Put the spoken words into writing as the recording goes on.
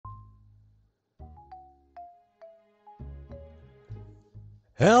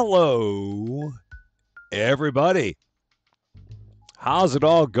Hello, everybody. How's it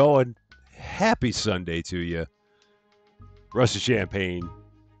all going? Happy Sunday to you. Rusty Champagne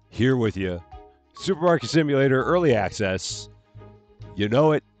here with you. Supermarket Simulator Early Access. You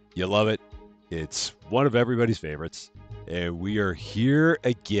know it, you love it. It's one of everybody's favorites. And we are here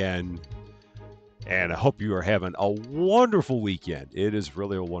again. And I hope you are having a wonderful weekend. It is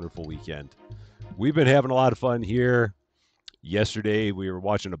really a wonderful weekend. We've been having a lot of fun here. Yesterday, we were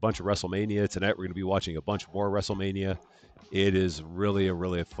watching a bunch of WrestleMania. Tonight, we're going to be watching a bunch more WrestleMania. It is really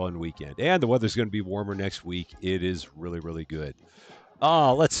a fun weekend. And the weather's going to be warmer next week. It is really good.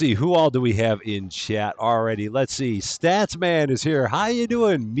 Let's see. Who all do we have in chat already? Let's see. Statsman is here. How you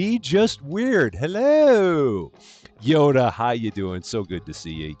doing? Me just weird. Hello. Yoda, how you doing? So good to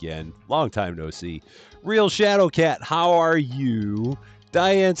see you again. Long time no see. Real Shadow Cat, how are you?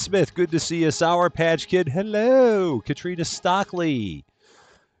 Diane Smith, good to see you. Sour Patch Kid, hello. Katrina Stockley,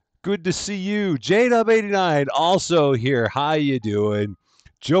 good to see you. JDub89, also here. How you doing?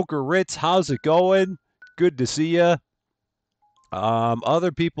 Joker Ritz, how's it going? Good to see you.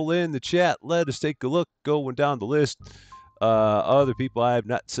 Other people in the chat, let us take a look going down the list. Other people I have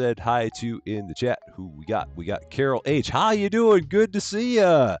not said hi to in the chat. Who we got? We got Carol H. How you doing? Good to see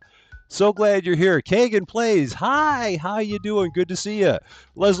you. So glad you're here. Kagan Plays. Hi. How you doing? Good to see you.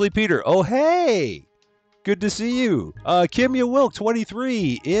 Leslie Peter. Oh, hey. Good to see you. Kimya Wilk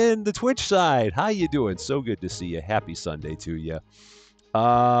 23 in the Twitch side. How you doing? So good to see you. Happy Sunday to you.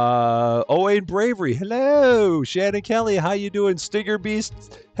 Owain Bravery. Hello. Shannon Kelly. How you doing? Stinger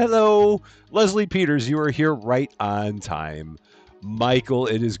Beast. Hello. Leslie Peters. You are here right on time. Michael,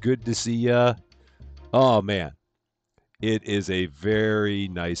 it is good to see you. Oh, man. It is a very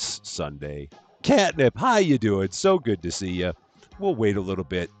nice Sunday. Catnip, how you doing? So good to see you. We'll wait a little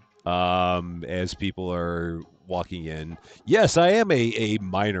bit as people are walking in. Yes, I am a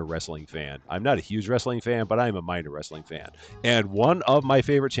minor wrestling fan. I'm not a huge wrestling fan, but I'm a minor wrestling fan. And one of my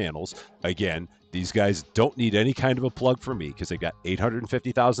favorite channels, again, these guys don't need any kind of a plug from me because they got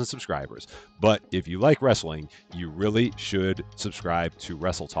 850,000 subscribers. But if you like wrestling, you really should subscribe to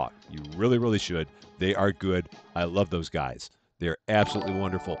Wrestle Talk. You really should. They are good. I love those guys. They're absolutely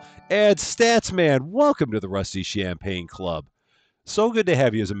wonderful. And Statsman, welcome to the Rusty Champagne Club. So good to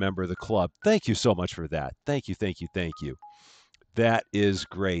have you as a member of the club. Thank you so much for that. Thank you. That is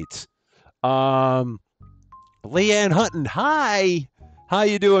great. Leanne Hutton, hi. How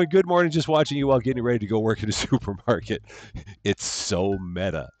you doing? Good morning. Just watching you while getting ready to go work in a supermarket. It's so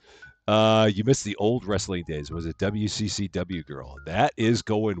meta. You missed the old wrestling days. Was it WCCW girl? That is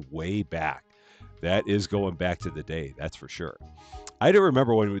going way back. That is going back to the day. That's for sure. I do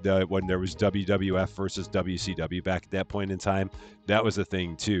remember when there was WWF versus WCW back at that point in time. That was a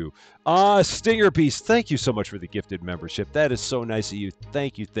thing too. Stinger Beast, thank you so much for the gifted membership. That is so nice of you.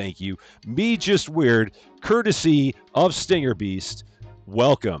 Thank you. Me just weird, courtesy of Stinger Beast.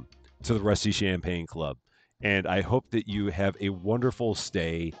 Welcome to the Rusty Champagne Club. And I hope that you have a wonderful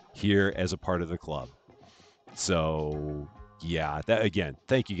stay here as a part of the club. So yeah, that again,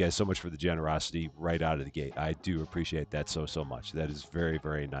 thank you guys so much for the generosity right out of the gate. I do appreciate that so much. That is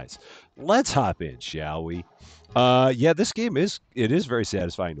very nice. Let's hop in, shall we? Yeah, this game is very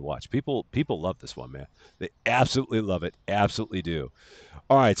satisfying to watch. People love this one, man. They absolutely love it. Absolutely do.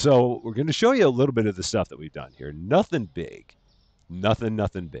 All right, so we're going to show you a little bit of the stuff that we've done here. Nothing big. Nothing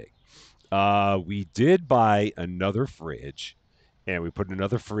big. We did buy another fridge, and we put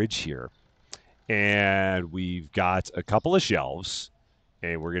another fridge here. And we've got a couple of shelves,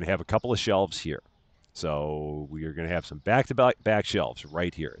 and we're going to have a couple of shelves here. So we are going to have some back-to-back shelves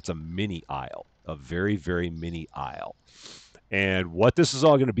right here. It's a mini aisle, a very mini aisle. And what this is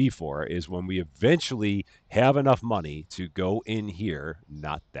all going to be for is when we eventually have enough money to go in here,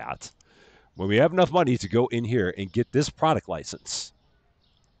 not that, when we have enough money to go in here and get this product license,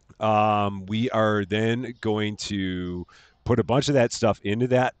 we are then going to put a bunch of that stuff into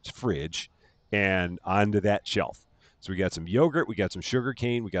that fridge and onto that shelf. So we got some yogurt, we got some sugar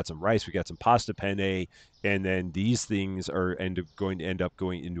cane, we got some rice, we got some pasta penne, and then these things are going to end up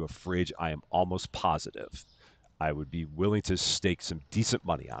going into a fridge. I am almost positive. I would be willing to stake some decent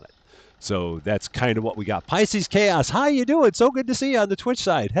money on it. So that's kind of what we got. Pisces Chaos, how you doing? So good to see you on the Twitch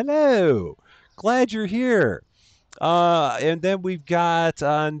side. Hello. Glad you're here. And then we've got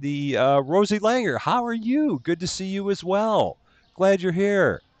on the Rosie Langer. How are you? Good to see you as well. Glad you're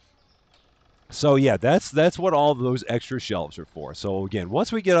here. So yeah, that's what all of those extra shelves are for. So again,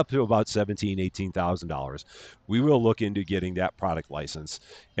 once we get up to about $18,000, we will look into getting that product license,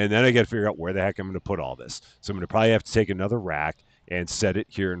 and then I got to figure out where the heck I'm going to put all this. So I'm going to probably have to take another rack and set it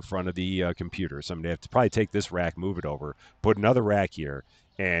here in front of the computer. So I'm going to have to probably take this rack, move it over, put another rack here,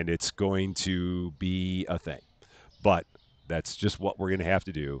 and it's going to be a thing. But that's just what we're going to have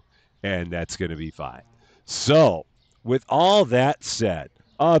to do, and that's going to be fine. So, with all that said,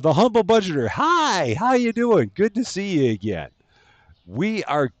 the humble budgeter, hi, how you doing? Good to see you again. We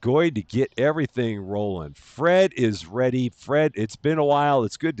are going to get everything rolling. Fred is ready. Fred, it's been a while.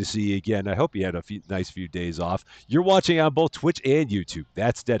 It's good to see you again. I hope you had a nice few days off. You're watching on both Twitch and YouTube.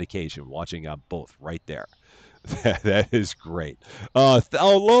 That's dedication, watching on both right there. That is great.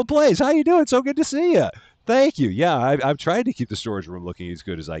 Low Blaze, how you doing? So good to see you. Thank you. Yeah, I'm trying to keep the storage room looking as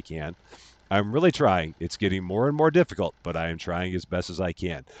good as I can. I'm really trying. It's getting more and more difficult, but I am trying as best as I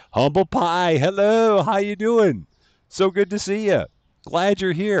can. Humble Pie, hello. How you doing? So good to see you. Glad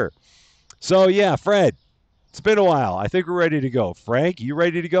you're here. So yeah, Fred, it's been a while. I think we're ready to go. Frank, you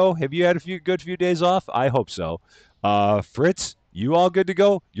ready to go? Have you had a few days off? I hope so. Fritz, you all good to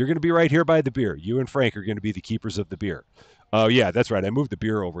go? You're going to be right here by the beer. You and Frank are going to be the keepers of the beer. Oh yeah, that's right. I moved the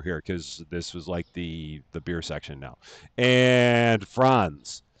beer over here because this was like the beer section now. And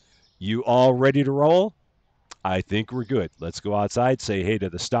Franz, you all ready to roll? I think we're good. Let's go outside, say hey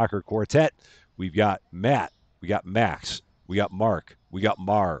to the Stalker Quartet. We've got Matt, we got Max, we got Mark, we got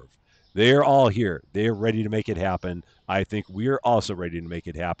Marv. They're all here. They're ready to make it happen. I think we're also ready to make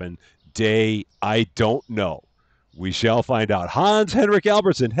it happen. Day, I don't know. We shall find out. Hans Henrik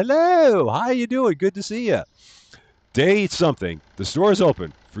Albertson, hello. How you doing? Good to see you. Day something. The store is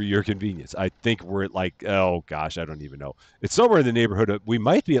open for your convenience. I think we're at like, oh gosh, I don't even know. It's somewhere in the neighborhood of, we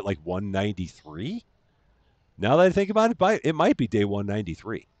might be at like 193. Now that I think about it, it might be day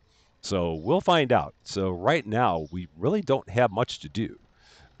 193. So we'll find out. So right now, we really don't have much to do.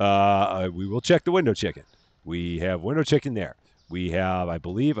 We will check the window chicken. We have window chicken there. We have, I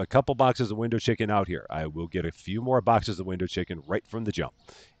believe, a couple boxes of window chicken out here. I will get a few more boxes of window chicken right from the jump.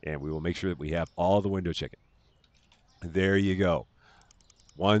 And we will make sure that we have all the window chicken. There you go.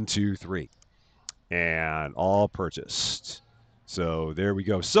 1, 2, 3. And all purchased. So there we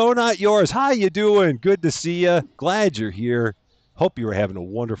go. So not yours. How you doing? Good to see you. Glad you're here. Hope you were having a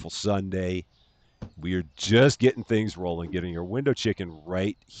wonderful Sunday. We are just getting things rolling, getting your window chicken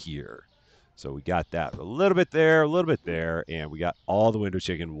right here. So we got that a little bit there, and we got all the window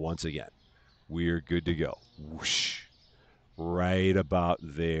chicken once again. We're good to go. Whoosh. Right about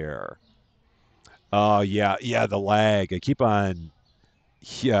there. Oh yeah, the lag. I keep on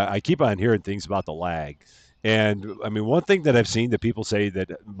hearing things about the lag. And I mean, one thing that I've seen that people say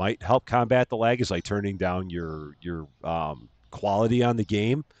that might help combat the lag is like turning down your quality on the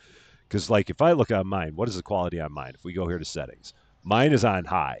game. Because like if I look on mine, what is the quality on mine? If we go here to settings, mine is on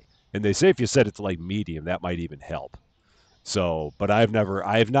high, and they say if you set it to like medium, that might even help. So, but I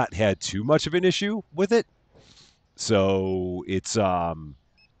have not had too much of an issue with it. So it's I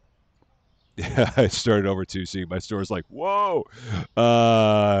started over too, seeing my store's like, whoa.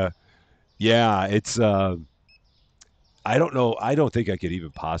 Yeah, it's I don't know. I don't think I could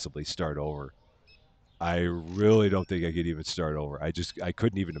even possibly start over. I really don't think I could even start over. I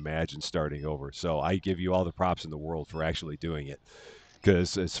couldn't even imagine starting over. So I give you all the props in the world for actually doing it.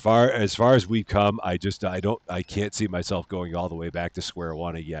 Because as far as we've come, I can't see myself going all the way back to square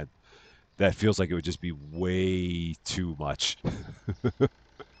one again. That feels like it would just be way too much.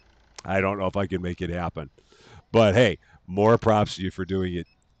 I don't know if I can make it happen. But hey, more props to you for doing it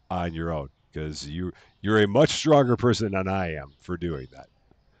on your own because you're a much stronger person than I am for doing that,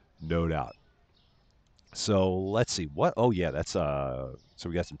 no doubt. So let's see what. Oh yeah, that's So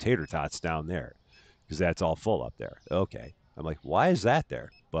we got some tater tots down there because that's all full up there. Okay, I'm like, why is that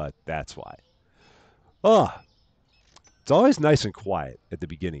there? But that's why. Oh, it's always nice and quiet at the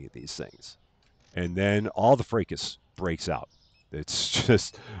beginning of these things, and then all the fracas breaks out. It's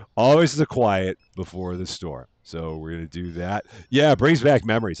just always the quiet before the storm. So we're gonna do that. Yeah, it brings back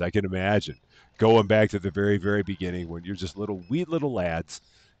memories. I can imagine going back to the very, very beginning when you're just little wee little lads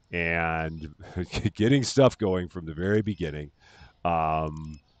and getting stuff going from the very beginning.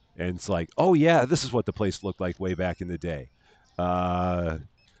 Um, and it's like, oh yeah, this is what the place looked like way back in the day, uh,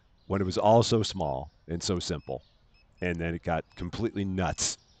 when it was all so small and so simple, and then it got completely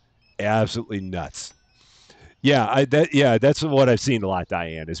nuts, absolutely nuts. Yeah, that's what I've seen a lot,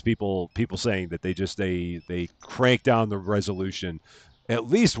 Diane, is people saying that they crank down the resolution at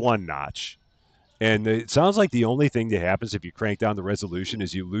least one notch. And it sounds like the only thing that happens if you crank down the resolution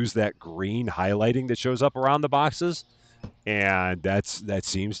is you lose that green highlighting that shows up around the boxes, and that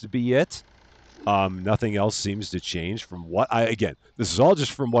seems to be it. Nothing else seems to change from what I again. This is all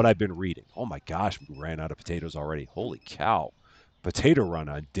just from what I've been reading. Oh my gosh, we ran out of potatoes already. Holy cow! Potato run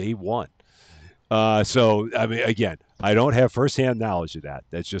on day one. So I mean, again, I don't have firsthand knowledge of that.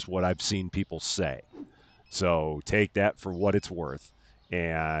 That's just what I've seen people say. So take that for what it's worth,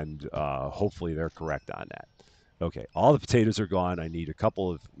 and hopefully they're correct on that. Okay, all the potatoes are gone. I need a couple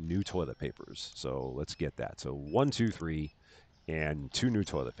of new toilet papers. So let's get that. So one, two, three, and two new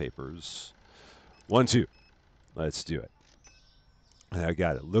toilet papers. One, two. Let's do it. I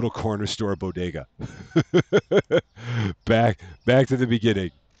got it. Little corner store bodega. back to the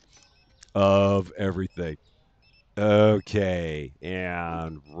beginning of everything. Okay,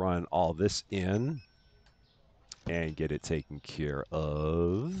 and run all this in and get it taken care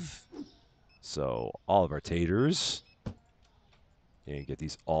of. So all of our taters and get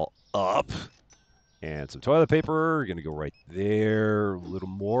these all up. And some toilet paper, going to go right there. A little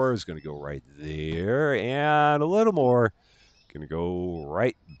more is going to go right there. And a little more going to go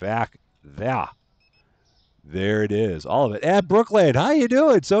right back there. There it is, all of it. And Brooklyn, how you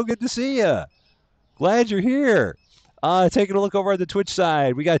doing? So good to see you. Glad you're here. Taking a look over at the Twitch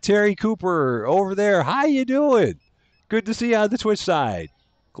side. We got Terry Cooper over there. How you doing? Good to see you on the Twitch side.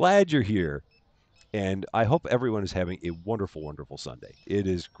 Glad you're here. And I hope everyone is having a wonderful, wonderful Sunday. It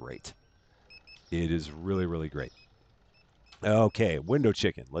is great. It is really, really great. Okay, window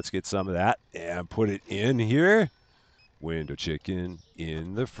chicken. Let's get some of that and put it in here. Window chicken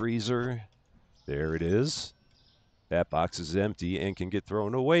in the freezer. There it is. That box is empty and can get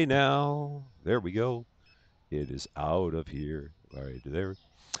thrown away now. There we go. It is out of here. All right, there.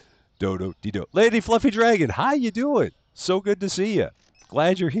 Dodo, Dido. Lady Fluffy Dragon, how you doing? So good to see you.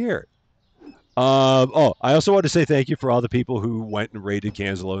 Glad you're here. I also want to say thank you for all the people who went and raided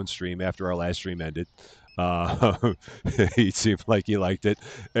Canzalone's stream after our last stream ended. He seemed like he liked it.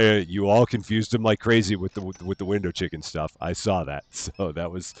 You all confused him like crazy with the window chicken stuff. I saw that, so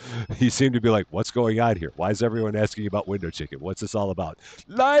that was. He seemed to be like, "What's going on here? Why is everyone asking about window chicken? What's this all about?"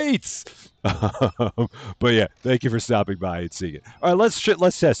 Lights. But yeah, thank you for stopping by and seeing it. All right,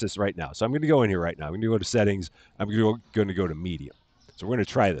 let's test this right now. So I'm going to go in here right now. I'm going to go to settings. I'm going to go to medium. So we're going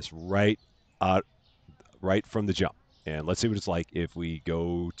to try this right from the jump, and let's see what it's like if we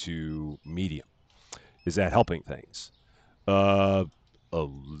go to medium. Is that helping things? A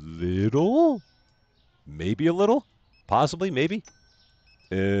little, maybe a little, possibly, maybe.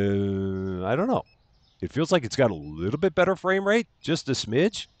 I don't know. It feels like it's got a little bit better frame rate, just a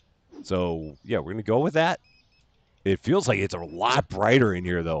smidge. So yeah, we're gonna go with that. It feels like it's a lot brighter in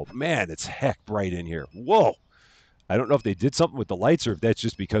here, though. Man, it's heck bright in here. Whoa. I don't know if they did something with the lights or if that's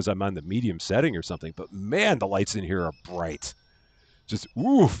just because I'm on the medium setting or something, but man, the lights in here are bright. Just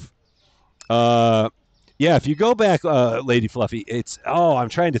oof. Yeah, if you go back, Lady Fluffy, I'm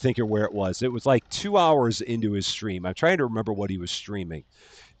trying to think of where it was. It was like 2 hours into his stream. I'm trying to remember what he was streaming.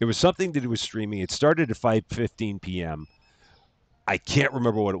 It was something that he was streaming. It started at 5:15 p.m. I can't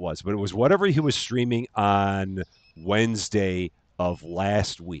remember what it was, but it was whatever he was streaming on Wednesday of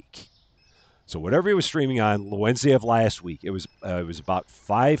last week. So whatever he was streaming on Wednesday of last week, it was about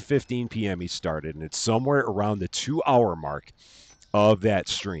 5:15 p.m. he started, and it's somewhere around the 2 hour mark of that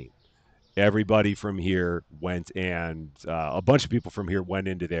stream. Everybody from here went, and a bunch of people from here went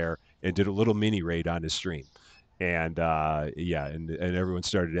into there and did a little mini raid on his stream. And and everyone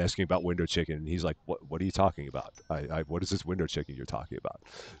started asking about window chicken, and he's like, "What are you talking about? What is this window chicken you're talking about?"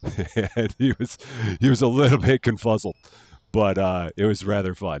 And he was a little bit confuzzled, but it was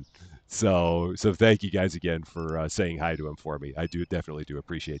rather fun. So thank you guys again for saying hi to him for me. I definitely do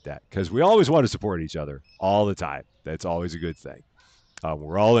appreciate that, because we always want to support each other all the time. That's always a good thing.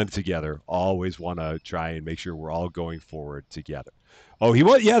 We're all in it together. Always want to try and make sure we're all going forward together. Oh, he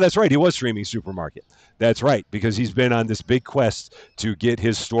was. Yeah, that's right. He was streaming Supermarket. That's right, because he's been on this big quest to get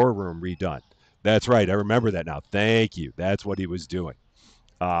his storeroom redone. That's right. I remember that now. Thank you. That's what he was doing.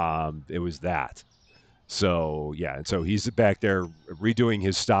 It was that. So yeah, and so he's back there redoing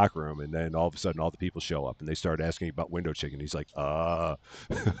his stock room, and then all of a sudden, all the people show up, and they start asking about window chicken. He's like, I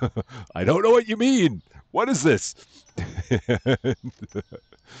don't know what you mean. What is this?"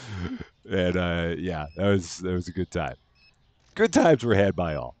 And yeah, that was a good time. Good times were had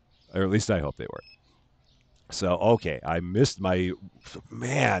by all, or at least I hope they were. So okay, I missed my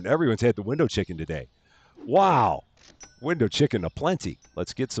man. Everyone's had the window chicken today. Wow, window chicken aplenty.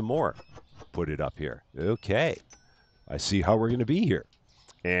 Let's get some more. Put it up here. Okay, I see how we're going to be here.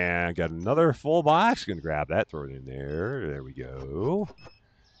 And got another full box. Going to grab that, throw it in there. There we go.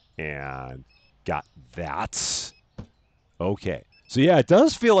 And got that. Okay. So yeah, it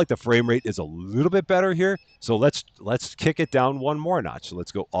does feel like the frame rate is a little bit better here. So let's kick it down one more notch. So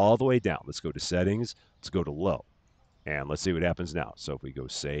let's go all the way down. Let's go to settings. Let's go to low. And let's see what happens now. So if we go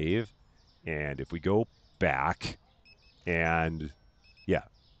save, and if we go back, and yeah,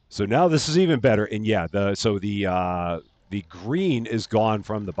 So now this is even better. And yeah, the green is gone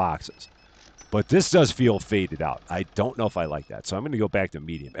from the boxes. But this does feel faded out. I don't know if I like that. So I'm going to go back to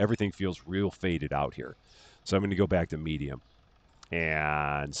medium. Everything feels real faded out here. So I'm going to go back to medium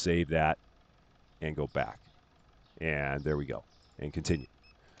and save that and go back. And there we go. And continue.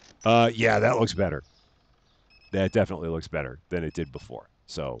 Yeah, that looks better. That definitely looks better than it did before.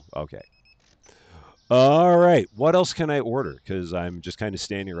 So, okay. All right. What else can I order? Because I'm just kind of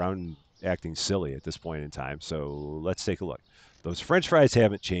standing around acting silly at this point in time. So let's take a look. Those French fries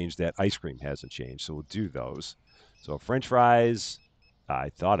haven't changed. That ice cream hasn't changed. So we'll do those. So French fries, I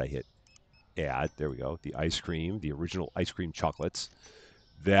thought I hit add. There we go. The ice cream, the original ice cream chocolates.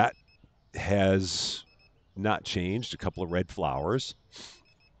 That has not changed. A couple of red flowers.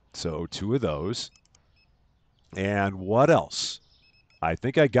 So two of those. And what else? I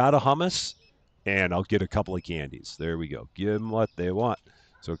think I got a hummus, and I'll get a couple of candies. There we go. Give them what they want.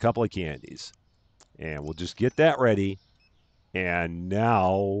 So a couple of candies, and we'll just get that ready. And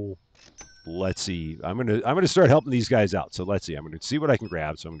now, let's see. I'm gonna start helping these guys out. So let's see. I'm gonna see what I can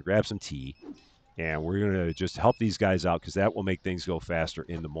grab. So I'm gonna grab some tea, and we're gonna just help these guys out because that will make things go faster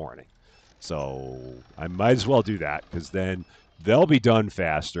in the morning. So I might as well do that because then they'll be done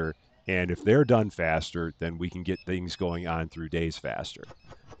faster. And if they're done faster, then we can get things going on through days faster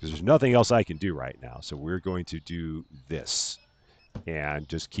because there's nothing else I can do right now. So we're going to do this and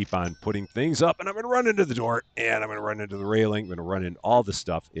just keep on putting things up. And I'm going to run into the door and I'm going to run into the railing. I'm going to run in all the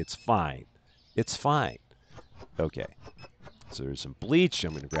stuff. It's fine. It's fine. Okay. So there's some bleach.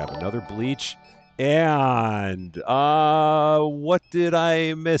 I'm going to grab another bleach. And what did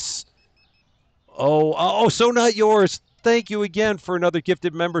I miss? Oh, so not yours. Thank you again for another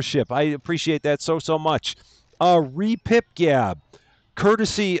gifted membership. I appreciate that so much. Repip Gab,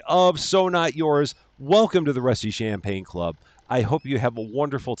 courtesy of So Not Yours. Welcome to the Rusty Champagne Club. I hope you have a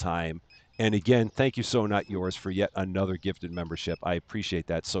wonderful time. And again, thank you, So Not Yours, for yet another gifted membership. I appreciate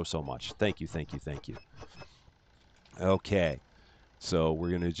that so much. Thank you, thank you, thank you. Okay, so we're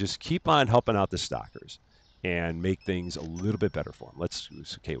going to just keep on helping out the stockers and make things a little bit better for them.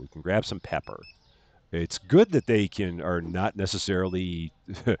 Okay, we can grab some pepper. It's good that they are not necessarily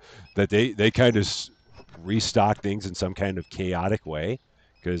that they kind of restock things in some kind of chaotic way,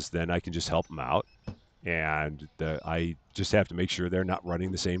 because then I can just help them out, and I just have to make sure they're not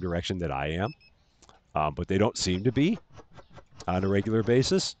running the same direction that I am, but they don't seem to be on a regular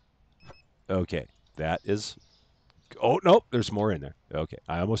basis. Okay, that is. Oh nope, there's more in there. Okay,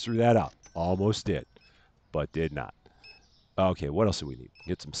 I almost threw that out. Almost did, but did not. Okay, what else do we need?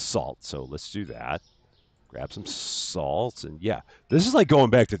 Get some salt. So let's do that. Grab some salt, and yeah, this is like going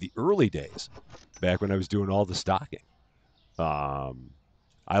back to the early days, back when I was doing all the stocking. I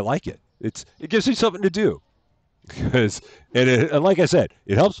like it. It gives me something to do because and like I said,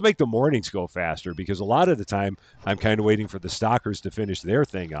 it helps make the mornings go faster because a lot of the time I'm kind of waiting for the stockers to finish their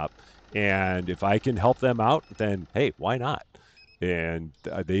thing up, and if I can help them out, then hey, why not? And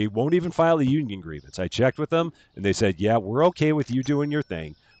they won't even file a union grievance. I checked with them, and they said, yeah, we're okay with you doing your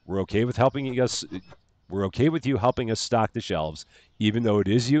thing. We're okay with helping us. We're okay with you helping us stock the shelves, even though it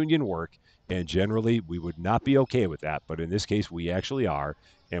is union work. And generally, we would not be okay with that. But in this case, we actually are,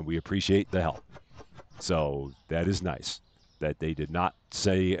 and we appreciate the help. So that is nice that they did not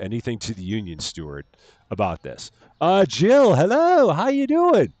say anything to the union steward about this. Jill, hello. How you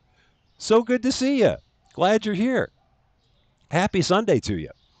doing? So good to see you. Glad you're here. Happy Sunday to you.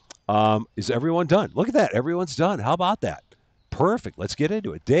 Is everyone done? Look at that. Everyone's done. How about that? Perfect. Let's get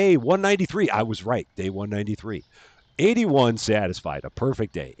into it. Day 193. I was right. Day 193. 81 satisfied. A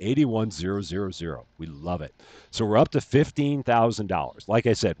perfect day. 81,000. We love it. So we're up to $15,000. Like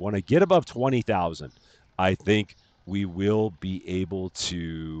I said, when I get above 20,000, I think we will be able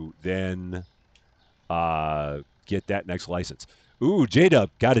to then get that next license. Ooh, J-Dub,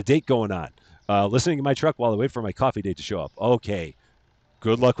 got a date going on. Listening in my truck while I wait for my coffee date to show up. Okay.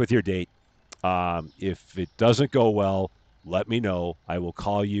 Good luck with your date. If it doesn't go well, let me know. I will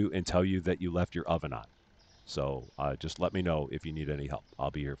call you and tell you that you left your oven on. So just let me know if you need any help.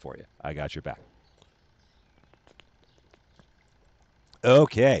 I'll be here for you. I got your back.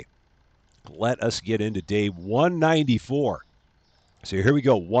 Okay. Let us get into day 194. So here we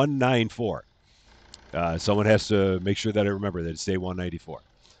go, 194. Someone has to make sure that I remember that it's day 194.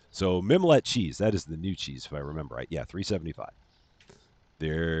 So Mimlet cheese, that is the new cheese, if I remember right. Yeah, $3.75.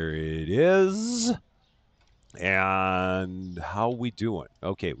 There it is. And how we doing?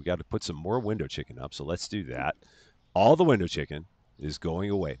 Okay, we got to put some more window chicken up, so let's do that. All the window chicken is going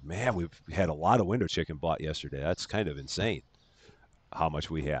away. Man, we've had a lot of window chicken bought yesterday. That's kind of insane how much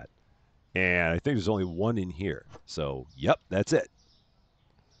we had. And I think there's only one in here. So, yep, that's it.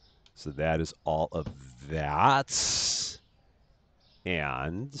 So that is all of that.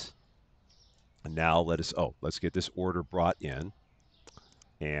 And now let's get this order brought in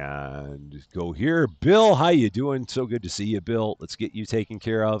and go here. Bill, how you doing? So good to see you, Bill. Let's get you taken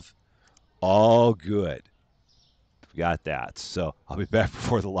care of. All good. We got that. So I'll be back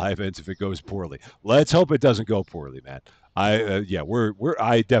before the live ends if it goes poorly. Let's hope it doesn't go poorly, man. I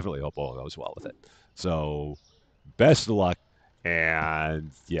definitely hope all goes well with it. So best of luck. And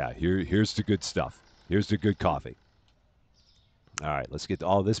yeah, here's the good stuff. Here's the good coffee. All right, let's get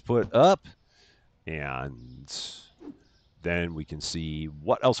all this put up, and then we can see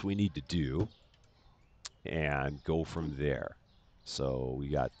what else we need to do and go from there. So we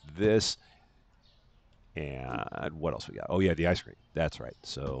got this, and what else we got? Oh yeah, the ice cream. That's right.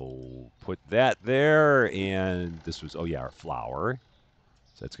 So put that there, and this was, oh yeah, our flour.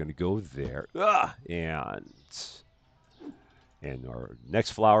 So that's going to go there. And our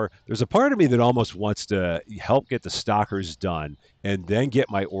next flower. There's a part of me that almost wants to help get the stockers done and then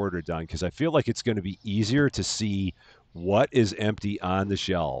get my order done because I feel like it's going to be easier to see what is empty on the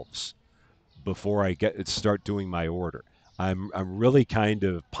shelves before I start doing my order. I'm really kind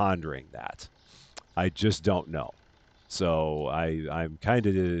of pondering that. I just don't know. So I'm kind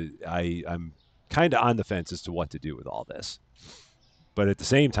of on the fence as to what to do with all this. But at the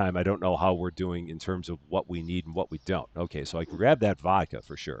same time, I don't know how we're doing in terms of what we need and what we don't. Okay, so I can grab that vodka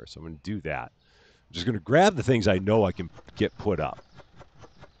for sure. So I'm going to do that. I'm just going to grab the things I know I can get put up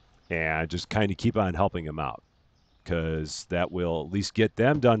and just kind of keep on helping them out because that will at least get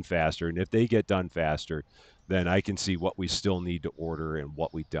them done faster. And if they get done faster, then I can see what we still need to order and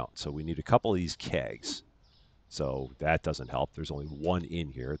what we don't. So we need a couple of these kegs. So that doesn't help. There's only one in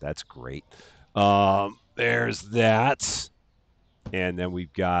here. That's great. There's that. And then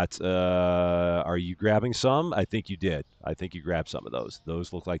we've got, are you grabbing some? I think you did. I think you grabbed some of those.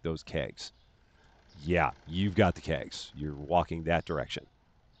 Those look like those kegs. Yeah, you've got the kegs. You're walking that direction.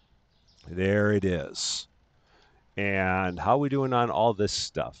 There it is. And how are we doing on all this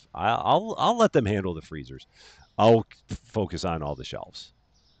stuff? I'll let them handle the freezers. I'll focus on all the shelves.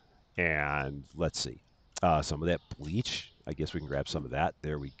 And let's see. Some of that bleach. I guess we can grab some of that.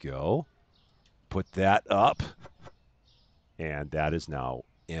 There we go. Put that up. And that is now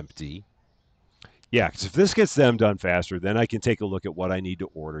empty. Yeah, because if this gets them done faster, then I can take a look at what I need to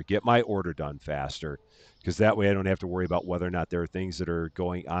order, get my order done faster, because that way I don't have to worry about whether or not there are things that are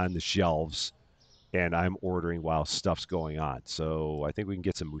going on the shelves and I'm ordering while stuff's going on. So I think we can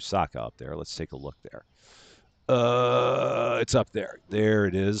get some moussaka up there. Let's take a look there. It's up there. There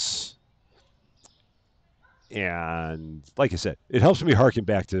it is. And like I said, it helps me harken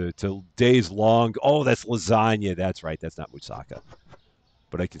back to days long. Oh, that's lasagna. That's right. That's not moussaka.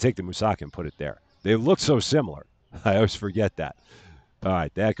 But I can take the moussaka and put it there. They look so similar. I always forget that. All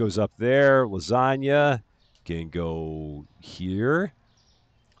right, that goes up there. Lasagna can go here.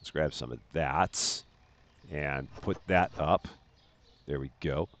 Let's grab some of that and put that up. There we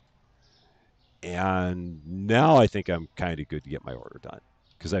go. And now I think I'm kind of good to get my order done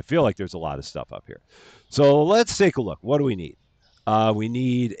because I feel like there's a lot of stuff up here. So let's take a look. What do we need? We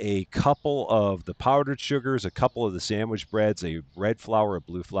need a couple of the powdered sugars, a couple of the sandwich breads, a red flour, a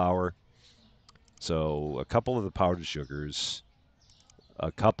blue flour. So a couple of the powdered sugars,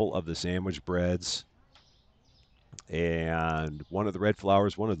 a couple of the sandwich breads, and one of the red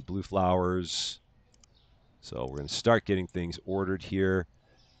flours, one of the blue flours. So we're going to start getting things ordered here.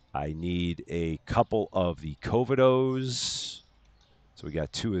 I need a couple of the Covidos. So we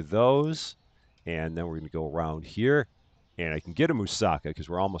got 2 of those. And then we're going to go around here. And I can get a moussaka because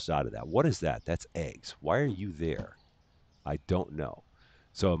we're almost out of that. What is that? That's eggs. Why are you there? I don't know.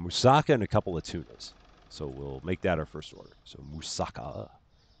 So a moussaka and a couple of tunas. So we'll make that our first order. So moussaka.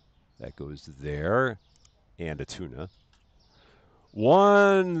 That goes there. And a tuna.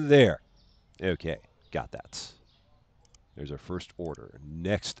 1 there. Okay, got that. There's our first order.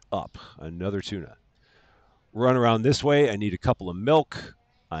 Next up, another tuna. Run around this way. I need a couple of milk.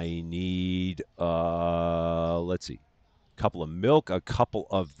 I need, let's see, a couple of milk, a couple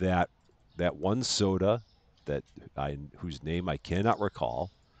of that one soda whose name I cannot recall.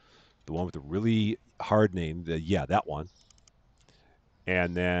 The one with the really hard name. Yeah, that one.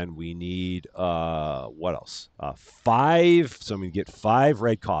 And then we need, what else? 5. So I'm going to get 5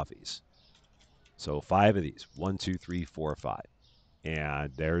 red coffees. So 5 of these. 1, 2, 3, 4, 5.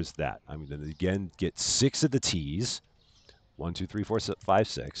 And there's that. I'm going to again get 6 of the teas. 1, 2, 3, 4, 5,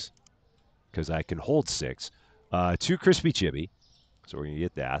 6. Because I can hold 6. 2 crispy chibi. So we're going to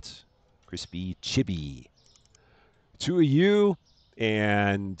get that. Crispy chibi. 2 of you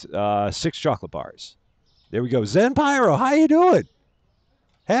and 6 chocolate bars. There we go. Zen Pyro, how you doing?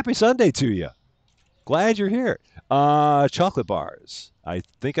 Happy Sunday to you. Glad you're here. Chocolate bars. I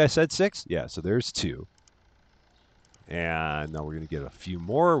think I said 6. Yeah, so there's 2. And now we're going to get a few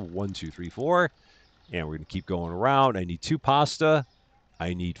more. 1, 2, 3, 4. And we're going to keep going around. I need 2 pasta.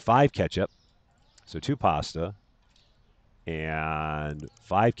 I need 5 ketchup. So 2 pasta and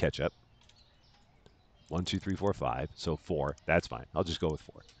 5 ketchup. 1, 2, 3, 4, 5. So 4. That's fine. I'll just go with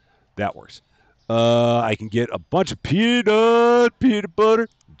 4. That works. I can get a bunch of peanut butter,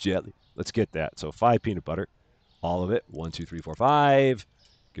 jelly. Let's get that. So 5 peanut butter, all of it. 1, 2, 3, 4, 5.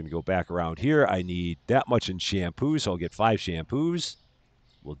 Going to go back around here. I need that much in shampoo, so I'll get 5 shampoos.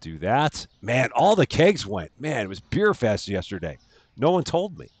 We'll do that. Man, all the kegs went. Man, it was beer fest yesterday. No one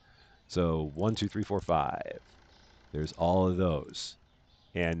told me. So 1, 2, 3, 4, 5. There's all of those.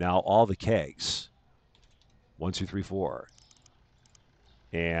 And now all the kegs. 1, 2, 3, 4.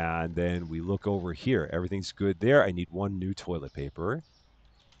 And then we look over here. Everything's good there. I need 1 new toilet paper.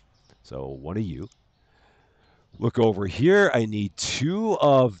 So 1 of you. Look over here. I need 2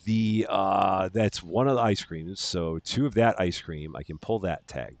 of the, that's 1 of the ice creams. So 2 of that ice cream. I can pull that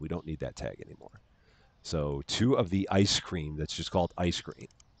tag. We don't need that tag anymore. So 2 of the ice cream. That's just called ice cream.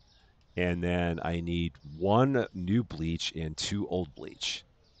 And then I need 1 new bleach and 2 old bleach.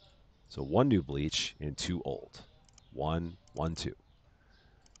 So 1 new bleach and 2 old. 1, 1, 2.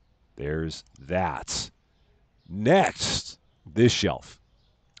 There's that. Next, this shelf.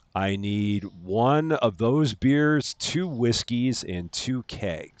 I need 1 of those beers, 2 whiskeys, and 2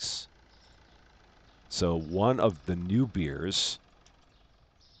 kegs. So 1 of the new beers.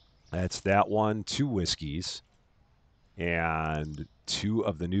 That's that one, 2 whiskeys, and 2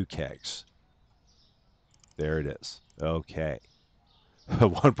 of the new kegs. There it is. Okay.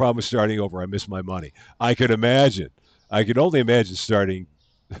 One problem with starting over, I missed my money. I could imagine. I could only imagine starting.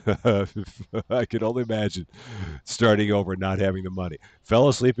 I could only imagine starting over and not having the money. Fell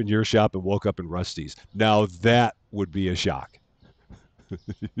asleep in your shop and woke up in Rusty's. Now that would be a shock.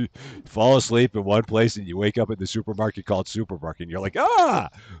 Fall asleep in one place and you wake up at the supermarket called Supermarket and you're like, how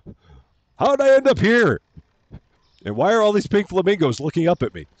did I end up here? And why are all these pink flamingos looking up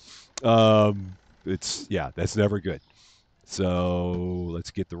at me? That's never good. So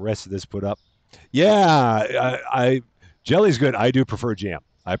let's get the rest of this put up. Yeah, jelly's good. I do prefer jam.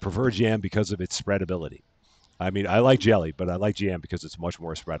 I prefer jam because of its spreadability. I mean, I like jelly, but I like jam because it's much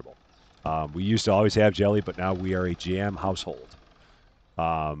more spreadable. We used to always have jelly, but now we are a jam household.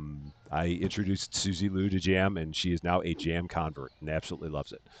 I introduced Susie Lou to jam, and she is now a jam convert and absolutely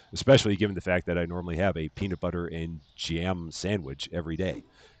loves it, especially given the fact that I normally have a peanut butter and jam sandwich every day.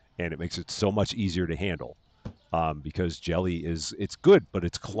 And it makes it so much easier to handle because jelly it's good, but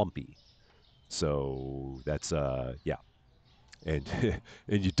it's clumpy. So that's, yeah. And,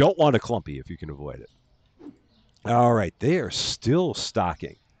 and you don't want a clumpy if you can avoid it. All right, they are still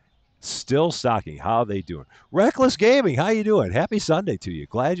stocking. Still stocking. How are they doing? Reckless Gaming, how you doing? Happy Sunday to you.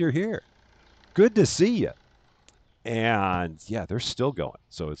 Glad you're here. Good to see you. And yeah, they're still going.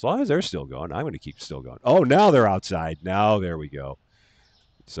 So as long as they're still going, I'm going to keep still going. Oh, now they're outside. Now there we go.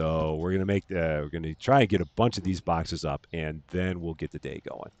 So we're going to try and get a bunch of these boxes up, and then we'll get the day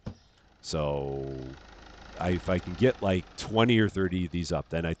going. So if I can get like 20 or 30 of these up,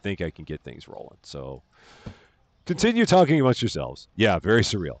 then I think I can get things rolling. So continue talking amongst yourselves. Yeah, very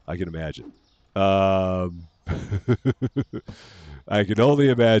surreal. I can imagine. I can only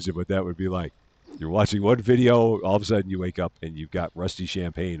imagine what that would be like. You're watching one video, all of a sudden you wake up and you've got rusty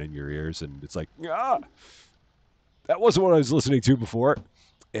champagne in your ears, and it's like, that wasn't what I was listening to before.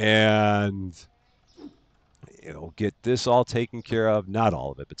 And get this all taken care of. Not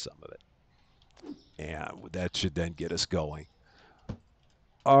all of it, but some of it. And that should then get us going.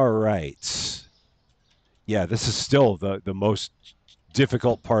 All right. Yeah, this is still the most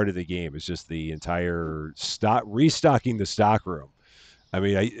difficult part of the game is just the entire restocking the stock room. I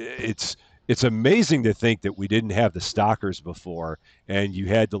mean, it's amazing to think that we didn't have the stockers before, and you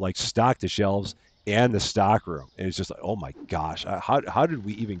had to like stock the shelves and the stock room, and it's just like, oh my gosh, how did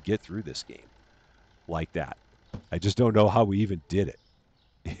we even get through this game like that? I just don't know how we even did it.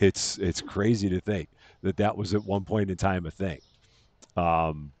 It's crazy to think that was at one point in time a thing.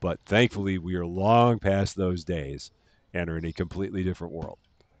 But thankfully, we are long past those days and are in a completely different world.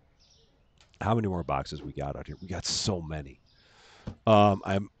 How many more boxes we got out here? We got so many.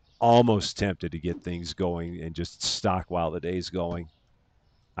 I'm almost tempted to get things going and just stock while the day's going.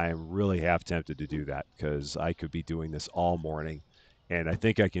 I am really half tempted to do that because I could be doing this all morning, and I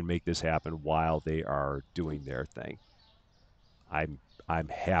think I can make this happen while they are doing their thing. I'm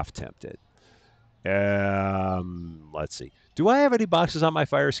half tempted. Let's see. Do I have any boxes on my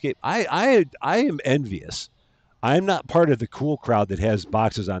fire escape? I am envious I'm not part of the cool crowd that has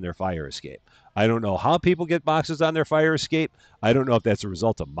boxes on their fire escape. I don't know how people get boxes on their fire escape. I don't know if that's a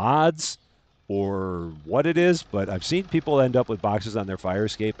result of mods or what it is, but I've seen people end up with boxes on their fire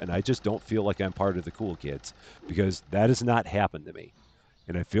escape, and I just don't feel like I'm part of the cool kids because that has not happened to me.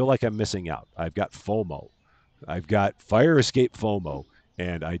 And I feel like I'm missing out. I've got FOMO. I've got fire escape FOMO,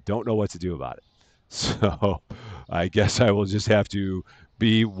 and I don't know what to do about it. So I guess I will just have to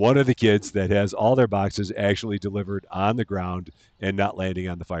be one of the kids that has all their boxes actually delivered on the ground and not landing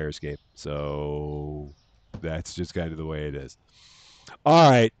on the fire escape. So that's just kind of the way it is. All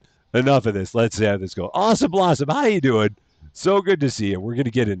right, enough of this. Let's have this go. Awesome Blossom, how you doing? So good to see you. We're going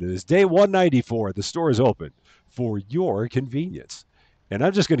to get into this. Day 194. The store is open for your convenience. And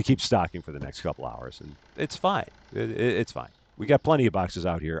I'm just going to keep stocking for the next couple hours, and it's fine. It's fine. We got plenty of boxes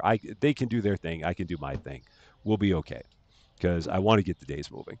out here. They can do their thing. I can do my thing. We'll be okay because I want to get the days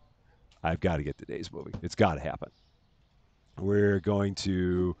moving. I've got to get the days moving. It's got to happen. We're going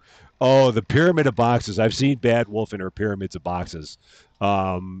to, oh, the pyramid of boxes. I've seen Bad Wolf in her pyramids of boxes.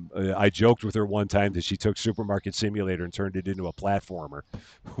 I joked with her one time that she took Supermarket Simulator and turned it into a platformer,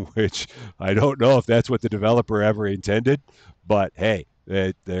 which I don't know if that's what the developer ever intended, but hey,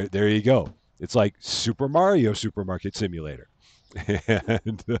 there you go. It's like Super Mario Supermarket Simulator.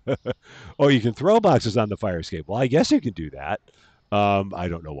 And oh, you can throw boxes on the fire escape. Well, I guess you can do that. I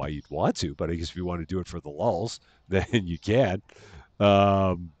don't know why you'd want to, but I guess if you want to do it for the lulls, then you can.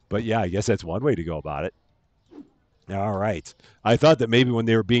 But yeah, I guess that's one way to go about it. All right. I thought that maybe when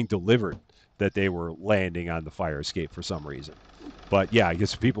they were being delivered, that they were landing on the fire escape for some reason. But yeah, I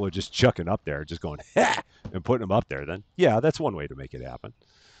guess if people are just chucking up there, just going ha and putting them up there, then yeah, that's one way to make it happen.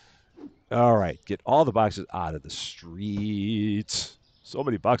 All right, get all the boxes out of the street. So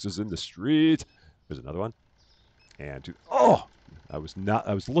many boxes in the street. There's another one. And oh, I was not.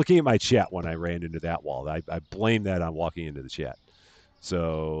 I was looking at my chat when I ran into that wall. I blame that on walking into the chat.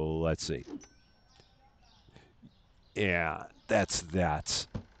 So let's see. Yeah, that's that.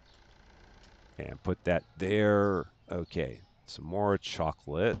 And put that there. Okay, some more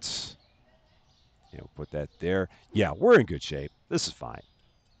chocolates. Put that there. Yeah, we're in good shape. This is fine.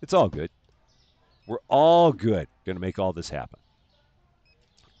 It's all good. We're all good. Going to make all this happen.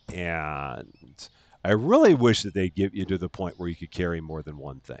 And I really wish that they'd get you to the point where you could carry more than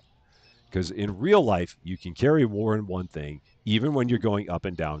one thing. Because in real life, you can carry more than one thing, even when you're going up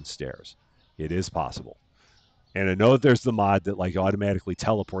and down stairs. It is possible. And I know that there's the mod that like automatically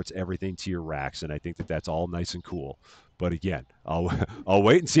teleports everything to your racks, and I think that that's all nice and cool. But again, I'll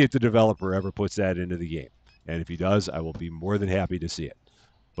wait and see if the developer ever puts that into the game. And if he does, I will be more than happy to see it.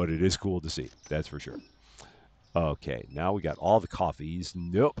 But it is cool to see, that's for sure. Okay, now we got all the coffees.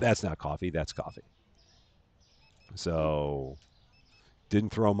 Nope, that's not coffee. That's coffee. So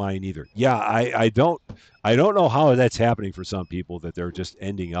didn't throw mine either. Yeah, I don't know how that's happening for some people that they're just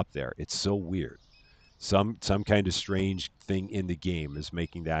ending up there. It's so weird. Some kind of strange thing in the game is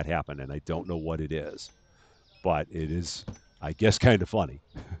making that happen, and I don't know what it is, but it is, I guess, kind of funny.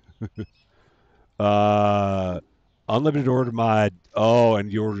 Uh, Unlimited order mod. Oh,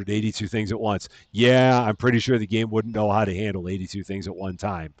 and you ordered 82 things at once. Yeah, I'm pretty sure the game wouldn't know how to handle 82 things at one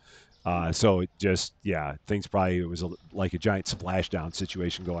time. So it just, yeah, things probably, it was like a giant splashdown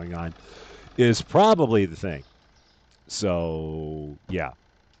situation going on, is probably the thing. So, yeah,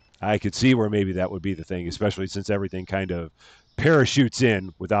 I could see where maybe that would be the thing, especially since everything kind of parachutes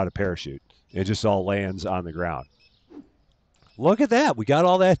in without a parachute. It just all lands on the ground. Look at that. We got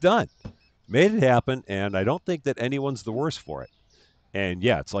all that done. Made it happen, and I don't think that anyone's the worse for it. And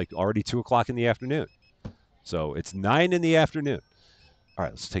yeah, it's like already 2 o'clock in the afternoon. So it's 9 in the afternoon. All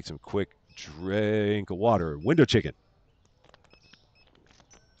right, let's take some quick drink of water. Window chicken.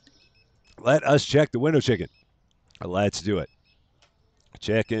 Let us check the window chicken. Let's do it.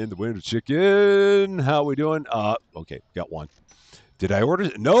 Check in the window chicken. How we doing? Okay, got one. Did I order?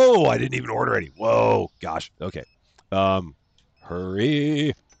 No, I didn't even order any. Whoa, gosh. Okay.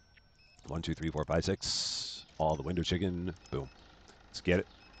 Hurry. 1, 2, 3, 4, 5, 6. All the window chicken. Boom. Let's get it.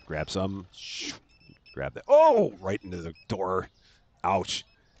 Grab some. Grab that. Oh, right into the door. Ouch.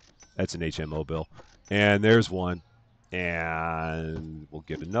 That's an HMO bill. And there's one. And we'll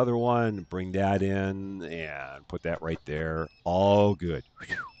get another one. Bring that in and put that right there. All good.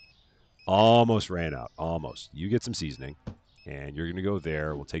 Almost ran out. Almost. You get some seasoning. And you're going to go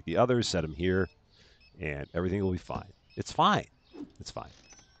there. We'll take the others, set them here. And everything will be fine. It's fine. It's fine.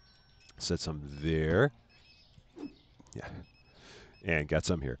 Set some there. Yeah. And got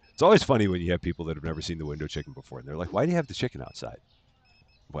some here. It's always funny when you have people that have never seen the window chicken before. And they're like, why do you have the chicken outside?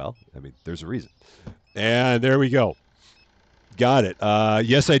 Well, I mean, there's a reason. And there we go. Got it.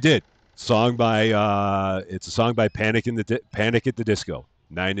 Yes, I did. Song by it's a song by Panic at the Disco.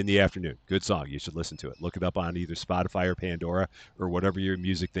 9 in the afternoon. Good song. You should listen to it. Look it up on either Spotify or Pandora or whatever your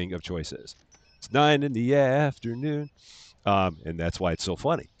music thing of choice is. It's 9 in the afternoon. And that's why it's so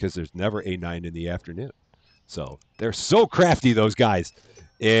funny because there's never a 9 in the afternoon. So they're so crafty, those guys.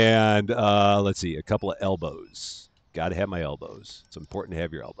 And let's see, a couple of elbows. Got to have my elbows. It's important to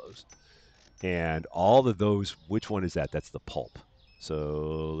have your elbows. And all of those, which one is that? That's the pulp.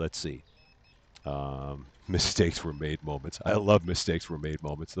 So let's see. Mistakes were made moments. I love mistakes were made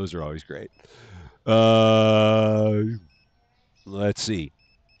moments. Those are always great. Uh, let's see.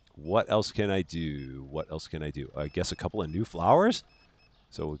 What else can I do? What else can I do? I guess a couple of new flowers.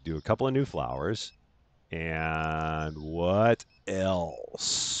 So we'll do a couple of new flowers. And what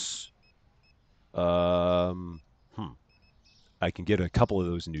else? Um, hmm. I can get a couple of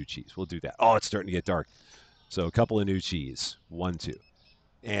those new cheese. We'll do that. Oh, it's starting to get dark. So a couple of new cheese. 1, 2.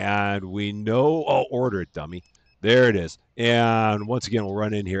 And we know, oh, order it, dummy. There it is. And once again, we'll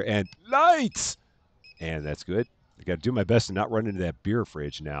run in here and lights. And that's good. I got to do my best to not run into that beer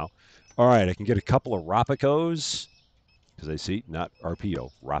fridge now. All right, I can get a couple of Rapicos because I see not RPO,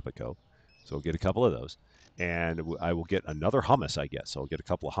 Rapico. So we'll get a couple of those. And I will get another hummus, I guess. So I'll get a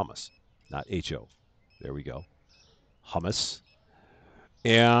couple of hummus, not HO. There we go. Hummus.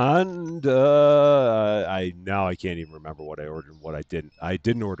 And I can't even remember what I ordered and what I didn't. I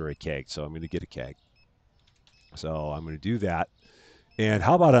didn't order a keg, so I'm going to get a keg. So I'm going to do that. And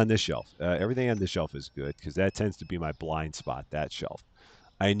how about on this shelf? Everything on this shelf is good because that tends to be my blind spot, that shelf.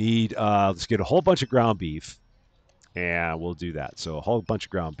 I need, let's get a whole bunch of ground beef, and we'll do that. So a whole bunch of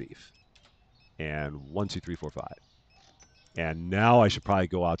ground beef. And 1, 2, 3, 4, 5. And now I should probably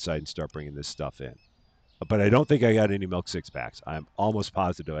go outside and start bringing this stuff in. But I don't think I got any milk 6-packs. I'm almost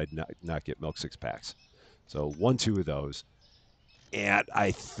positive I did not get milk 6-packs. So 1, 2 of those. And I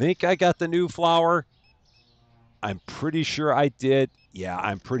think I got the new flour. I'm pretty sure I did. Yeah,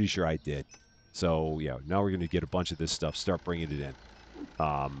 I'm pretty sure I did. So, yeah, now we're going to get a bunch of this stuff, start bringing it in.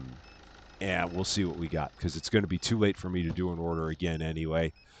 And we'll see what we got because it's going to be too late for me to do an order again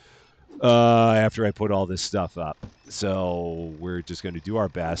anyway after I put all this stuff up. So we're just going to do our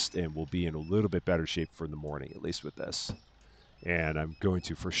best, and we'll be in a little bit better shape for the morning, at least with this. And I'm going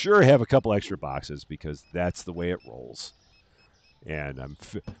to for sure have a couple extra boxes because that's the way it rolls. And I'm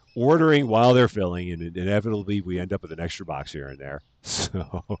ordering while they're filling, and inevitably we end up with an extra box here and there.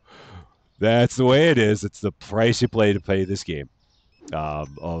 So that's the way it is. It's the price you play to play this game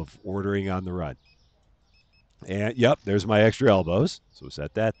of ordering on the run. And yep, there's my extra elbows. So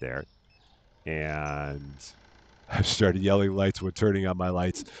set that there. And I've started yelling lights when turning on my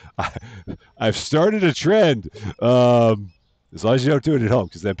lights. I've started a trend. As long as you don't do it at home,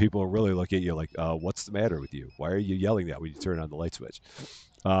 because then people will really look at you like, what's the matter with you? Why are you yelling that when you turn on the light switch?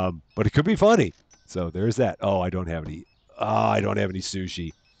 But it could be funny. So there's that. Oh, I don't have any. I don't have any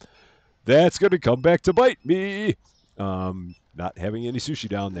sushi. That's going to come back to bite me. Not having any sushi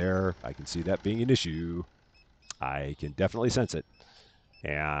down there. I can see that being an issue. I can definitely sense it.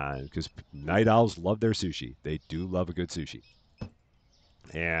 And because night owls love their sushi, they do love a good sushi.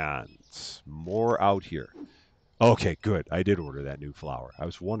 And more out here. Okay, good. I did order that new flour. I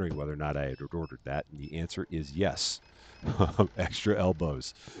was wondering whether or not I had ordered that, and the answer is yes. Extra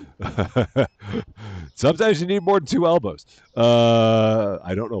elbows. Sometimes you need more than 2 elbows.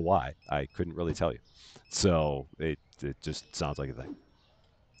 I don't know why. I couldn't really tell you. So it just sounds like a thing.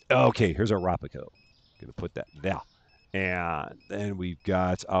 Okay, here's our Rapico. Gonna put that there. And then we've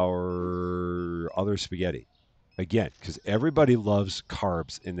got our other spaghetti. Again, because everybody loves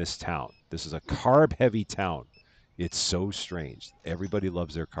carbs in this town. This is a carb-heavy town. It's so strange. Everybody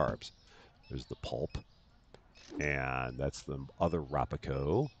loves their carbs. There's the pulp. And that's the other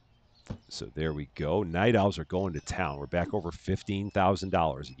Rapico. So there we go. Night owls are going to town. We're back over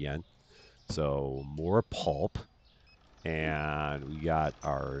 $15,000 again. So more pulp. And we got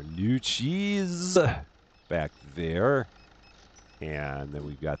our new cheese back there. And then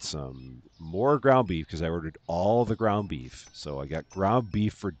we've got some more ground beef because I ordered all the ground beef. So I got ground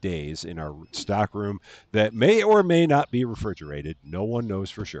beef for days in our stock room that may or may not be refrigerated. No one knows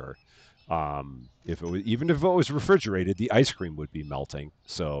for sure. If it was, even if it was refrigerated, the ice cream would be melting.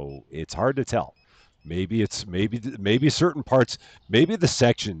 So it's hard to tell. Maybe certain parts, maybe the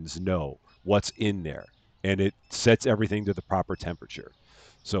sections know what's in there, and it sets everything to the proper temperature.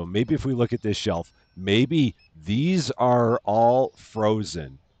 So maybe if we look at this shelf, maybe these are all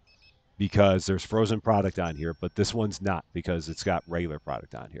frozen because there's frozen product on here, but this one's not because it's got regular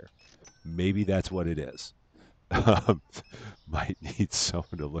product on here. Maybe that's what it is. Might need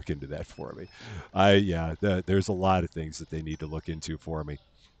someone to look into that for me. There's a lot of things that they need to look into for me.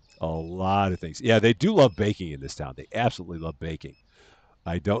 A lot of things. Yeah, they do love baking in this town. They absolutely love baking.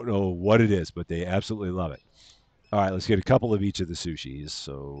 I don't know what it is, but they absolutely love it. All right, let's get a couple of each of the sushis.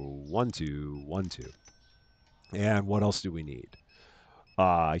 So one, two, one, two. And what else do we need?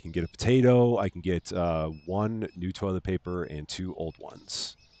 I can get a potato. I can get one new toilet paper and two old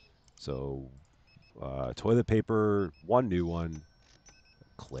ones. So toilet paper, one new one,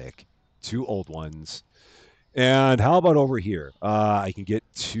 click, two old ones. And how about over here? I can get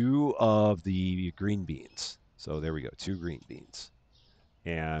two of the green beans. So there we go, two green beans.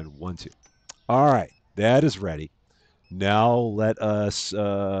 And one, two. All right, that is ready. Now let us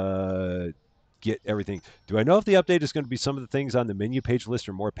get everything. Do I know if the update is going to be some of the things on the menu page list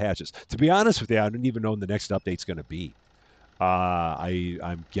or more patches? To be honest with you, I don't even know when the next update's going to be.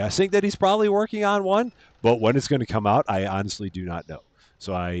 I'm guessing that he's probably working on one, but when it's going to come out, I honestly do not know.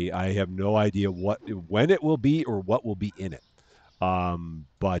 So I have no idea when it will be or what will be in it.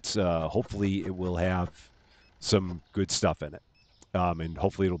 But hopefully it will have some good stuff in it, and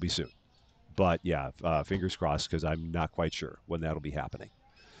hopefully it'll be soon. But yeah, fingers crossed because I'm not quite sure when that'll be happening.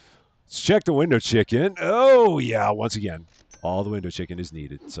 Let's check the window chicken. Oh yeah, once again, all the window chicken is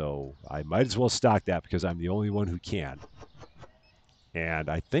needed, so I might as well stock that because I'm the only one who can. And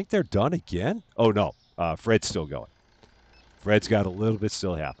I think they're done again. Oh no, Fred's still going. Fred's got a little bit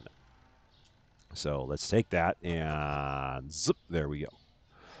still happening. So let's take that and zip. There we go.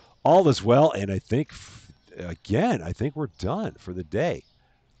 All is well, and I think again, I think we're done for the day.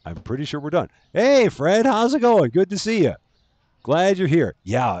 I'm pretty sure we're done. Hey, Fred, how's it going? Good to see you. Glad you're here.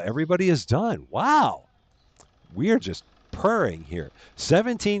 Yeah, everybody is done. Wow. We are just purring here.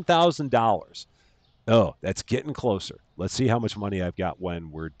 $17,000. Oh, that's getting closer. Let's see how much money I've got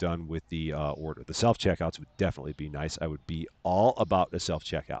when we're done with the order. The self checkouts would definitely be nice. I would be all about a self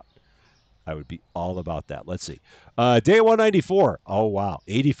checkout. I would be all about that. Let's see. Day 194. Oh, wow.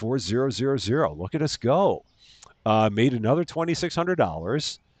 84,000. Look at us go. Made another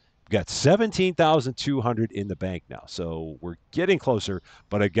 $2,600. We've got 17,200 in the bank now. So we're getting closer,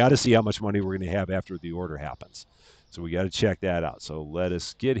 but I got to see how much money we're going to have after the order happens. So we got to check that out. So let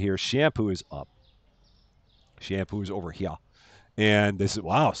us get here. Shampoo is up. Shampoo is over here. And this is,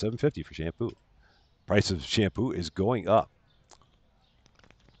 wow, $7.50 for shampoo. Price of shampoo is going up.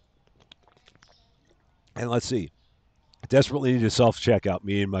 And let's see. Desperately need a self checkout.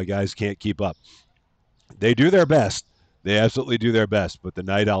 Me and my guys can't keep up. They do their best. They absolutely do their best, but the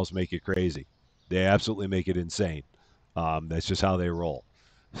night owls make it crazy. They absolutely make it insane. That's just how they roll.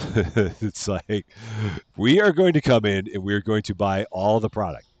 It's like we are going to come in and we're going to buy all the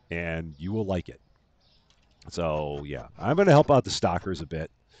product, and you will like it. So yeah, I'm going to help out the stockers a bit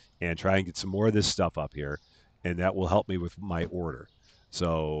and try and get some more of this stuff up here, and that will help me with my order.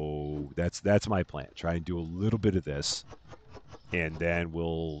 So that's my plan. Try and do a little bit of this, and then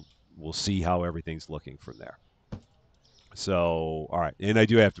we'll see how everything's looking from there. So all right, and I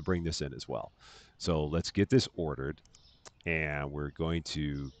do have to bring this in as well. So let's get this ordered, and we're going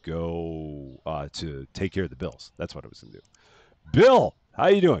to go to take care of the bills. That's what I was going to do. Bill, how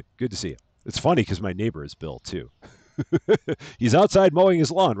you doing? Good to see you. It's funny because my neighbor is Bill too. He's outside mowing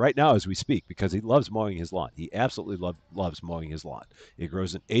his lawn right now as we speak because he loves mowing his lawn. He absolutely loves mowing his lawn. It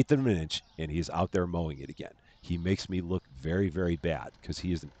grows an eighth of an inch, and he's out there mowing it again. He makes me look very, very bad because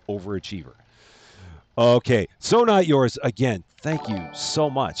he is an overachiever. Okay, so not yours again. Thank you so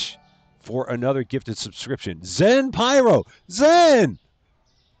much for another gifted subscription, Zen Pyro. Zen,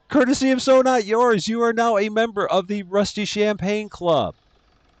 courtesy of So Not Yours, you are now a member of the Rusty Champagne Club.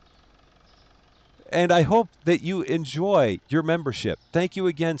 And I hope that you enjoy your membership. Thank you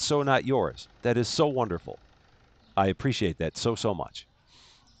again, So Not Yours. That is so wonderful. I appreciate that so much.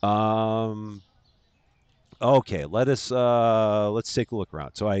 Um, okay, let's take a look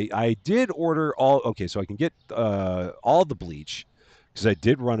around. So I did order all. Okay, so I can get all the bleach because I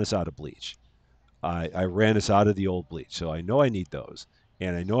did run us out of bleach. I ran us out of the old bleach, so I know I need those,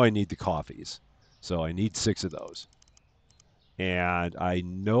 and I know I need the coffees, so I need 6 of those. And I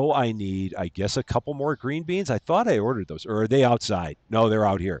know I need, I guess, a couple more green beans. I thought I ordered those, or are they outside? No, they're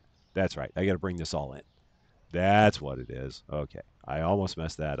out here. That's right. I got to bring this all in. That's what it is. Okay, I almost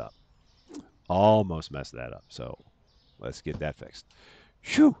messed that up. Almost messed that up. So let's get that fixed.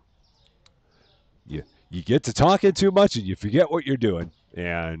 Phew. You get to talking too much and you forget what you're doing.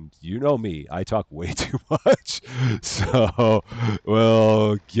 And you know me, I talk way too much. So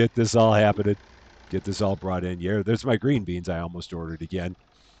we'll get this all happening. Get this all brought in. Yeah, there's my green beans I almost ordered again.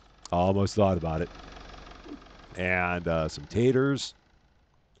 Almost thought about it. And some taters.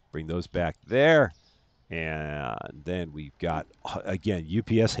 Bring those back there. And then we've got, again,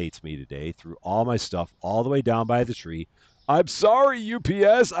 UPS hates me today. Threw all my stuff all the way down by the tree. I'm sorry,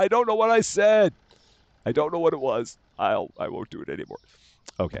 UPS. I don't know what I said. I don't know what it was. I won't do it anymore.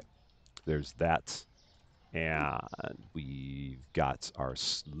 Okay, there's that. And we've got our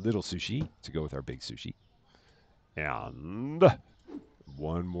little sushi to go with our big sushi. And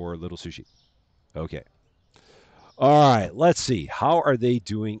one more little sushi. Okay. All right, let's see. How are they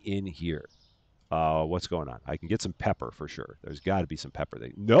doing in here? What's going on? I can get some pepper for sure. There's got to be some pepper.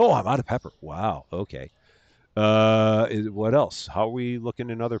 No, I'm out of pepper. Wow. Okay. What else? How are we looking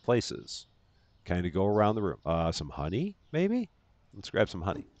in other places? Kind of go around the room. Some honey, maybe? Let's grab some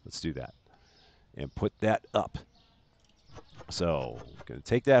honey. Let's do that. And put that up. So, going to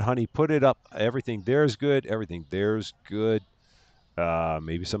take that honey, put it up. Everything there's good. Everything there's good.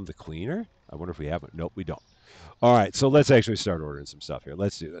 Maybe some of the cleaner? I wonder if we have it. Nope, we don't. All right, so let's actually start ordering some stuff here.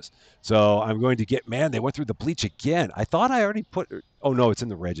 Let's do this. So I'm going to get, man, they went through the bleach again. I thought I already put, oh no, it's in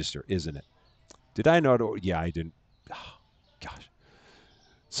the register, isn't it? Did I not? Yeah, I didn't. Oh, gosh.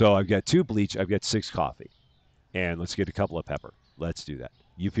 So I've got 2 bleach, I've got 6 coffee, and let's get a couple of pepper. Let's do that.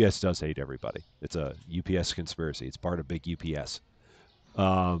 UPS does hate everybody. It's a UPS conspiracy. It's part of big UPS.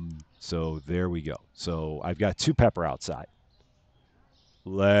 So there we go. So I've got 2 pepper outside.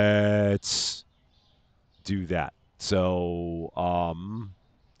 Let's do that. So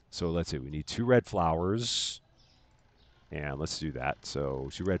let's see. We need 2 red flowers, and let's do that. So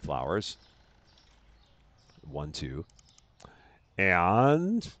 2 red flowers, 1, 2,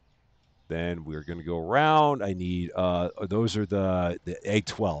 and then we're going to go around. I need those are the egg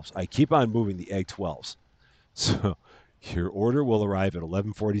 12s. I keep on moving the egg 12s. So your order will arrive at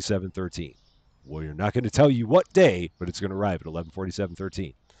 11:47:13. Well, you're not going to tell you what day, but it's going to arrive at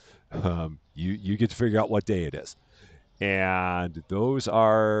 11:47:13. You get to figure out what day it is. And that's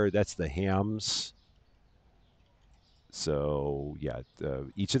the hams. So yeah,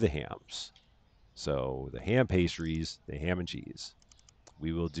 each of the hams. So the ham pastries, the ham and cheese.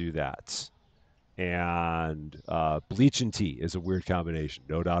 We will do that. And bleach and tea is a weird combination,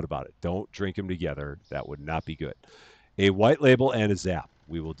 no doubt about it. Don't drink them together. That would not be good. A white label and a Zap.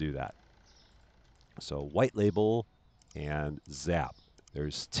 We will do that. So white label and Zap.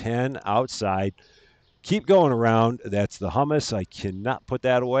 There's 10 outside. Keep going around. That's the hummus. I cannot put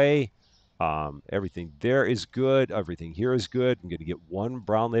that away. Everything there is good. Everything here is good. I'm going to get 1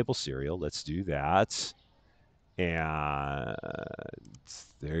 brown label cereal. Let's do that. And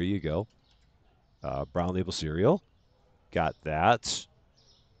there you go. Brown label cereal. Got that.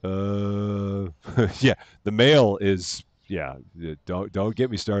 Yeah, the mail is yeah. Don't get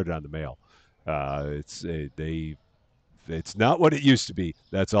me started on the mail. It's not what it used to be.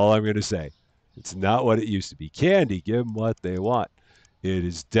 That's all I'm going to say. It's not what it used to be. Candy, give them what they want. It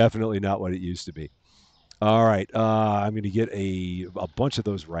is definitely not what it used to be. All right, I'm going to get a bunch of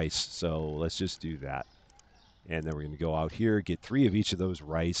those rice. So let's just do that. And then we're going to go out here, get 3 of each of those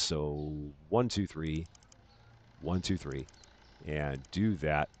rice. So 1, 2, 3, 1, 2, 3, and do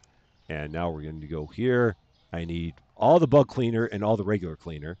that. And now we're going to go here. I need all the bug cleaner and all the regular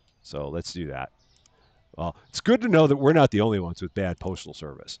cleaner. So let's do that. Well, it's good to know that we're not the only ones with bad postal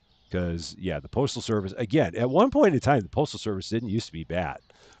service. Because, yeah, the postal service, again, at one point in time, the postal service didn't used to be bad.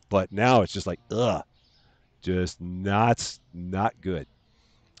 But now it's just like, ugh, just not good.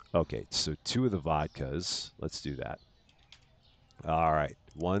 Okay, so 2 of the vodkas. Let's do that. All right,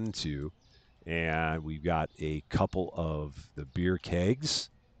 1, 2. And we've got a couple of the beer kegs.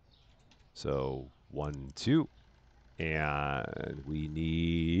 So 1, 2. And we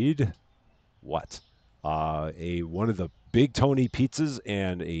need what? One of the Big Tony pizzas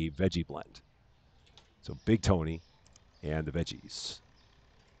and a veggie blend. So Big Tony and the veggies.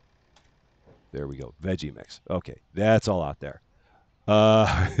 There we go. Veggie mix. Okay, that's all out there.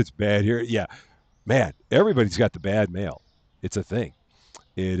 It's bad here. Yeah, man, everybody's got the bad mail. It's a thing.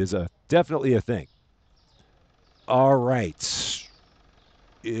 It is definitely a thing. All right.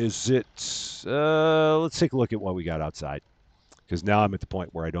 Is it? Let's take a look at what we got outside. Because now I'm at the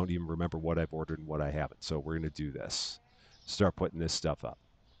point where I don't even remember what I've ordered and what I haven't. So we're going to do this. Start putting this stuff up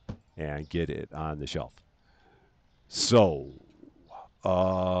and get it on the shelf. So,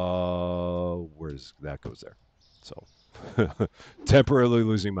 where's that goes there? So, temporarily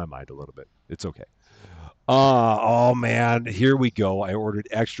losing my mind a little bit. It's okay. Oh man, here we go. I ordered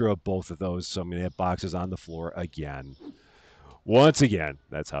extra of both of those, so I'm going to have boxes on the floor again. Once again,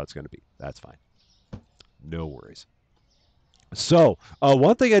 that's how it's going to be. That's fine. No worries. So,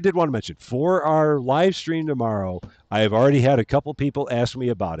 one thing I did want to mention for our live stream tomorrow, I have already had a couple people ask me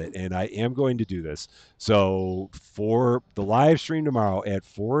about it, and I am going to do this. So, for the live stream tomorrow at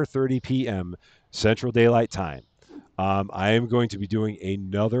 4:30 p.m. Central Daylight Time, I am going to be doing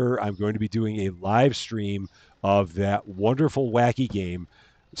I'm going to be doing a live stream of that wonderful, wacky game,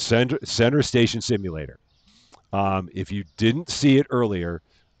 Center Station Simulator. If you didn't see it earlier,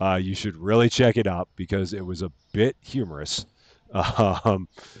 you should really check it out because it was a bit humorous. Um,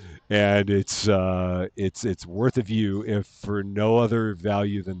 and it's worth a view if for no other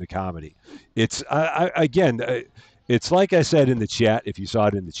value than the comedy. It's again, it's like I said in the chat. If you saw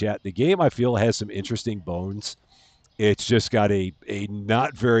it in the chat, the game I feel has some interesting bones. It's just got a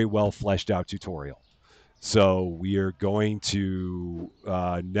not very well fleshed out tutorial. So we are going to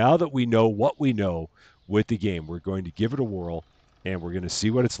now that we know what we know with the game, we're going to give it a whirl, and we're going to see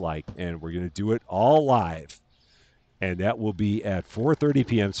what it's like, and we're going to do it all live, and that will be at 4:30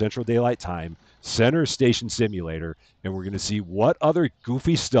 p.m. Central Daylight Time, Center Station Simulator, and we're going to see what other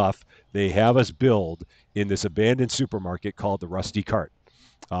goofy stuff they have us build in this abandoned supermarket called the Rusty Cart,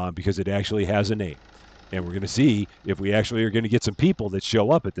 because it actually has a name. And we're going to see if we actually are going to get some people that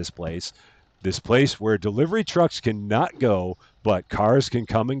show up at this place where delivery trucks cannot go, but cars can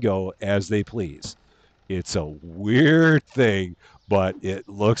come and go as they please. It's a weird thing, but it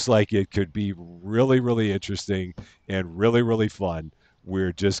looks like it could be really, really interesting and really, really fun.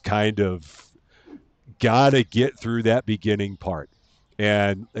 We're just kind of gotta get through that beginning part.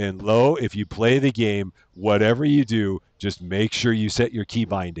 And Lo, if you play the game, whatever you do, just make sure you set your key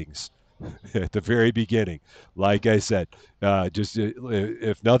bindings at the very beginning. Like I said, just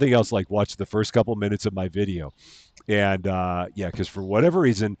if nothing else, like watch the first couple minutes of my video. And yeah, because for whatever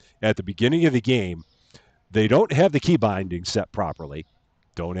reason, at the beginning of the game, they don't have the key binding set properly.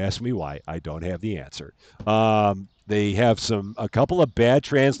 Don't ask me why. I don't have the answer. They have a couple of bad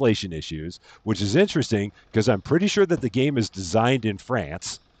translation issues, which is interesting because I'm pretty sure that the game is designed in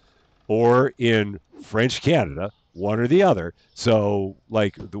France or in French Canada, one or the other. So,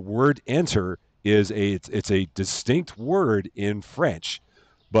 like the word enter is it's a distinct word in French,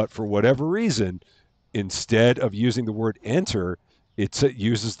 but for whatever reason, instead of using the word enter, it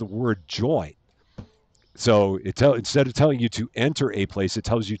uses the word join. So instead of telling you to enter a place, it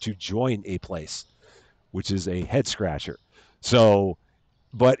tells you to join a place, which is a head scratcher. So,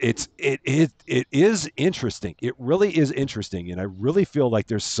 but it is interesting. It really is interesting, and I really feel like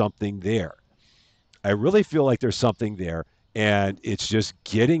there's something there. I really feel like there's something there, and it's just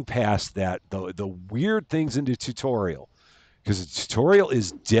getting past that the weird things in the tutorial, because the tutorial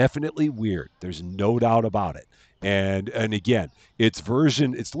is definitely weird. There's no doubt about it. And again, it's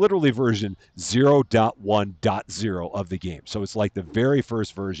literally version 0.1.0 of the game. So it's like the very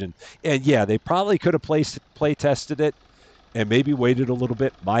first version. And yeah, they probably could have play tested it and maybe waited a little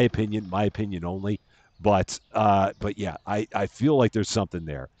bit. My opinion only. But yeah, I feel like there's something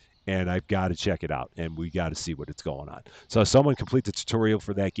there, and I've got to check it out, and we got to see what it's going on. So someone complete the tutorial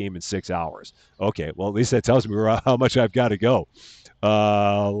for that game in 6 hours. Okay, well at least that tells me how much I've got to go.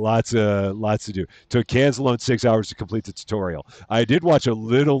 Lots to do. Took Cans alone 6 hours to complete the tutorial. I did watch a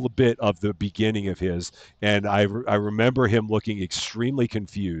little bit of the beginning of his, and I remember him looking extremely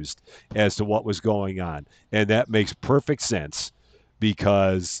confused as to what was going on, and that makes perfect sense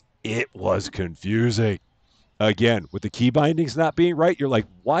because it was confusing. Again, with the key bindings not being right, you're like,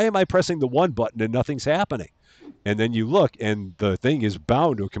 why am I pressing the one button and nothing's happening? And then you look, and the thing is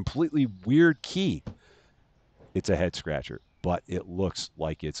bound to a completely weird key. It's a head scratcher, but it looks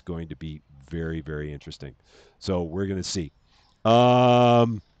like it's going to be very, very interesting. So we're going to see. All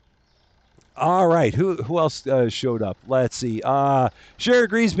right, who else showed up? Let's see. Sherry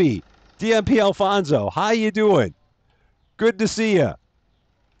Griesby, DMP Alfonso. How you doing? Good to see you.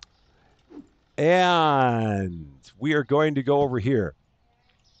 And we are going to go over here.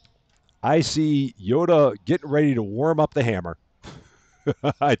 I see Yoda getting ready to warm up the hammer.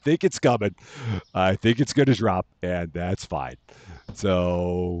 I think it's coming. I think it's going to drop, and that's fine.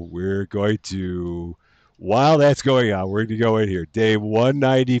 So we're going to, while that's going on, we're going to go in here. Day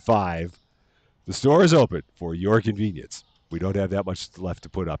 195. The store is open for your convenience. We don't have that much left to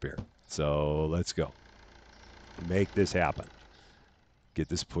put up here. So let's go. Make this happen. Get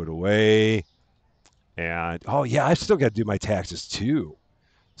this put away. And, oh, yeah, I've still got to do my taxes, too.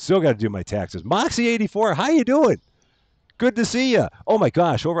 Still got to do my taxes. Moxie84, how you doing? Good to see you. Oh my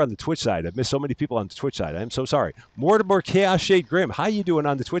gosh, over on the Twitch side. I've missed so many people on the Twitch side. I'm so sorry. Mortimer Chaos Shade Grim, how you doing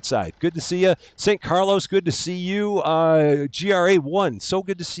on the Twitch side? Good to see you. St. Carlos, good to see you. GRA1, so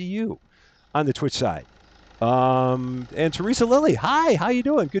good to see you on the Twitch side. And Teresa Lilly, hi, how you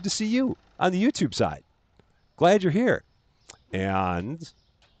doing? Good to see you on the YouTube side. Glad you're here. And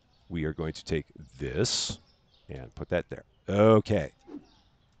we are going to take this and put that there. Okay.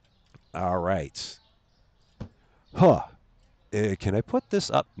 All right. Huh. Can I put this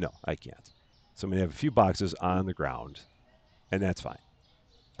up? No, I can't. So I'm going to have a few boxes on the ground, and that's fine.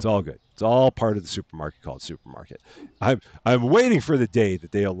 It's all good. It's all part of the supermarket called supermarket. I'm waiting for the day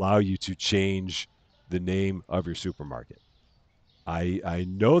that they allow you to change the name of your supermarket. I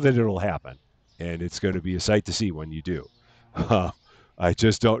know that it'll happen, and it's going to be a sight to see when you do. I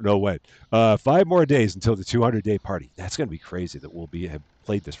just don't know when. 5 more days until the 200-day party. That's going to be crazy that we'll have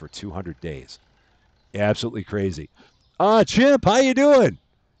played this for 200 days. Absolutely crazy. Chimp, how you doing?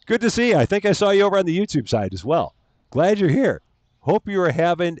 Good to see you. I think I saw you over on the YouTube side as well. Glad you're here. Hope you are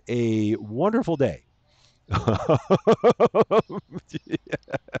having a wonderful day.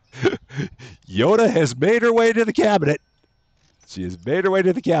 Yoda has made her way to the cabinet. She has made her way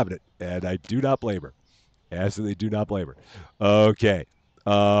to the cabinet, and I do not blame her. Absolutely do not blame her. Okay.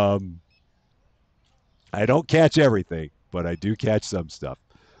 I don't catch everything, but I do catch some stuff.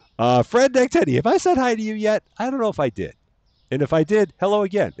 Fred Neck Teddy, have I said hi to you yet? I don't know if I did. And if I did, hello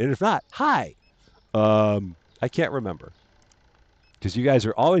again. And if not, hi. I can't remember because you guys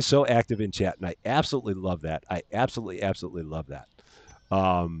are always so active in chat, and I absolutely love that. I absolutely, absolutely love that.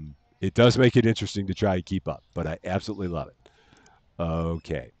 It does make it interesting to try and keep up, but I absolutely love it.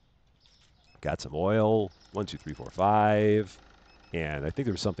 Okay. Got some oil. 1, 2, 3, 4, 5. And I think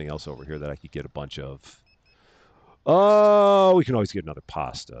there was something else over here that I could get a bunch of. Oh, we can always get another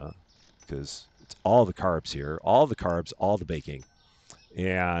pasta because it's all the carbs here. All the carbs, all the baking.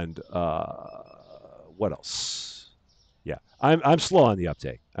 And what else? Yeah, I'm slow on the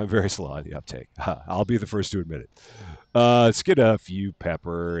uptake. I'm very slow on the uptake. I'll be the first to admit it. Let's get a few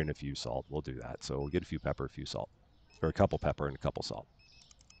pepper and a few salt. We'll do that. So we'll get a few pepper, a few salt, or a couple pepper and a couple salt.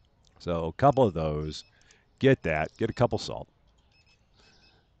 So a couple of those. Get that. Get a couple salt,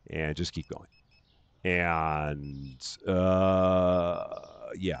 and just keep going. And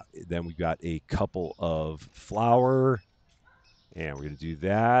yeah, then we've got a couple of flour, and we're gonna do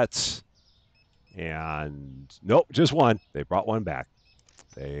that. And nope, just one. They brought one back.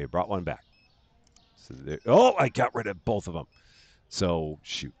 They brought one back. So oh, I got rid of both of them. So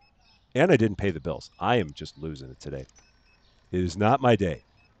shoot. And I didn't pay the bills. I am just losing it today. It is not my day.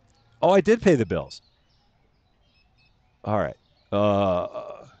 Oh, I did pay the bills. All right.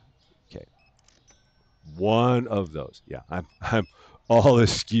 Okay. One of those. Yeah, I'm all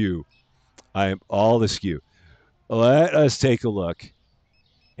askew. I am all askew. Let us take a look.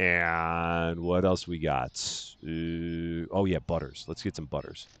 And what else we got? Oh yeah, butters. Let's get some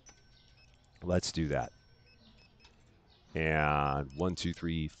butters. Let's do that. And 1, 2,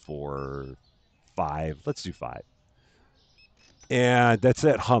 3, 4, 5. Let's do 5. And that's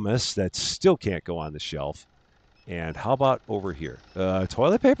that hummus that still can't go on the shelf. And how about over here?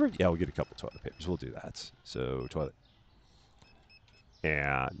 Toilet paper? Yeah, we'll get a couple toilet papers. We'll do that. So toilet.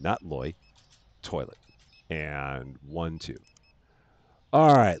 And not Loy. Toilet. And 1, 2.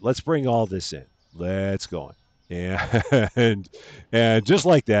 All right, let's bring all this in. Let's go on. And just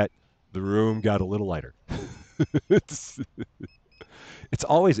like that, the room got a little lighter. it's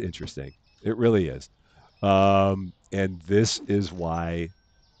always interesting. It really is. And this is why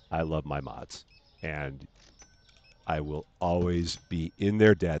I love my mods. And I will always be in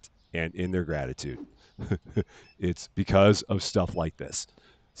their debt and in their gratitude. It's because of stuff like this.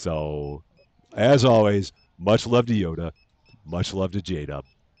 So, as always, much love to Yoda, much love to J-Dub,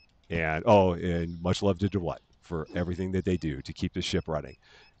 and much love to DeWatt for everything that they do to keep the ship running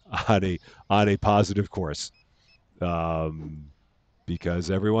on a positive course.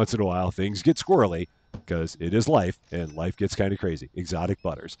 Because every once in a while things get squirrely because it is life and life gets kind of crazy. Exotic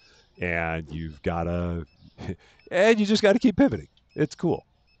butters, and you've gotta, and you just got to keep pivoting. It's cool.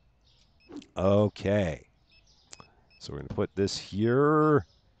 Okay, so we're gonna put this here,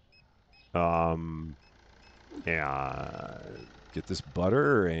 and get this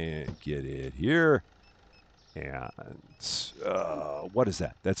butter and get it here, and what is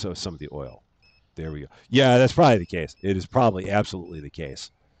that? That's some of the oil. There we go. Yeah, that's probably the case. It is probably absolutely the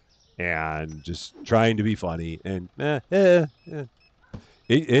case. And just trying to be funny, and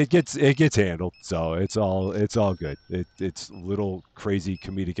it gets handled. So it's all good. It's little crazy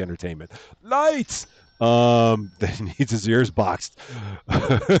comedic entertainment. Lights. That needs his ears boxed.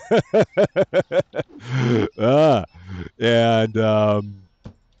 And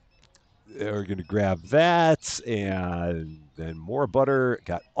we're gonna grab that, and then more butter.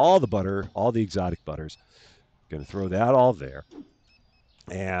 Got all the butter, all the exotic butters. Gonna throw that all there.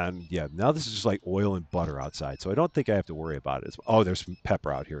 And yeah, now this is just like oil and butter outside, so I don't think I have to worry about it. Oh, there's some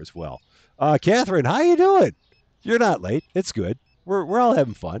pepper out here as well. Catherine, how you doing? You're not late. It's good. We're all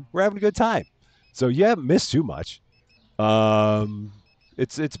having fun. We're having a good time. So you haven't missed too much.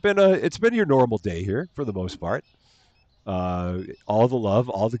 It's been your normal day here for the most part. All the love,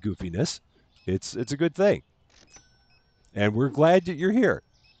 all the goofiness. It's a good thing, and we're glad that you're here.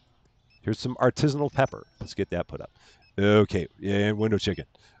 Here's some artisanal pepper. Let's get that put up. Okay, and window chicken.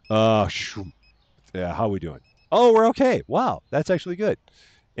 Shoo. Yeah, how are we doing? Oh, we're okay. Wow, that's actually good.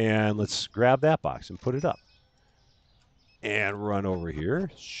 And let's grab that box and put it up. And run over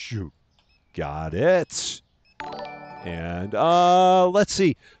here. Shoot. Got it. And let's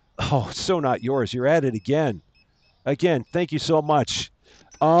see. Oh, so not yours. You're at it again. Again, thank you so much.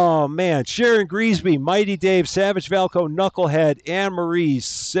 Oh man, Sharon Griesby, Mighty Dave, Savage Valco, Knucklehead, Anne Marie,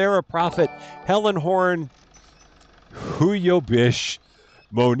 Sarah Prophet, Helen Horn, Huyo Bish,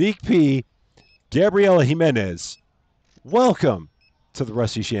 Monique P, Gabriela Jimenez. Welcome to the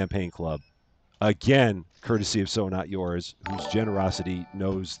Rusty Champagne Club. Again, courtesy of So Not Yours, whose generosity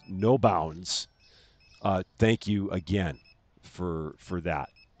knows no bounds. Thank you again for that.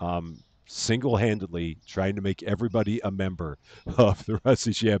 Single-handedly trying to make everybody a member of the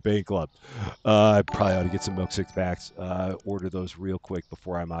Rusty Champagne Club. I probably ought to get some milk six packs. Order those real quick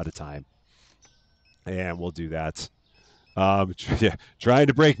before I'm out of time, and we'll do that. Yeah, trying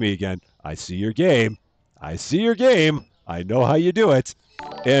to break me again. I see your game. I see your game. I know how you do it.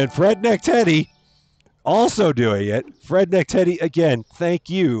 And Fred Neck Teddy also doing it. Fred Neck Teddy again. Thank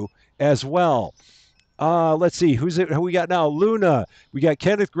you as well. Let's see who we got now. Luna. We got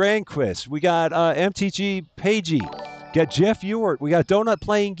Kenneth Granquist. We got MTG Pagey. Got Jeff Ewart. We got Donut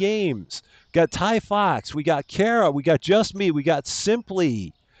Playing Games. Got Ty Fox. We got Kara. We got Just Me. We got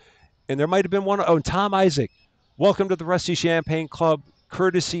Simply. And there might have been one. Oh, and Tom Isaac. Welcome to the Rusty Champagne Club,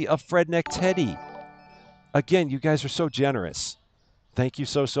 courtesy of Fred Neck Teddy. Again, you guys are so generous. Thank you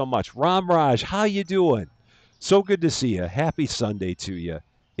so much. Ram Raj, how you doing? So good to see you. Happy Sunday to you.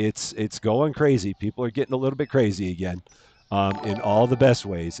 It's going crazy. People are getting a little bit crazy again, in all the best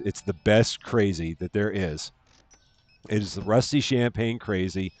ways. It's the best crazy that there is. It is the Rusty Champagne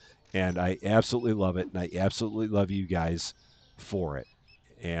crazy, and I absolutely love it, and I absolutely love you guys for it.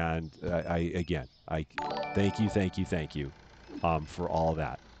 And I thank you for all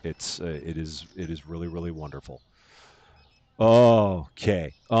that. It is really really wonderful.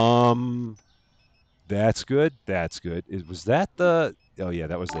 Okay. That's good. That's good. Was that the? Oh yeah,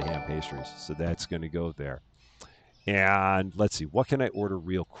 that was the ham pastries. So that's going to go there. And let's see, what can I order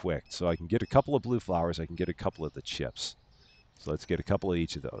real quick? So I can get a couple of blue flowers. I can get a couple of the chips. So let's get a couple of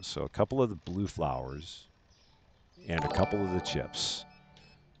each of those. So a couple of the blue flowers and a couple of the chips.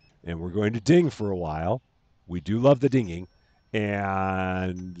 And we're going to ding for a while. We do love the dinging.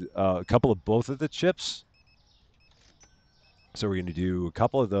 And a couple of both of the chips. So we're going to do a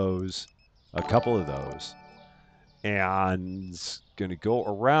couple of those, and going to go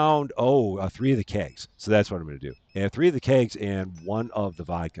around, 3 of the kegs. So that's what I'm going to do. And 3 of the kegs and 1 of the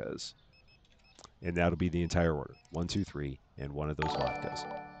vodkas. And that'll be the entire order. 1, 2, 3, and 1 of those vodkas.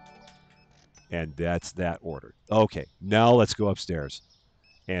 And that's that order. Okay, now let's go upstairs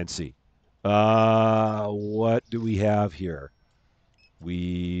and see. What do we have here?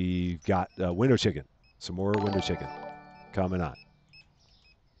 We've got window chicken. Some more window chicken coming on.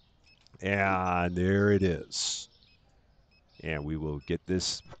 And there it is. And we will get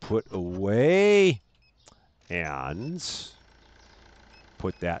this put away and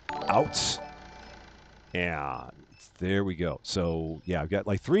put that out. And there we go. So, yeah, I've got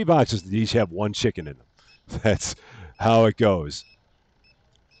like 3 boxes that each have 1 chicken in them. That's how it goes.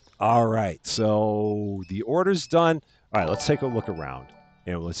 All right. So the order's done. All right, let's take a look around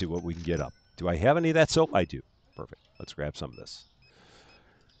and let's see what we can get up. Do I have any of that soap? I do. Perfect. Let's grab some of this.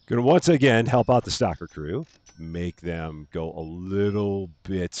 Going to once again help out the Stalker crew, make them go a little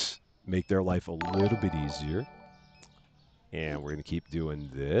bit, make their life a little bit easier. And we're going to keep doing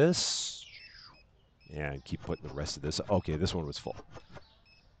this and keep putting the rest of this. Okay, this one was full.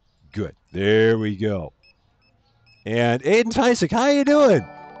 Good. There we go. And Aiden Tysick, how you doing?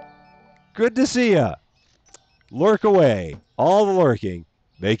 Good to see ya. Lurk away. All the lurking.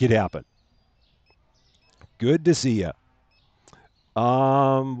 Make it happen. Good to see ya.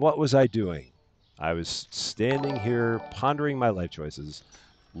 What was I doing? I was standing here pondering my life choices,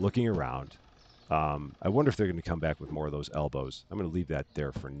 looking around. I wonder if they're going to come back with more of those elbows. I'm going to leave that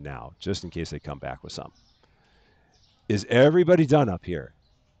there for now, just in case they come back with some. Is everybody done up here?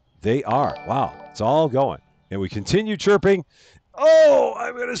 They are. Wow, it's all going. And we continue chirping. Oh,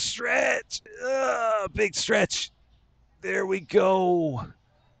 I'm going to stretch. Big stretch. There we go.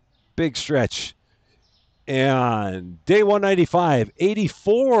 Big stretch. And day 195,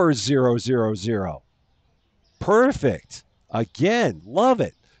 84,000. Perfect. Again, love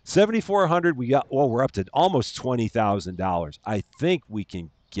it. 7,400. We got. Well, we're up to almost $20,000. I think we can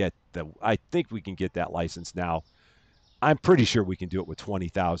get that license now. I'm pretty sure we can do it with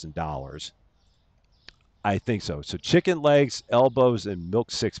 $20,000. I think so. So chicken legs, elbows, and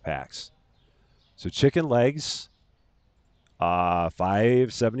milk six packs. So chicken legs,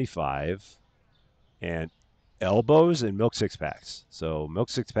 575, and elbows and milk six packs. So milk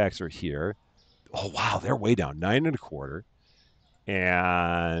six packs are here. Oh wow, they're way down, 9 1/4,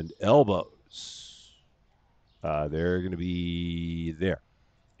 and elbows. They're going to be there.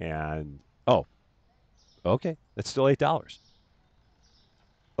 And oh, okay, that's still $8.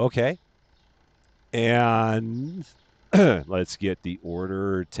 Okay, and let's get the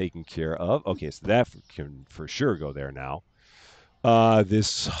order taken care of. Okay, so that can for sure go there now.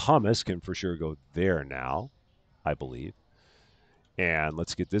 This hummus can for sure go there now, I believe. And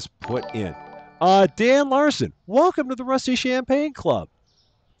let's get this put in. Dan Larson, welcome to the Rusty Champagne Club.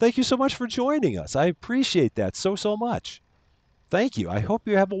 Thank you so much for joining us. I appreciate that so much. Thank you. I hope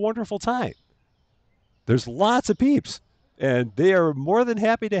you have a wonderful time. There's lots of peeps, and they are more than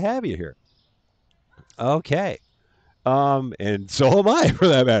happy to have you here. Okay. And so am I for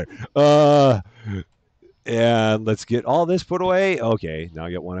that matter. And let's get all this put away. Okay, now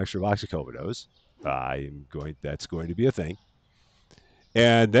I get one extra box of Covidos. That's going to be a thing.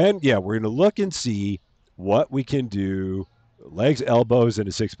 And then, yeah, we're going to look and see what we can do. Legs, elbows, and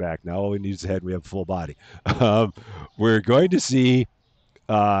a six pack. Now all we need is a head. We have a full body. We're going to see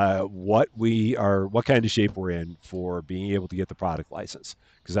what kind of shape we're in for being able to get the product license.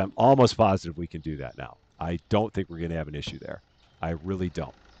 Because I'm almost positive we can do that now. I don't think we're going to have an issue there. I really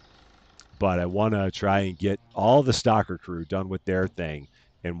don't. But I want to try and get all the Stalker crew done with their thing.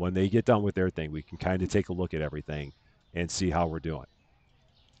 And when they get done with their thing, we can kind of take a look at everything and see how we're doing.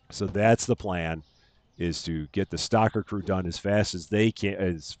 So that's the plan, is to get the Stalker crew done as fast as we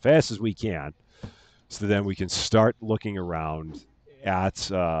can. So then we can start looking around at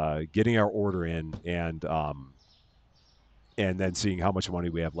getting our order in and then seeing how much money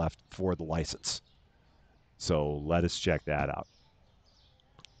we have left for the license. So let us check that out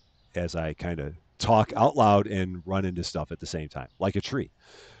as I kind of talk out loud and run into stuff at the same time, like a tree.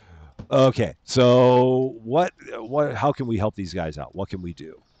 Okay, so how can we help these guys out? What can we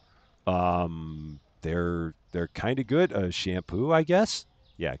do? They're kind of good. Shampoo, I guess.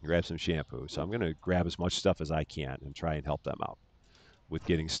 Yeah, I can grab some shampoo. So I'm going to grab as much stuff as I can and try and help them out with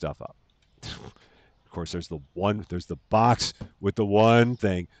getting stuff up. Of course, there's the box with the one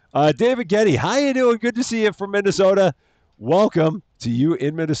thing. David Getty, how you doing? Good to see you from Minnesota. Welcome to you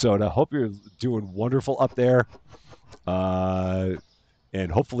in Minnesota. Hope you're doing wonderful up there.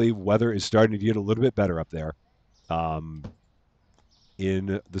 And hopefully weather is starting to get a little bit better up there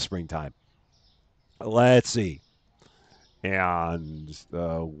in the springtime. Let's see. And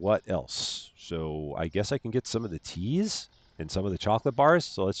what else? So I guess I can get some of the teas and some of the chocolate bars.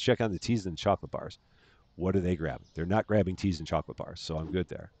 So let's check on the teas and the chocolate bars. What are they grabbing? They're not grabbing teas and chocolate bars, so I'm good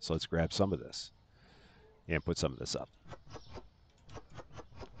there. So let's grab some of this and put some of this up.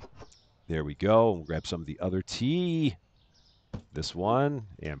 There we go. We'll grab some of the other tea, this one,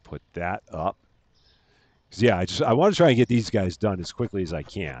 and put that up. Because yeah, I want to try and get these guys done as quickly as I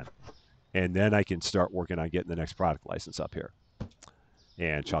can. And then I can start working on getting the next product license up here.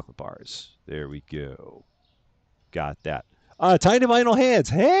 And chocolate bars. There we go. Got that. Tiny Vinyl Hands.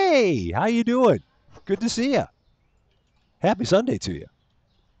 Hey, how you doing? Good to see you. Happy Sunday to you.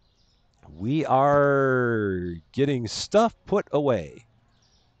 We are getting stuff put away.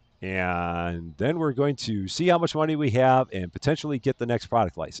 And then we're going to see how much money we have and potentially get the next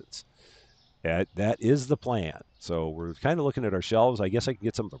product license. That is the plan. So we're kind of looking at our shelves. I guess I can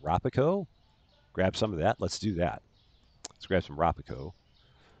get some of the Rapico. Grab some of that. Let's do that. Let's grab some Rapico.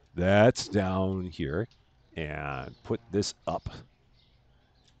 That's down here. And put this up.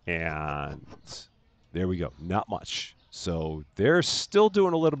 And there we go. Not much. So they're still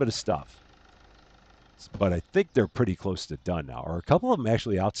doing a little bit of stuff. But I think they're pretty close to done now. Are a couple of them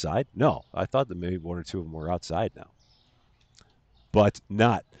actually outside? No. I thought that maybe one or two of them were outside now. But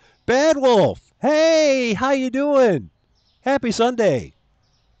not. Bad Wolf, hey, how you doing? Happy Sunday.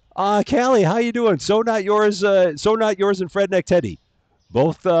 Callie, how you doing? So not yours and Fredneck Teddy.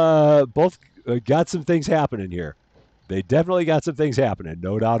 Both got some things happening here. They definitely got some things happening,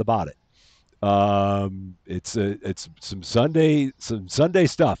 no doubt about it. It's some Sunday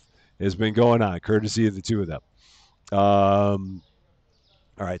stuff has been going on, courtesy of the two of them. All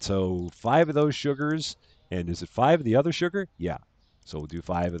right, so 5 of those sugars, and is it 5 of the other sugar? Yeah. So we'll do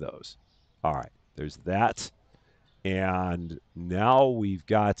 5 of those. All right, there's that. And now we've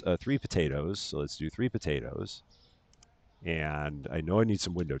got 3 potatoes. So let's do 3 potatoes. And I know I need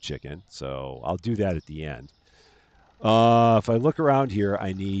some window chicken, so I'll do that at the end. If I look around here,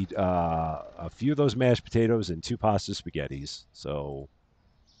 I need a few of those mashed potatoes and 2 pasta spaghettis. So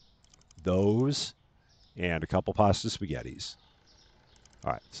those. and a couple pasta spaghettis.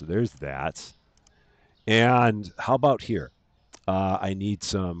 All right, so there's that. And how about here? I need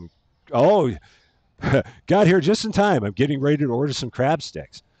some. Oh, got here just in time. I'm getting ready to order some crab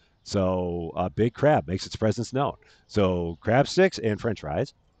sticks. So Big Crab makes its presence known. So crab sticks and French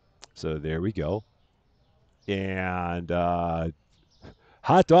fries. So there we go. And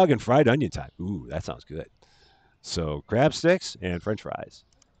hot dog and fried onion time. Ooh, that sounds good. So crab sticks and French fries.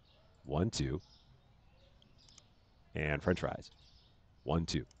 1, 2, and French fries. 1,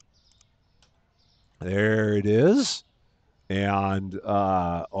 2. There it is. And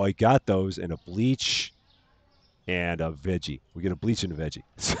oh, I got those in a bleach and a veggie. We get a bleach and a veggie.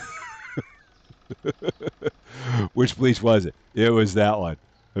 Which bleach was it? It was that one.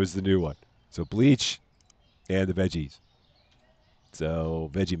 It was the new one. So bleach and the veggies. So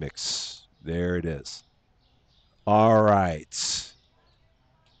veggie mix. There it is. All right.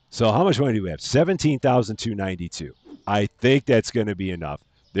 So how much money do we have? 17,292. I think that's going to be enough.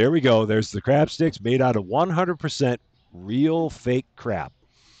 There we go. There's the crab sticks made out of 100% real fake crab.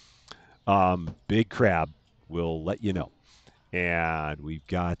 Big Crab will let you know. And we've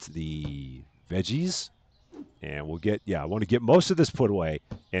got the veggies. And we'll get, I want to get most of this put away.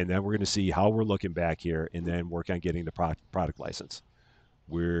 And then we're going to see how we're looking back here and then work on getting the product license.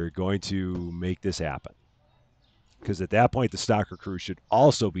 We're going to make this happen. Because at that point, the Stalker crew should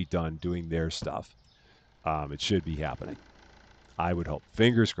also be done doing their stuff. It should be happening. I would hope.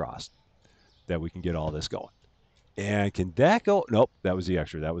 Fingers crossed that we can get all this going. And can that go? Nope, that was the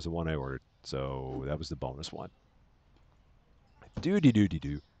extra. That was the one I ordered. So that was the bonus one.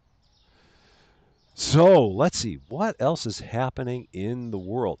 Doody-doody-doo. So let's see. What else is happening in the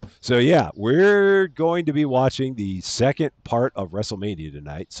world? So, yeah, we're going to be watching the second part of WrestleMania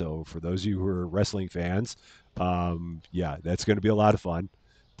tonight. So for those of you who are wrestling fans, yeah, that's going to be a lot of fun.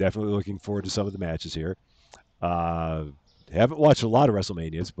 Definitely looking forward to some of the matches here. Haven't watched a lot of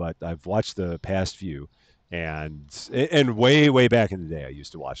WrestleManias, but I've watched the past few. And way back in the day, I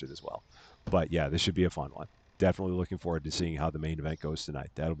used to watch it as well. But yeah, this should be a fun one. Definitely looking forward to seeing how the main event goes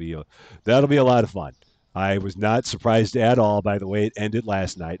tonight. That'll be a lot of fun. I was not surprised at all by the way it ended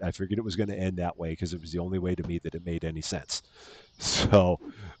last night. I figured it was going to end that way because it was the only way to me that it made any sense. So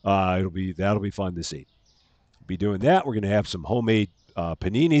that'll be fun to see. Be doing that. We're going to have some homemade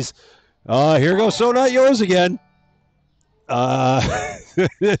paninis. Here goes So Not Yours again.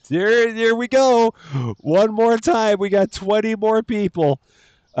 Here we go. One more time. We got 20 more people.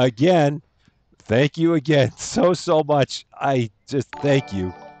 Again, thank you again so much. I just thank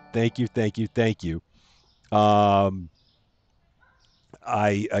you. Thank you.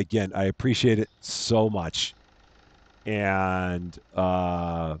 I appreciate it so much. And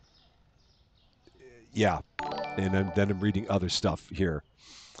yeah. And then I'm reading other stuff here.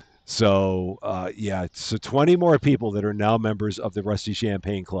 So so 20 more people that are now members of the Rusty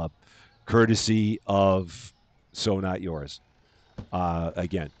Champagne Club, courtesy of So Not Yours.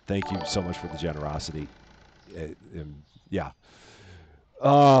 Again, thank you so much for the generosity. Yeah.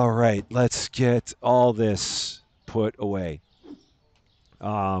 All right, let's get all this put away.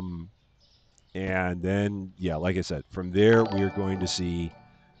 And then like I said, from there we are going to see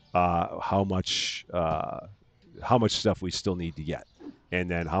how much stuff we still need to get, and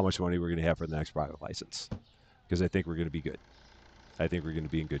then how much money we're going to have for the next product license. Because I think we're going to be good. I think we're going to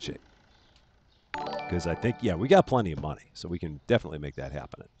be in good shape. Because I think we got plenty of money, so we can definitely make that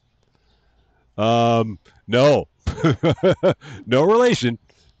happen. No, no relation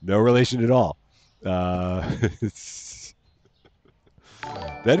at all.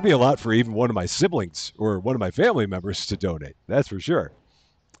 That'd be a lot for even one of my siblings or one of my family members to donate. That's for sure.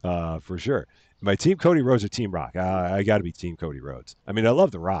 For sure. My Team Cody Rhodes or Team Rock? I got to be Team Cody Rhodes. I mean, I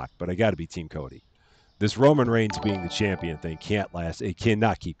love The Rock, but I got to be Team Cody. This Roman Reigns being the champion thing can't last. It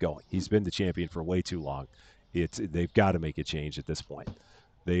cannot keep going. He's been the champion for way too long. They've got to make a change at this point.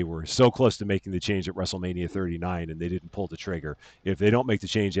 They were so close to making the change at WrestleMania 39, and they didn't pull the trigger. If they don't make the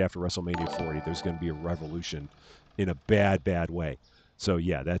change after WrestleMania 40, there's going to be a revolution in a bad way. So,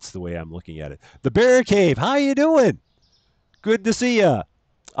 yeah, that's the way I'm looking at it. The Bear Cave, how you doing? Good to see ya.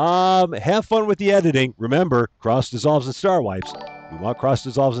 Have fun with the editing. Remember, cross dissolves and star wipes. We want cross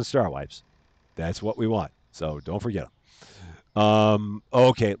dissolves and star wipes. That's what we want. So don't forget them.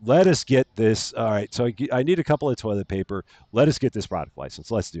 Okay, let us get this. All right, so I need a couple of toilet paper. Let us get this product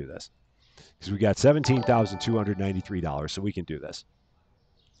license. Let's do this. Because we got $17,293, so we can do this.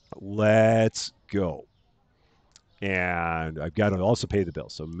 Let's go. And I've got to also pay the bill.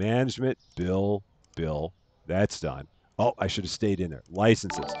 So management, bill, that's done. Oh, I should have stayed in there.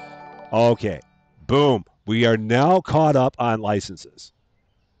 Licenses. Okay, boom. We are now caught up on licenses.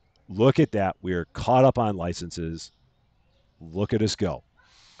 Look at that. We're caught up on licenses. Look at us go.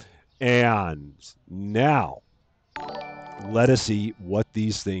 And now let us see what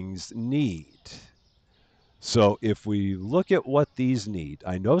these things need. So if we look at what these need,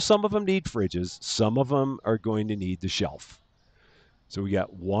 I know some of them need fridges. Some of them are going to need the shelf. So we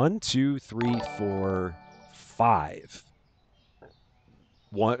got 1, 2, 3, 4, 5.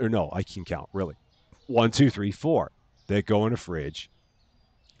 One or no, I can count really. 1, 2, 3, 4 that go in a fridge.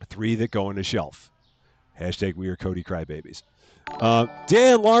 3 that go in a shelf. Hashtag we are Cody Crybabies.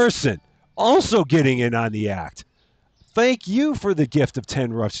 Dan Larson also getting in on the act. Thank you for the gift of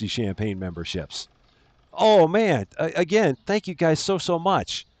 10 Rusty Champagne memberships. Oh man, again, thank you guys so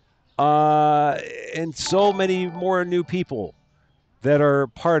much. And so many more new people that are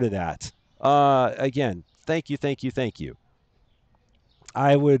part of that. Again, thank you.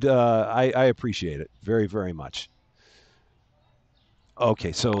 I would, I appreciate it very much.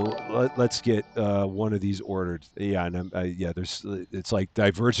 Okay, so let's get one of these ordered. Yeah, and yeah, there's it's like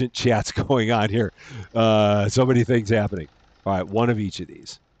divergent chats going on here. So many things happening. All right, one of each of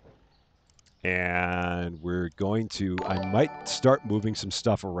these, and we're going to. I might start moving some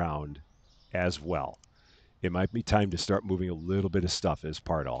stuff around as well. It might be time to start moving a little bit of stuff as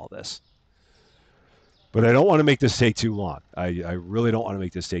part of all this. But I don't want to make this take too long. I really don't want to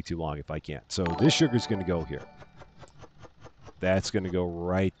make this take too long if I can. So this sugar's going to go here. That's going to go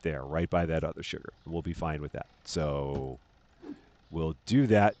right there, right by that other sugar. We'll be fine with that. So we'll do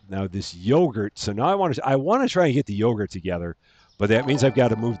that. Now this yogurt. So now I want to try and get the yogurt together, but that means I've got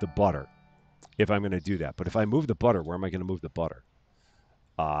to move the butter if I'm going to do that. But if I move the butter, where am I going to move the butter?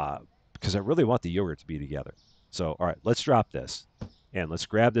 Because I really want the yogurt to be together. So all right, let's drop this and let's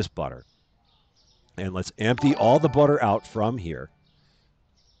grab this butter and let's empty all the butter out from here.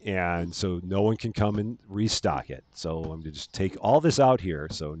 And so no one can come and restock it. So I'm going to just take all this out here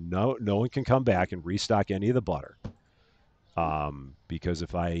so no one can come back and restock any of the butter. Because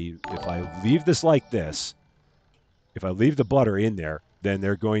if I leave this like this, if I leave the butter in there, then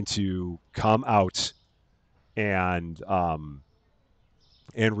they're going to come out and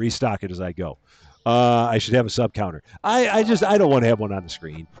restock it as I go. I should have a sub counter. I don't want to have one on the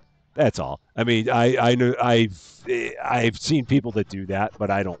screen. That's all. I mean, I know I've seen people that do that,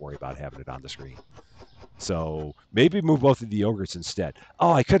 but I don't worry about having it on the screen. So maybe move both of the yogurts instead.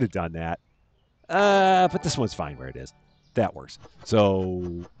 Oh, I could have done that. But this one's fine where it is. That works.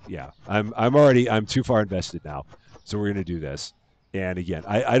 So yeah, I'm too far invested now. So we're gonna do this. And again,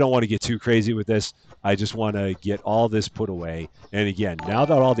 I don't want to get too crazy with this. I just want to get all this put away. And again, now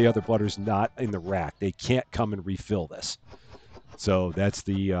that all the other butter's not in the rack, they can't come and refill this. So that's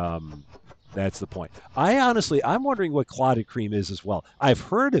the point. I'm wondering what clotted cream is as well. I've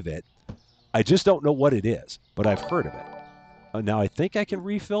heard of it. I just don't know what it is, but I've heard of it. Now I think I can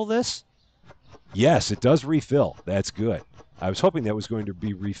refill this. Yes, it does refill. That's good. I was hoping that was going to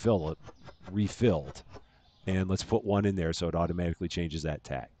be refilled. And let's put 1 in there so it automatically changes that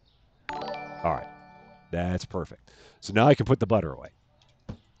tag. All right. That's perfect. So now I can put the butter away.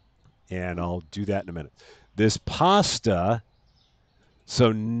 And I'll do that in a minute. This pasta.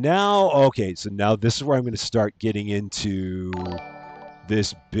 So now this is where I'm going to start getting into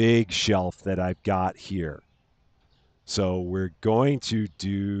this big shelf that I've got here. So we're going to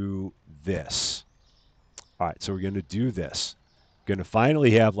do this. All right, so we're going to do this. Going to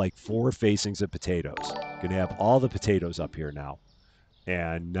finally have like 4 facings of potatoes. Going to have all the potatoes up here now.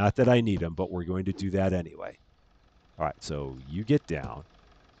 And not that I need them, but we're going to do that anyway. All right, so you get down.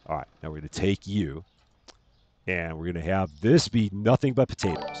 All right, now we're going to take you. And we're going to have this be nothing but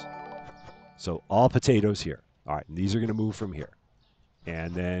potatoes. So all potatoes here. All right, and these are going to move from here.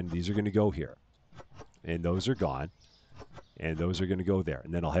 And then these are going to go here. And those are gone. And those are going to go there.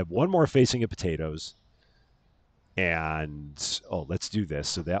 And then I'll have 1 more facing of potatoes. And, let's do this.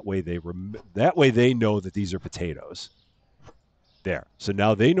 So that way they know that these are potatoes. There. So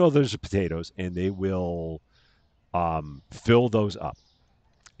now they know those are potatoes, and they will fill those up.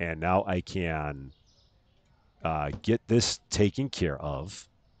 And now I can get this taken care of.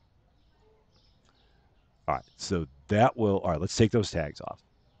 All right, so all right, let's take those tags off.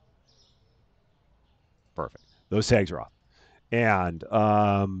 Perfect. Those tags are off. And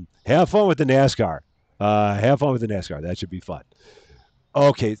have fun with the NASCAR. That should be fun.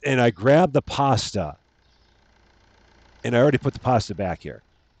 Okay, and I grabbed the pasta. And I already put the pasta back here.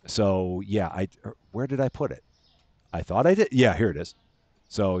 So, yeah, where did I put it? I thought I did. Yeah, here it is.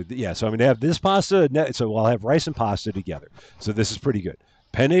 So I'm going to have this pasta. So I'll have rice and pasta together. So this is pretty good.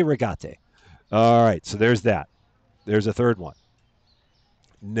 Penne rigate. All right. So there's that. There's a third one.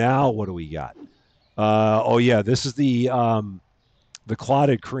 Now what do we got? This is the The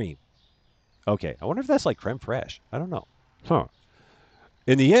clotted cream. Okay, I wonder if that's like creme fraiche. I don't know. Huh.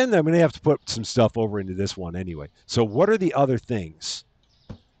 In the end, I'm going to have to put some stuff over into this one anyway. So, what are the other things?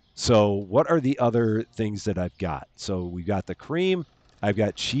 So, what are the other things that I've got? So, we've got the cream. I've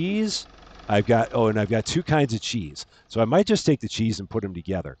got cheese. And I've got two kinds of cheese. So, I might just take the cheese and put them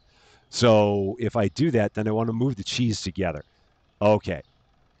together. So, if I do that, then I want to move the cheese together. Okay.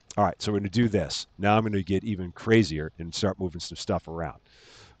 All right. So, we're going to do this. Now, I'm going to get even crazier and start moving some stuff around.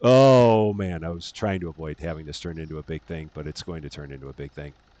 Oh, man. I was trying to avoid having this turn into a big thing, but it's going to turn into a big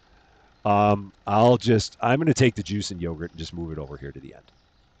thing. I'm going to take the juice and yogurt and just move it over here to the end.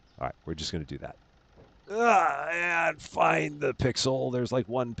 All right, we're just going to do that. And find the pixel. There's like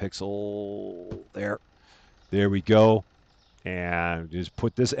one pixel there. There we go. And just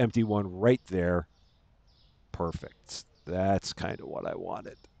put this empty one right there. Perfect. That's kind of what I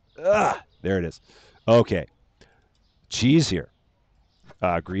wanted. There it is. Okay. Cheese here.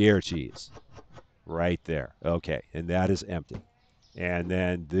 Gruyere cheese. Right there. Okay. And that is empty. And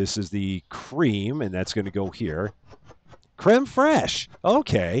then this is the cream, and that's going to go here. Creme fraiche.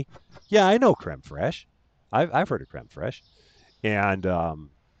 Okay. Yeah, I know creme fraiche. I've heard of creme fraiche. And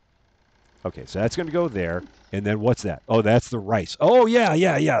okay, so that's going to go there. And then what's that? Oh, that's the rice. Oh,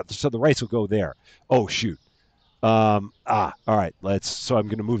 yeah. So the rice will go there. Oh, shoot. All right. So I'm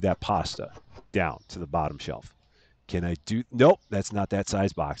going to move that pasta down to the bottom shelf. Can I do? Nope, that's not that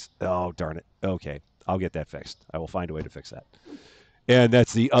size box. Oh, darn it. Okay, I'll get that fixed. I will find a way to fix that. And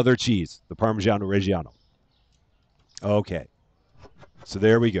that's the other cheese, the Parmigiano Reggiano. Okay, so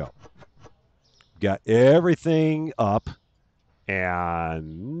there we go. Got everything up,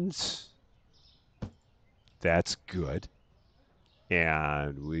 and that's good.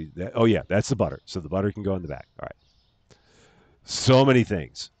 And that's the butter. So the butter can go in the back. All right. So many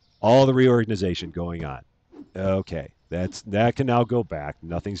things. All the reorganization going on. Okay, that can now go back.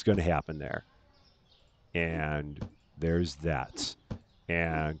 Nothing's going to happen there. And there's that.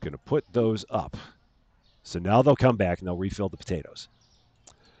 And going to put those up. So now they'll come back and they'll refill the potatoes.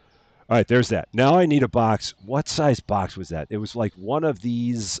 All right, there's that. Now I need a box. What size box was that? It was like one of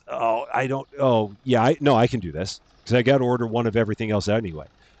these. Oh, I don't. Oh, yeah. I can do this because I got to order one of everything else anyway.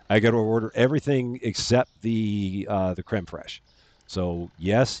 I got to order everything except the creme fraiche. So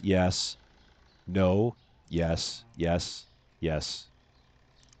yes, no, yes.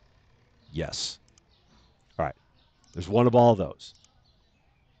 All right. There's one of all those.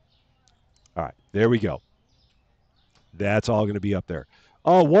 All right. There we go. That's all going to be up there.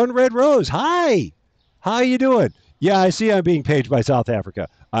 Oh, one red rose. Hi. How you doing? Yeah, I see I'm being paged by South Africa.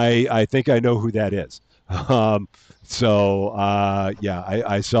 I think I know who that is. I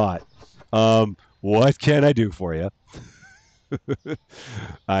saw it. What can I do for you?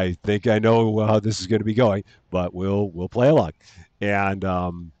 I think I know how this is going to be going, but we'll play along. And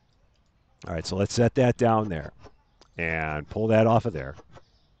all right, so let's set that down there and pull that off of there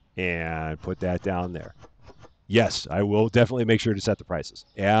and put that down there. Yes, I will definitely make sure to set the prices.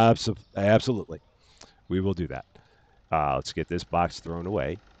 Absolutely. We will do that. Let's get this box thrown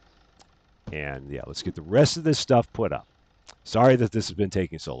away. And yeah, let's get the rest of this stuff put up. Sorry that this has been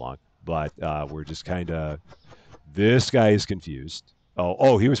taking so long, but we're just kind of. This guy is confused.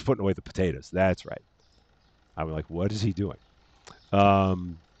 Oh, he was putting away the potatoes. That's right. I'm like, what is he doing? All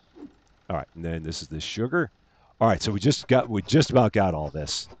right, and then this is the sugar. All right, so we just about got all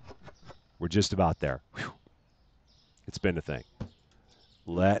this. We're just about there. Whew. It's been a thing.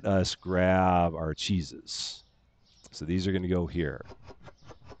 Let us grab our cheeses. So these are going to go here.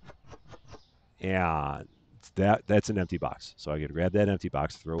 And that's an empty box. So I got to grab that empty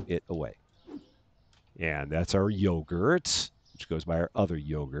box, throw it away. And that's our yogurt, which goes by our other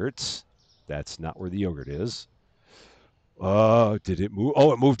yogurts. That's not where the yogurt is. Did it move?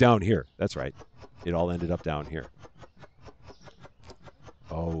 Oh, it moved down here. That's right. It all ended up down here.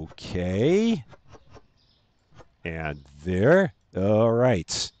 Okay. And there. All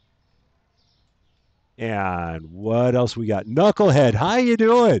right. And what else we got? Knucklehead, how you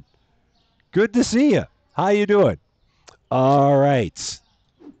doing? Good to see you. How you doing? All right.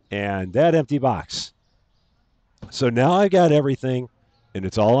 And that empty box. So now I got everything, and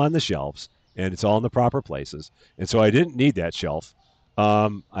it's all on the shelves, and it's all in the proper places. And so I didn't need that shelf.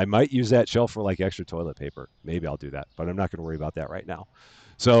 I might use that shelf for like extra toilet paper. Maybe I'll do that, but I'm not going to worry about that right now.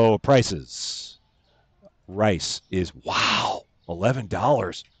 So prices. Rice is, wow,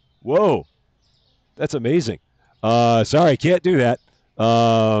 $11. Whoa, that's amazing. Sorry, can't do that.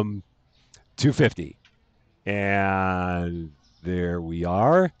 $2.50. And there we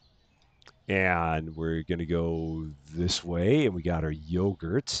are. And we're going to go this way, and we got our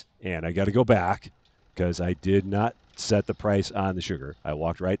yogurt. And I got to go back because I did not set the price on the sugar. I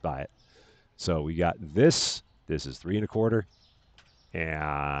walked right by it. So we got this. This is 3 1/4.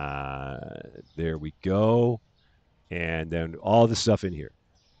 And there we go. And then all the stuff in here.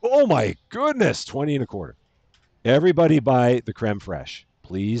 Oh my goodness, 20 1/4. Everybody buy the creme fraiche.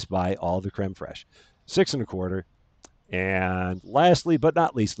 Please buy all the creme fraiche. 6 1/4. And lastly, but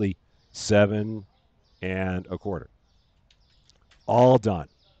not leastly, 7 1/4. All done.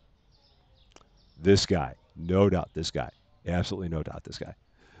 This guy, no doubt this guy. Absolutely no doubt this guy.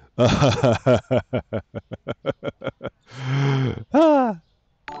 Ah,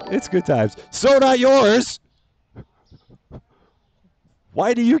 it's good times. So not yours.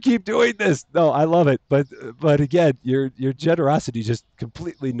 Why do you keep doing this? No, I love it. But again, your generosity just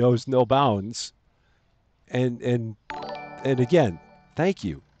completely knows no bounds. And again, thank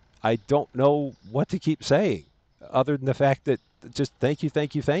you. I don't know what to keep saying other than the fact that just thank you,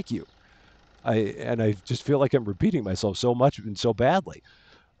 thank you, thank you. I just feel like I'm repeating myself so much and so badly.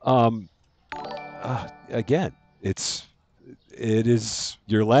 Um, Again, it is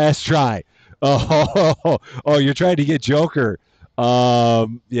your last try. Oh, you're trying to get Joker.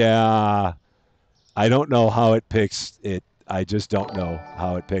 Yeah, I don't know how it picks it. I just don't know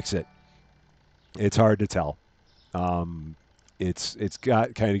how it picks it. It's hard to tell. Um, it's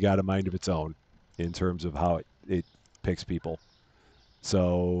got kind of got a mind of its own in terms of how it picks people.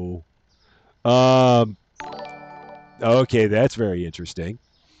 So, um, okay, that's very interesting.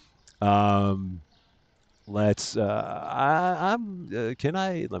 Um, let's. I'm. Can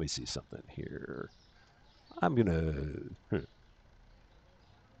I? Let me see something here. I'm gonna.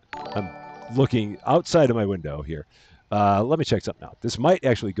 I'm looking outside of my window here. Let me check something out. This might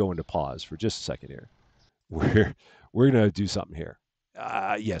actually go into pause for just a second here. We're we're gonna do something here.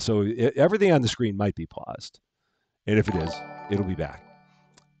 Yeah. So everything on the screen might be paused, and if it is, it'll be back.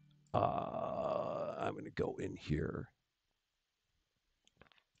 I'm gonna go in here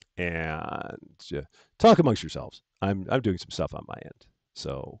and talk amongst yourselves. I'm doing some stuff on my end,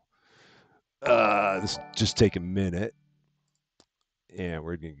 so this just take a minute, and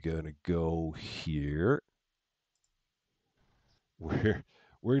we're gonna go here. We're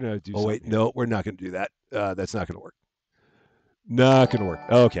gonna do. Oh wait, no, we're not gonna do that. That's not gonna work. Not gonna work.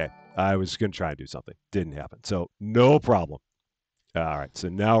 Okay, I was gonna try and do something. Didn't happen. So no problem. All right. So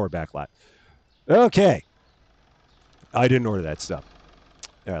now we're back live. Okay. I didn't order that stuff.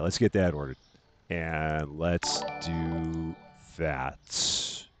 All right. Let's get that ordered, and let's do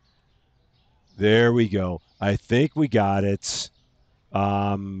that. There we go. I think we got it.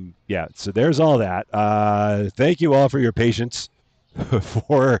 Yeah, so there's all that. Thank you all for your patience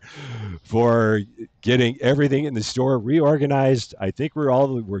for getting everything in the store reorganized. I think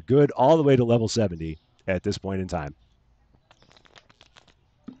we're good all the way to level 70 at this point in time.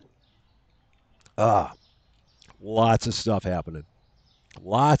 Ah, lots of stuff happening.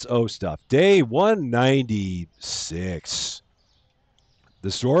 Lots of stuff. Day 196.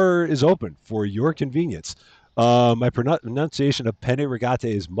 The store is open for your convenience. My pronunciation of penne rigate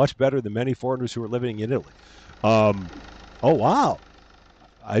is much better than many foreigners who are living in Italy. Um, oh, wow.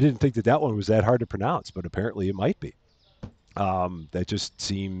 I didn't think that one was that hard to pronounce, but apparently it might be. That just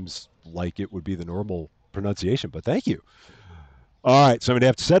seems like it would be the normal pronunciation, but thank you. All right, so I'm going to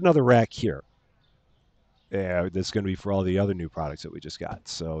have to set another rack here. Yeah, that's going to be for all the other new products that we just got.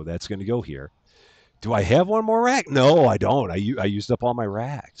 So that's going to go here. Do I have one more rack? No, I don't. I used up all my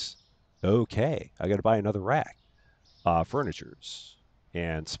racks. Okay, I got to buy another rack. Furnitures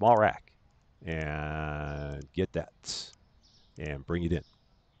and small rack, and get that and bring it in.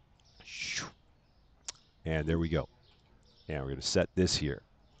 And there we go. And we're going to set this here.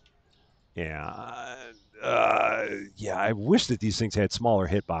 And yeah, I wish that these things had smaller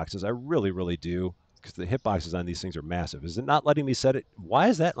hitboxes. I really, really do, because the hitboxes on these things are massive. Is it not letting me set it? Why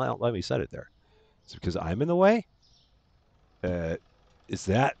is that not letting me set it there? Is it because I'm in the way?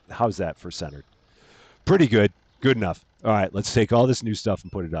 How's that for centered? Pretty good. Good enough. All right, let's take all this new stuff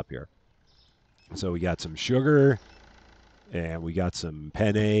and put it up here. So we got some sugar, and we got some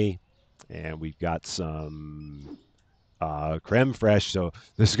penne, and we've got some creme fraiche. So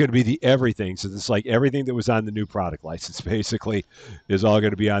this is going to be the everything. So this is like everything that was on the new product license, basically, is all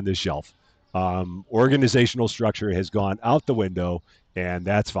going to be on this shelf. Organizational structure has gone out the window, and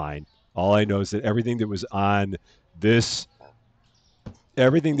that's fine. All I know is that everything that was on this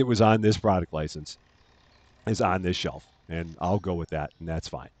product license is on this shelf, and I'll go with that, and that's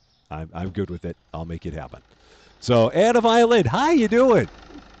fine. I'm good with it. I'll make it happen. So, Anna Violet, how you doing?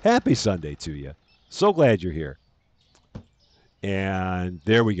 Happy Sunday to you. So glad you're here. And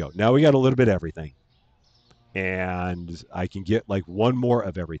there we go. Now we got a little bit of everything. And I can get like one more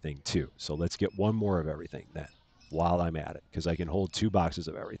of everything too. So let's get one more of everything then. while I'm at it because I can hold 2 boxes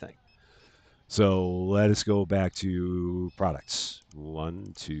of everything. So let us go back to products.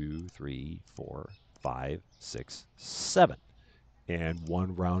 1, 2, 3, 4, 5, 6, 7. And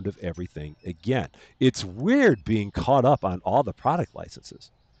 1 round of everything again. It's weird being caught up on all the product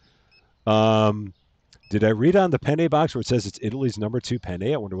licenses. Um, did I read on the Penne box where it says it's Italy's number 2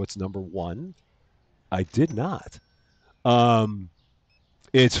 penne? I wonder what's number 1. I did not. Um,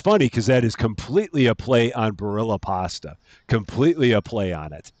 it's funny because that is completely a play on Barilla pasta, completely a play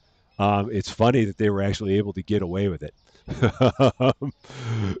on it. It's funny that they were actually able to get away with it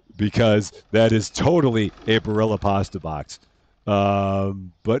because that is totally a Barilla pasta box.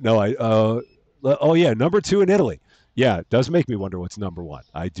 But no, oh yeah, number 2 in Italy. Yeah, it does make me wonder what's number 1.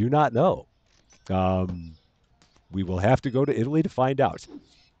 I do not know. Um, we will have to go to Italy to find out.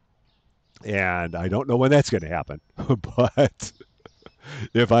 And I don't know when that's going to happen. But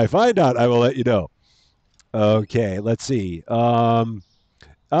if I find out, I will let you know. Okay, let's see.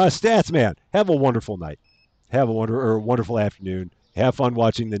 Stats man, have a wonderful night. Have a wonderful afternoon. Have fun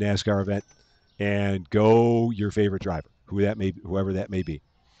watching the NASCAR event, and go your favorite driver, whoever that may be.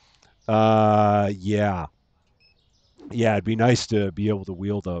 Yeah, yeah. It'd be nice to be able to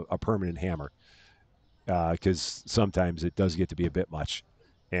wield a permanent hammer, because sometimes it does get to be a bit much,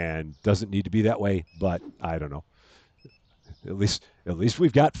 and doesn't need to be that way. But I don't know. At least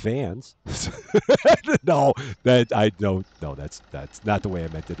we've got fans. No, that I don't. No, that's not the way I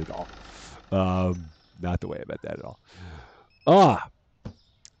meant it at all. Um, Not the way I meant that at all. Ah,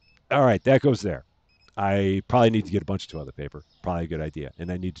 all right, that goes there. I probably need to get a bunch of toilet paper. Probably a good idea.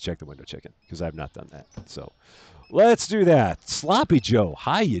 And I need to check the window chicken because I've not done that. So let's do that. Sloppy Joe,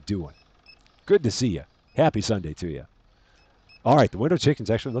 how you doing? Good to see you. Happy Sunday to you. All right, the window chicken's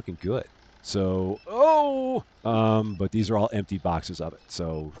actually looking good. So, but these are all empty boxes of it.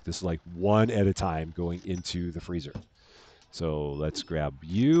 So this is like one at a time going into the freezer. So let's grab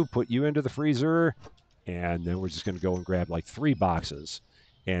you, put you into the freezer, and then we're just going to go and grab like 3 boxes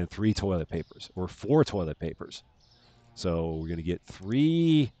and 3 toilet papers or 4 toilet papers. So we're going to get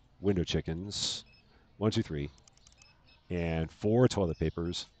 3 window chickens, 1, 2, 3, and 4 toilet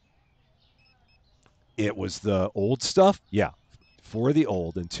papers. It was the old stuff, yeah, 4 of the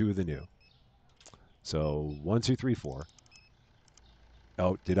old and 2 of the new. So 1, 2, 3, 4.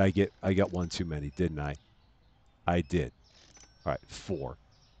 Oh, I got 1 too many, didn't I? I did. All right, 4.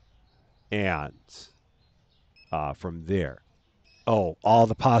 And from there, oh, all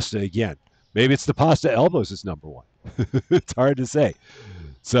the pasta again. Maybe it's the pasta elbows is number 1. It's hard to say.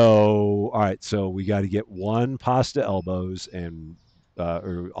 So, all right, so we got to get 1 pasta elbows and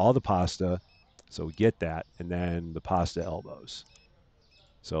or all the pasta. So we get that, and then the pasta elbows.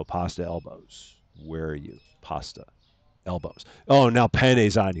 So pasta elbows. Where are you? Pasta elbows. Oh, now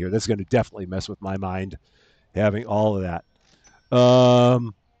penne's on here. That's going to definitely mess with my mind having all of that.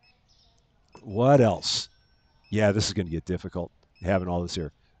 Um, what else? Yeah, this is going to get difficult having all this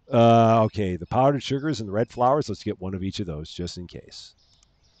here. Okay, the powdered sugars and the red flours. Let's get 1 of each of those just in case.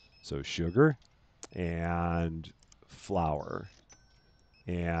 So sugar and flour.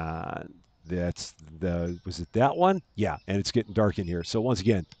 And was it that one? Yeah, and it's getting dark in here. So once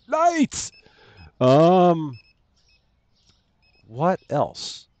again, lights. Um, what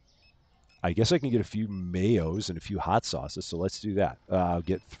else? I guess I can get a few mayos and a few hot sauces. So let's do that. I'll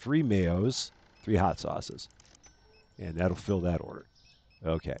get 3 mayos, 3 hot sauces, and that'll fill that order.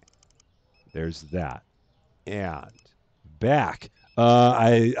 Okay, there's that. And back.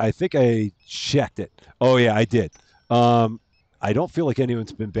 I think I checked it. Oh yeah, I did. Um, I don't feel like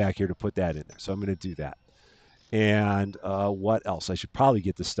anyone's been back here to put that in there, so I'm going to do that. And what else? I should probably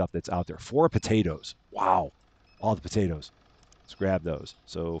get the stuff that's out there. 4 potatoes. Wow, all the potatoes. Let's grab those.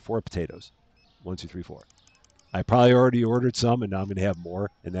 So 4 potatoes. 1, 2, 3, 4. I probably already ordered some, and now I'm going to have more,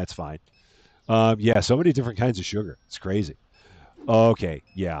 and that's fine. Yeah, so many different kinds of sugar. It's crazy. Okay,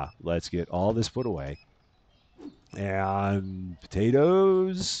 yeah, let's get all this put away. And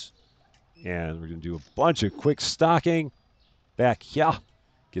potatoes. And we're going to do a bunch of quick stocking back here.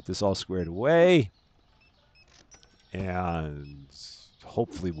 Get this all squared away. And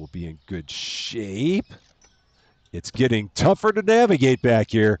hopefully we'll be in good shape. It's getting tougher to navigate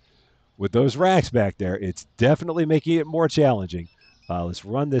back here with those racks back there. It's definitely making it more challenging. Let's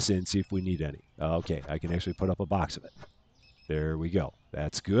run this in, see if we need any. Okay, I can actually put up a box of it. There we go.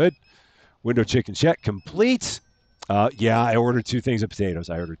 That's good. Window chicken check complete. Yeah, I ordered 2 things of potatoes.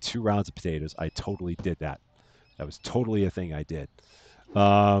 I ordered 2 rounds of potatoes. I totally did that. That was totally a thing I did.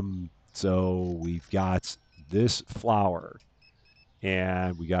 So we've got this flour,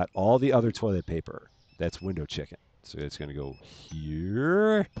 and we got all the other toilet paper. That's window chicken. So it's going to go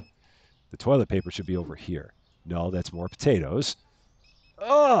here. The toilet paper should be over here. No, that's more potatoes.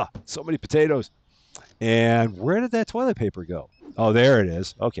 Oh, so many potatoes. And where did that toilet paper go? Oh, there it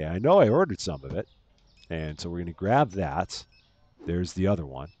is. Okay, I know I ordered some of it. And so we're going to grab that. There's the other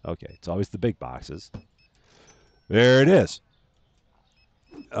one. Okay, it's always the big boxes. There it is.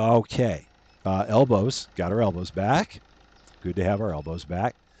 Okay. Elbows. Got our elbows back. Good to have our elbows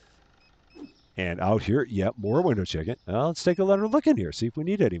back. And out here, yep, more window chicken. Well, let's take a little look in here, see if we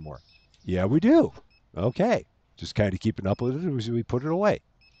need any more. Yeah, we do. Okay. Just kind of keeping up with it as we put it away.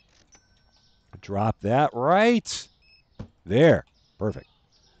 Drop that right there. Perfect.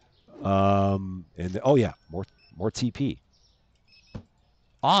 Oh yeah, more TP.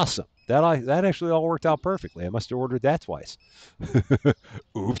 Awesome. That actually all worked out perfectly. I must have ordered that twice.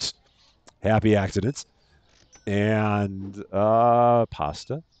 Oops. Happy accidents. And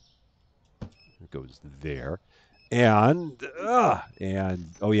pasta goes there. And oh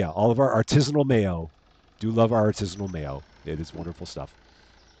yeah, all of our artisanal mayo. Do love our artisanal mayo. It is wonderful stuff.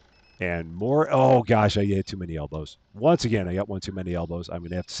 And more. Oh gosh, I had too many elbows. Once again, I got one too many elbows. I'm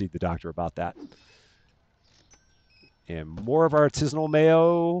gonna have to see the doctor about that. And more of our artisanal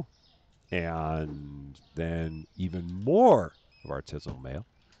mayo, and then even more of our artisanal mayo.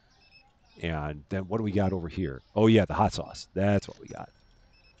 And then what do we got over here? Oh yeah, the hot sauce. That's what we got.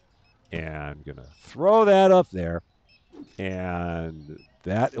 And I'm gonna throw that up there, and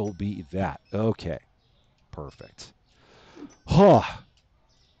that'll be that. Okay, perfect. Huh.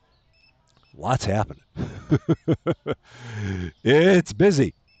 Lots happening. It's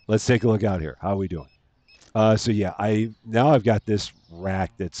busy. Let's take a look out here. How are we doing? So yeah, I've got this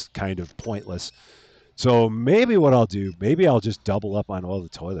rack that's kind of pointless. So maybe what I'll do, maybe I'll just double up on all the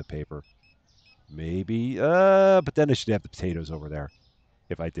toilet paper. Maybe, but then I should have the potatoes over there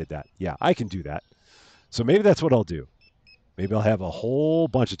if I did that. Yeah, I can do that. So maybe that's what I'll do. Maybe I'll have a whole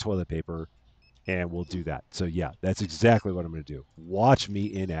bunch of toilet paper and we'll do that. So yeah, that's exactly what I'm going to do. Watch me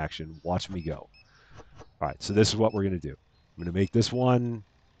in action. Watch me go. All right, so this is what we're going to do. I'm going to make this one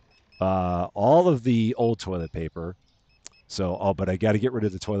all of the old toilet paper. So, but I got to get rid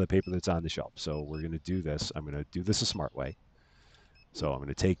of the toilet paper that's on the shelf. So we're going to do this. I'm going to do this a smart way. So I'm going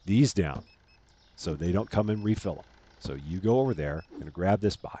to take these down so they don't come and refill them. So you go over there. I'm going to grab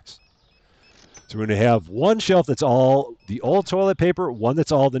this box. So we're going to have one shelf that's all the old toilet paper, one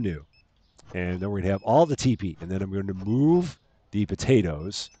that's all the new. And then we're going to have all the TP. And then I'm going to move the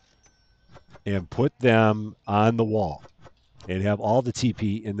potatoes and put them on the wall and have all the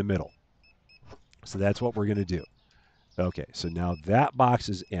TP in the middle. So that's what we're going to do. Okay, so now that box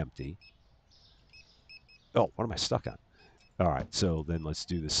is empty. Oh, what am I stuck on? All right, so then let's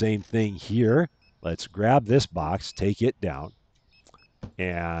do the same thing here. Let's grab this box, take it down,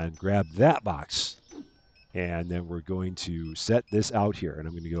 and grab that box. And then we're going to set this out here. And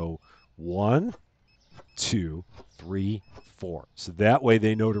I'm going to go 1, 2, 3, 4. So that way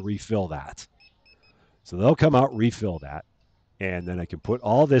they know to refill that. So they'll come out, refill that. And then I can put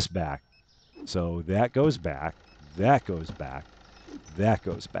all this back. So that goes back, that goes back, that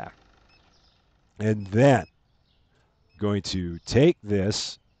goes back. And then I'm going to take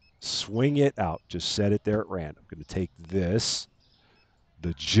this, swing it out, just set it there at random. I'm going to take this,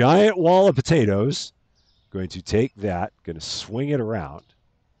 the giant wall of potatoes, going to take that, going to swing it around,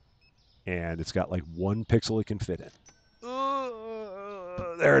 and it's got like 1 pixel it can fit in.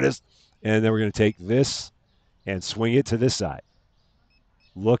 There it is. And then we're going to take this and swing it to this side.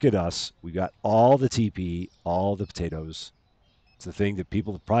 Look at us. We got all the TP, all the potatoes. It's the thing that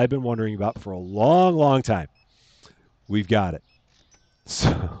people have probably been wondering about for a long, long time. We've got it.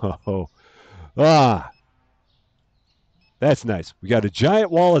 So, that's nice. We got a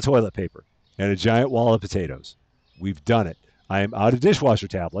giant wall of toilet paper and a giant wall of potatoes. We've done it. I am out of dishwasher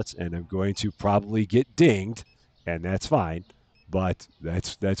tablets, and I'm going to probably get dinged, and that's fine. But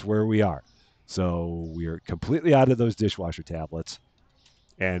that's where we are. So we are completely out of those dishwasher tablets,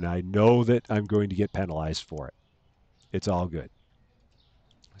 and I know that I'm going to get penalized for it. It's all good.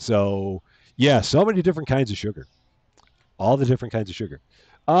 So yeah, so many different kinds of sugar. All the different kinds of sugar.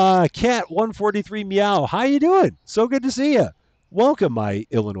 Cat 143 meow. How you doing? So good to see you. Welcome, my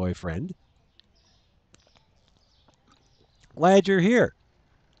Illinois friend. Glad you're here.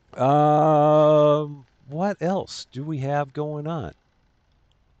 What else do we have going on?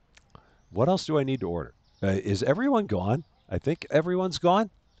 What else do I need to order? Is everyone gone? I think everyone's gone.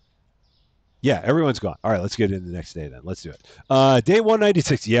 Yeah, everyone's gone. All right, let's get in the next day then. Let's do it. Day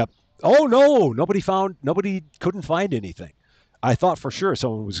 196. Yep. Oh no, nobody couldn't find anything. I thought for sure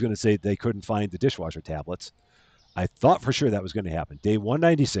someone was going to say they couldn't find the dishwasher tablets. I thought for sure that was going to happen. Day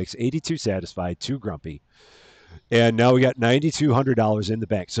 196, 82 satisfied, 2 grumpy. And now we got $9,200 in the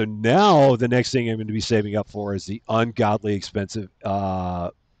bank. So now the next thing I'm going to be saving up for is the ungodly expensive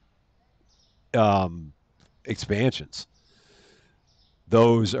um, expansions.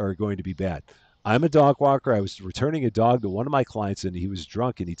 Those are going to be bad. I'm a dog walker. I was returning a dog to one of my clients, and he was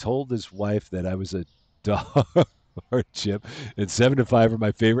drunk, and he told his wife that I was a dog or chip, and 7 and 5 are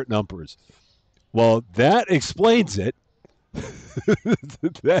my favorite numbers. Well, that explains it.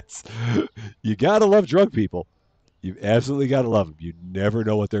 That's you gotta love drunk people. You absolutely gotta love them. You never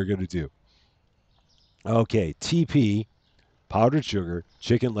know what they're gonna do. Okay, TP, powdered sugar,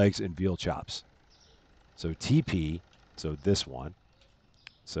 chicken legs, and veal chops. So TP, so this one.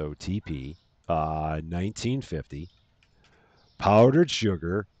 So TP, 1950. Powdered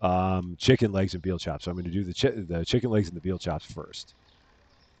sugar, chicken legs, and veal chops. So I'm going to do the chicken legs and the veal chops first.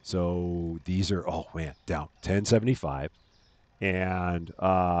 So these are, oh man, down 1075. And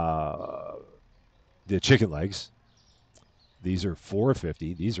the chicken legs, these are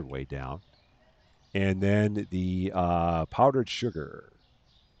 450. These are way down. And then the powdered sugar,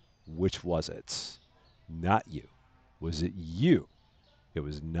 which was it? Not you. Was it you? It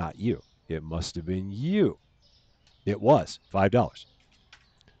was not you. It must have been you. It was $5.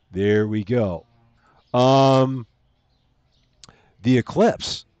 There we go. Um, the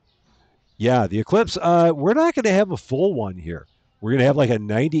Eclipse. Yeah, the Eclipse. We're not going to have a full one here. We're going to have like a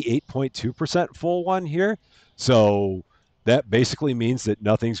 98.2% full one here. So that basically means that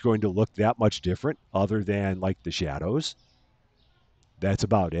nothing's going to look that much different other than like the shadows. That's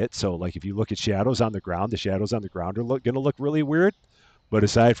about it. So like if you look at shadows on the ground, the shadows on the ground are going to look really weird. But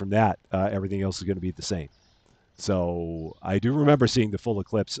aside from that, everything else is going to be the same. So I do remember seeing the full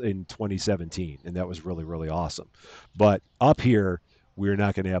eclipse in 2017, and that was really, really awesome. But up here, we're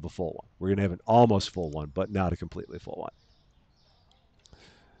not going to have a full one. We're going to have an almost full one, but not a completely full one.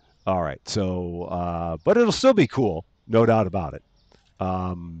 All right. So, but it'll still be cool, no doubt about it.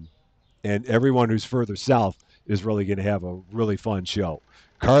 Um, and everyone who's further south is really going to have a really fun show.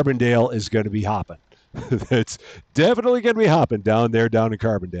 Carbondale is going to be hopping. It's definitely going to be hopping down there, down in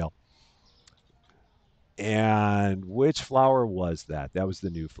Carbondale. And which flower was that? That was the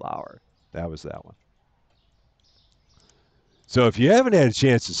new flower. That was that one. So if you haven't had a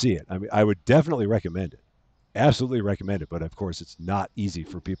chance to see it, I mean, I would definitely recommend it. Absolutely recommend it. But of course, it's not easy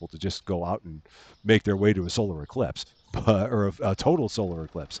for people to just go out and make their way to a solar eclipse or a total solar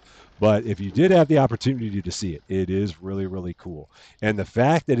eclipse. But if you did have the opportunity to see it, it is really, really cool. And the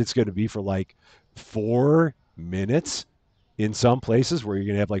fact that it's going to be for like 4 minutes in some places where you're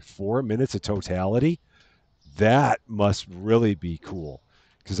going to have like 4 minutes of totality, that must really be cool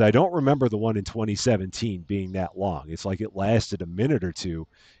because I don't remember the one in 2017 being that long. It's like it lasted a minute or two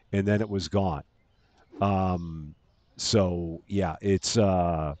and then it was gone. Um, so yeah, it's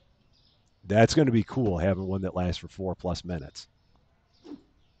that's going to be cool having one that lasts for 4 plus minutes.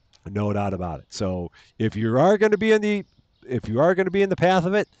 No doubt about it. So if you are going to be in the if you are going to be in the path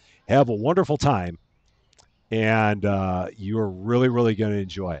of it, have a wonderful time, and you are really really going to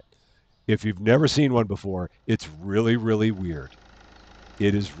enjoy it. If you've never seen one before, it's really really weird.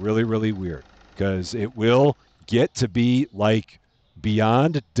 It is really really weird because it will get to be like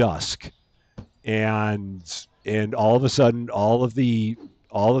beyond dusk, and all of a sudden all of the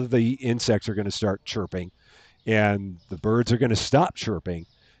insects are going to start chirping, and the birds are going to stop chirping,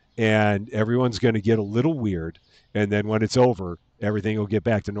 and everyone's going to get a little weird, and then when it's over, everything will get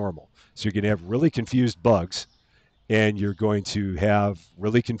back to normal. So you're going to have really confused bugs, and you're going to have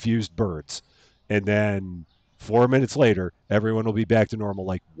really confused birds, and then 4 minutes later, everyone will be back to normal.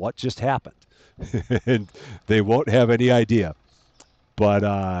 Like, what just happened? And they won't have any idea.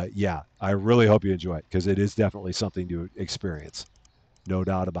 But yeah, I really hope you enjoy it because it is definitely something to experience. No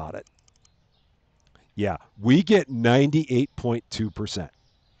doubt about it. Yeah, we get 98.2%.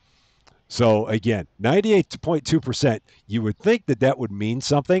 So again, 98.2%, you would think that that would mean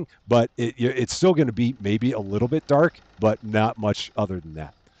something, but it's still going to be maybe a little bit dark, but not much other than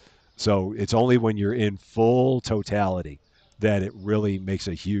that. So it's only when you're in full totality that it really makes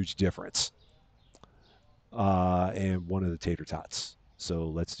a huge difference. And one of the tater tots. So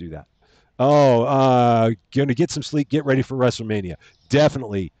let's do that. Oh, gonna get some sleep. Get ready for WrestleMania.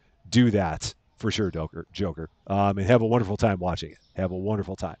 Definitely do that for sure, Joker. Joker. And have a wonderful time watching it. Have a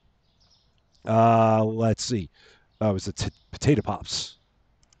wonderful time. Let's see. It was the potato pops.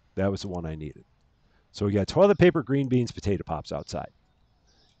 That was the one I needed. So we got toilet paper, green beans, potato pops outside.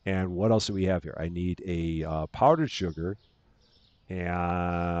 And what else do we have here? I need a powdered sugar,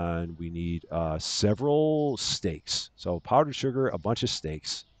 and we need several steaks. So powdered sugar, a bunch of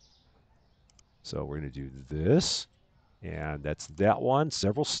steaks. So we're going to do this, and that's that one,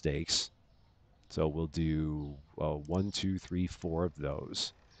 several steaks. So we'll do 1, 2, 3, 4 of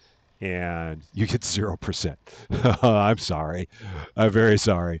those. And you get 0%. I'm sorry. I'm very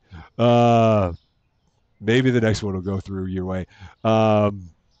sorry. Maybe the next one will go through your way.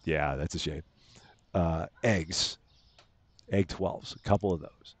 Yeah, that's a shame. Eggs, egg 12s, a couple of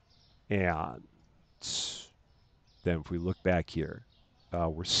those. And then if we look back here,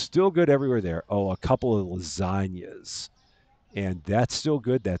 we're still good everywhere there. Oh, a couple of lasagnas. And that's still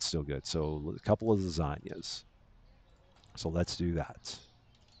good. That's still good. So a couple of lasagnas. So let's do that.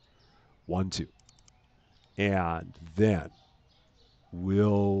 1, 2. And then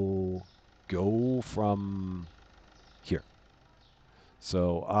we'll go from here.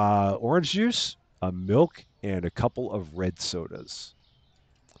 So orange juice, a milk, and a couple of red sodas.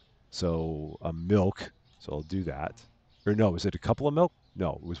 So a milk. So I'll do that. Or no, is it a couple of milk?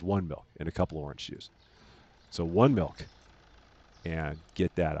 No, it was one milk and a couple of orange juice. So one milk and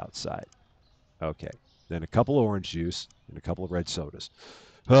get that outside. Okay. Then a couple of orange juice and a couple of red sodas.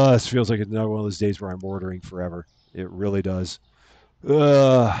 This feels like another one of those days where I'm ordering forever. It really does. We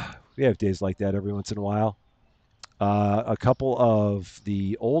have days like that every once in a while. A couple of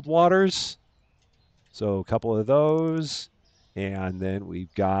the old waters. So a couple of those. And then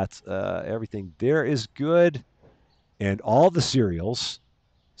we've got everything there is good. And all the cereals.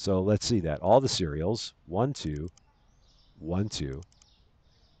 So let's see that. All the cereals. 1, 2, 1, 2.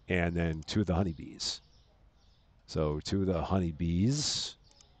 And then 2 of the honeybees. So 2 of the honeybees.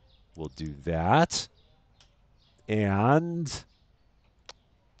 We'll do that. And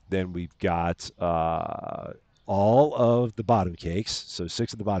then we've got all of the bottom cakes. So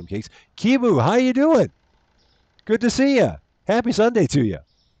 6 of the bottom cakes. Kimu, how you doing? Good to see you. Happy Sunday to you.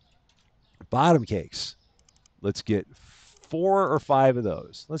 Bottom cakes. Let's get 4 or 5 of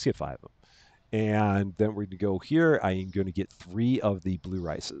those. Let's get 5 of them. And then we're going to go here. I am going to get 3 of the blue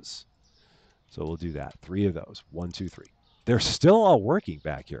rices. So we'll do that. 3 of those. 1, 2, 3. They're still all working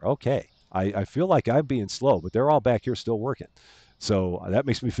back here. Okay. I feel like I'm being slow, but they're all back here still working. So that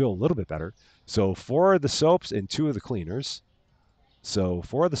makes me feel a little bit better. So 4 of the soaps and 2 of the cleaners. So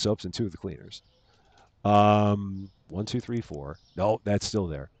 4 of the soaps and 2 of the cleaners. 1, 2, 3, 4. No, that's still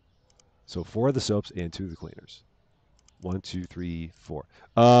there. So 4 of the soaps and 2 of the cleaners. 1, 2, 3, 4.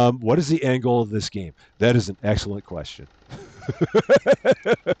 What is the end goal of this game? That is an excellent question.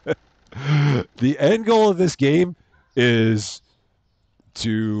 The end goal of this game is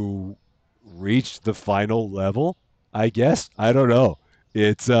to reach the final level, I guess. I don't know.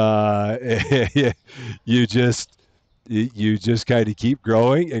 It's you just you just kind of keep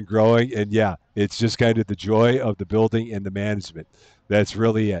growing and growing, and yeah, it's just kind of the joy of the building and the management. That's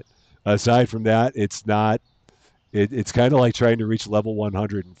really it. Aside from that, it's not. It's kind of like trying to reach level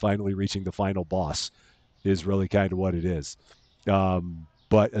 100 and finally reaching the final boss is really kind of what it is.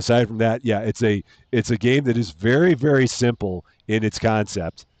 But aside from that, yeah, it's a game that is very very simple in its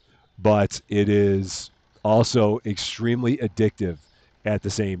concept, but it is also extremely addictive at the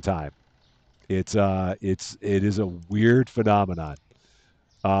same time. It is a weird phenomenon.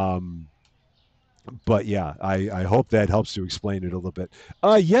 Um, but yeah, I hope that helps to explain it a little bit.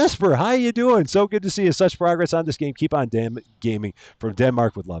 Jesper, how you doing? So good to see you. Such progress on this game. Keep on gaming from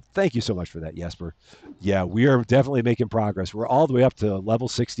Denmark with love. Thank you so much for that, Jesper. Yeah, we are definitely making progress. We're all the way up to level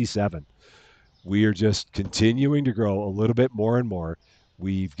 67. We are just continuing to grow a little bit more and more.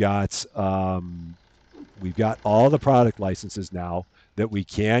 We've got all the product licenses now that we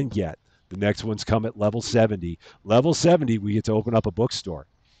can get. The next ones come at level 70. Level 70, we get to open up a bookstore.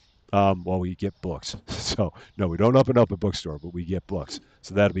 Well, we get books. So, no, we don't open up a bookstore, but we get books.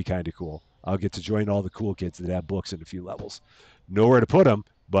 So that'll be kind of cool. I'll get to join all the cool kids that have books in a few levels. Nowhere to put them,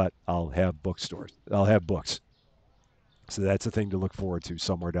 but I'll have bookstores. I'll have books. So that's a thing to look forward to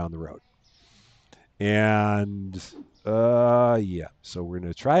somewhere down the road. And, yeah. So we're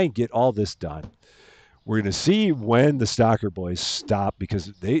going to try and get all this done. We're going to see when the Stalker boys stop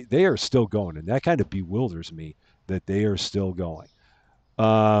because they are still going. And that kind of bewilders me that they are still going.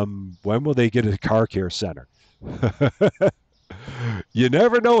 When will they get a car care center? You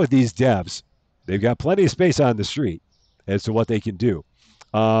never know with these devs. They've got plenty of space on the street as to what they can do.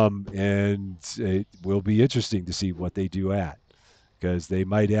 And it will be interesting to see what they do at because they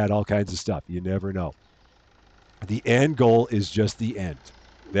might add all kinds of stuff. You never know. The end goal is just the end.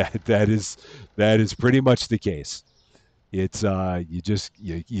 That is pretty much the case. It's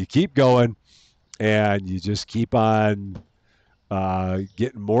you keep going and you just keep on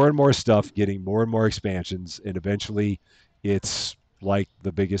getting more and more stuff, getting more and more expansions, and eventually it's like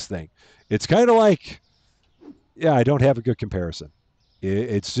the biggest thing. It's kind of like, yeah, I don't have a good comparison.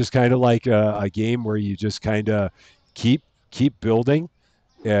 It's just kind of like a game where you just kind of keep building,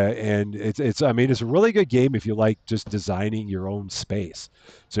 And it's I mean it's a really good game if you like just designing your own space.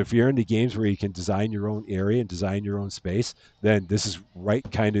 So if you're into games where you can design your own area and design your own space, then this is right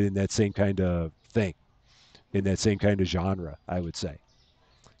kind of in that same kind of thing, in that same kind of genre, I would say.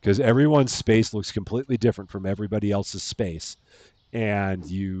 Because everyone's space looks completely different from everybody else's space, and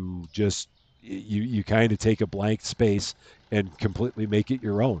you kind of take a blank space and completely make it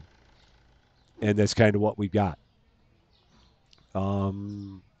your own, and that's kind of what we've got.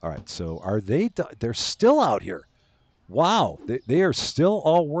 All right, so are they? They're still out here. Wow, they are still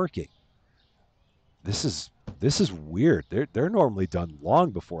all working. This is this is weird. They're normally done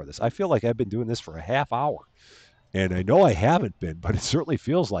long before this. I feel like I've been doing this for a half hour, and I know I haven't been, but it certainly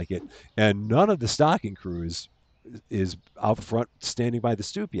feels like it. And none of the stocking crew is out front standing by the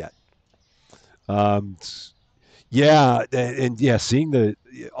stoop yet. Um, yeah, and yeah, seeing the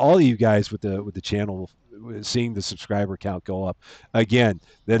all of you guys with the channel, seeing the subscriber count go up again,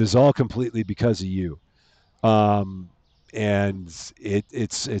 that is all completely because of you. Um, and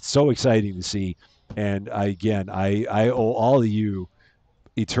it's so exciting to see. And I owe all of you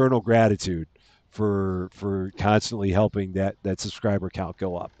eternal gratitude for constantly helping that subscriber count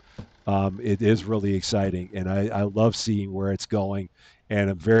go up. It is really exciting, and I love seeing where it's going, and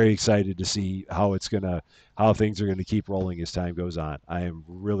I'm very excited to see how things are gonna keep rolling as time goes on. I am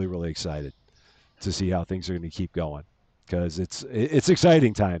really excited to see how things are going to keep going because it's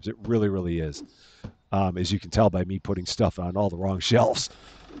exciting times. It really is. As you can tell by me putting stuff on all the wrong shelves.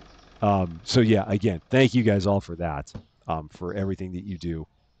 So yeah, again, thank you guys all for that, for everything that you do,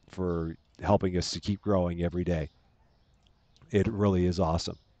 for helping us to keep growing every day. It really is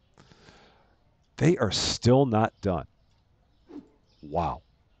awesome. They are still not done. Wow,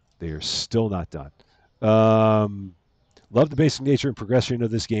 they are still not done. Um, love the basic nature and progression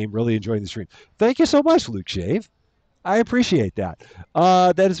of this game. Really enjoying the stream. Thank you so much, Luke Shave. I appreciate that.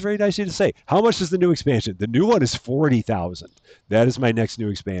 That is very nice of you to say. How much is the new expansion? The new one is 40,000. That is my next new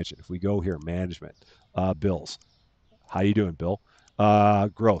expansion. If we go here, management, bills. How you doing, Bill?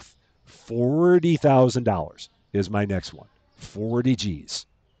 Growth. $40,000 is my next one. 40 G's.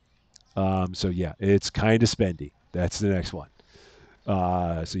 So yeah, it's kind of spendy. That's the next one.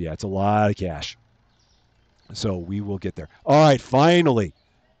 So yeah, it's a lot of cash. So we will get there. All right, finally,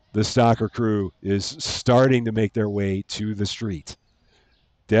 the Stalker crew is starting to make their way to the street.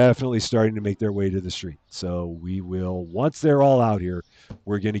 Definitely starting to make their way to the street. So we will, once they're all out here,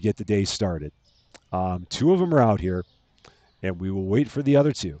 we're going to get the day started. Two of them are out here, and we will wait for the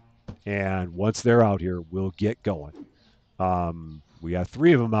other two. And once they're out here, we'll get going. We got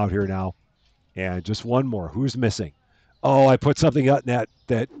three of them out here now, and just one more. Who's missing? Oh, I put something out in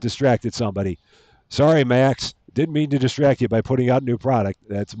that distracted somebody. Sorry, Max. Didn't mean to distract you by putting out a new product.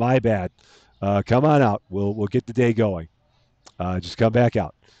 That's my bad. Come on out. We'll get the day going. Just come back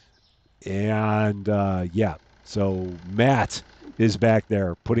out. And yeah, so Matt is back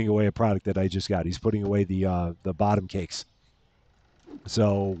there putting away a product that I just got. He's putting away the bottom cakes.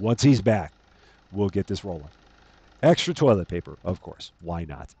 So once he's back, we'll get this rolling. Extra toilet paper, of course. Why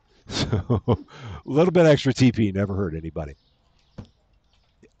not? So a little bit extra TP never hurt anybody.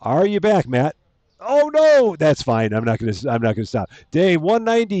 Are you back, Matt? Oh no, that's fine. I'm not gonna stop. Day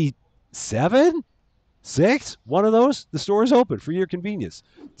 197, 6, one of those. The store is open for your convenience.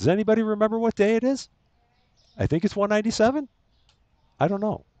 Does anybody remember what day it is? I think it's 197. I don't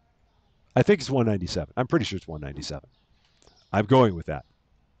know. I think it's 197. I'm pretty sure it's 197. I'm going with that.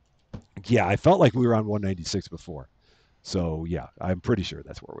 Yeah, I felt like we were on 196 before. So yeah, I'm pretty sure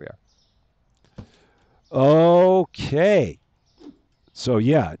that's where we are. Okay. So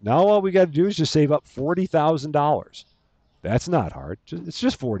yeah, now all we got to do is just save up $40,000. That's not hard. It's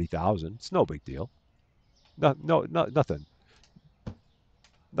just 40,000. It's no big deal. No, nothing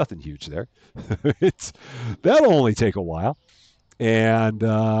huge there. it's That'll only take a while, and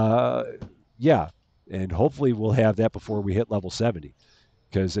yeah, and hopefully we'll have that before we hit level 70.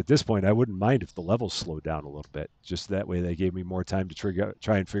 Because at this point, I wouldn't mind if the levels slowed down a little bit. Just that way, they gave me more time to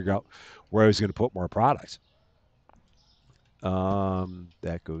try and figure out where I was going to put more products.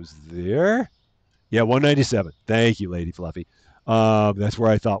 That goes there. Yeah, 197. Thank you, Lady Fluffy. That's where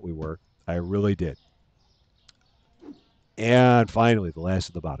I thought we were. I really did. And finally, the last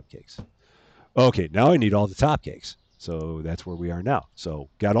of the bottom cakes. Okay, now I need all the top cakes. So that's where we are now. So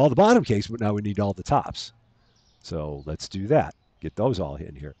got all the bottom cakes, but now we need all the tops. So let's do that. Get those all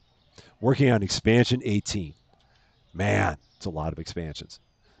in here. Working on expansion 18. Man, it's a lot of expansions.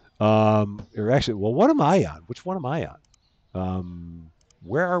 Or actually, well, what am I on? Which one am I on?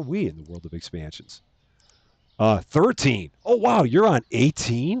 Where are we in the world of expansions? 13. Oh, wow, you're on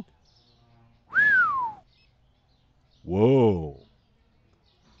 18? Whoa.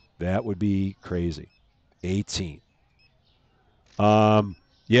 That would be crazy. 18.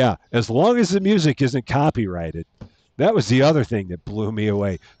 Yeah, as long as the music isn't copyrighted. That was the other thing that blew me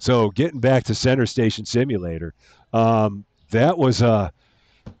away. So getting back to Center Station Simulator, that was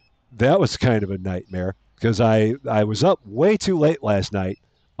that was kind of a nightmare because I was up way too late last night,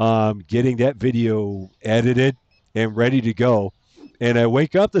 getting that video edited and ready to go, and I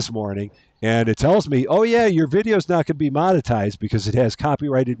wake up this morning and it tells me, oh yeah, your video's not going to be monetized because it has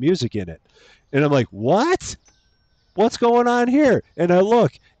copyrighted music in it, and I'm like, what? What's going on here? And I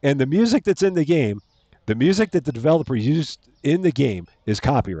look, and the music that's in the game, the music that the developer used in the game is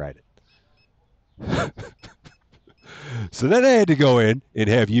copyrighted. So then I had to go in and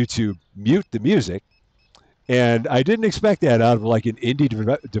have YouTube mute the music. And I didn't expect that out of like an indie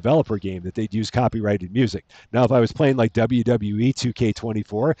developer game that they'd use copyrighted music. Now, if I was playing like WWE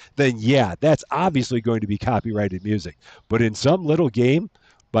 2K24, then yeah, that's obviously going to be copyrighted music. But in some little game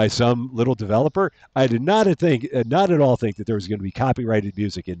by some little developer, I did not not at all think that there was going to be copyrighted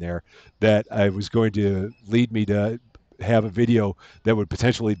music in there that I was going to lead me to have a video that would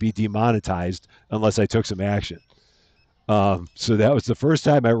potentially be demonetized unless I took some action. So that was the first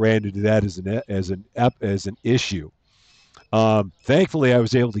time I ran into that as an issue. Thankfully, I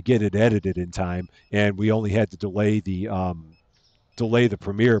was able to get it edited in time, and we only had to delay the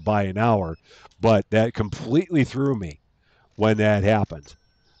premiere by an hour. But that completely threw me when that happened.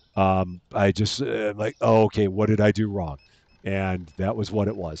 I just like, oh, okay, what did I do wrong? And that was what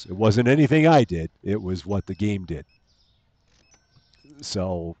it was. It wasn't anything I did. It was what the game did.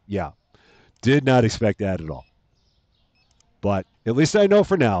 So yeah, did not expect that at all. But at least I know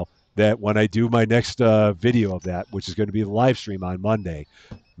for now that when I do my next video of that, which is going to be the live stream on Monday,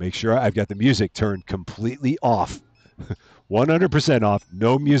 make sure I've got the music turned completely off, 100% off.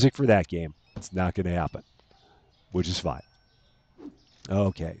 No music for that game. It's not going to happen, which is fine.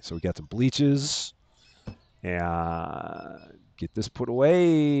 Okay, so we got some bleaches, and get this put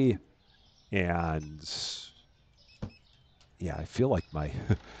away, and yeah, I feel like my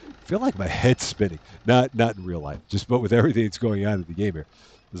head's spinning. Not in real life, just but with everything that's going on in the game here.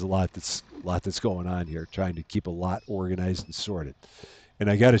 There's a lot that's going on here, trying to keep a lot organized and sorted.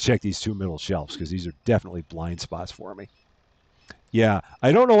 And I got to check these two middle shelves because these are definitely blind spots for me. Yeah,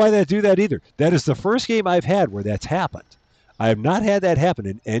 I don't know why they do that either. That is the first game I've had where that's happened. I have not had that happen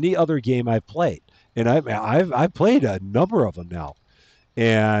in any other game I've played, and I've played a number of them now,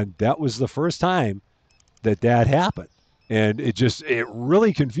 and that was the first time that happened, and it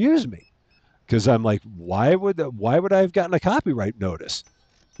really confused me because I'm like, why would I have gotten a copyright notice?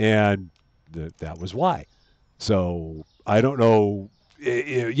 And that was why. So I don't know.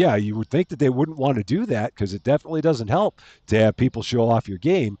 Yeah, you would think that they wouldn't want to do that because it definitely doesn't help to have people show off your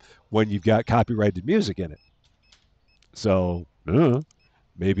game when you've got copyrighted music in it. So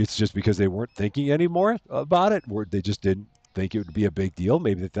maybe it's just because they weren't thinking anymore about it, or they just didn't think it would be a big deal.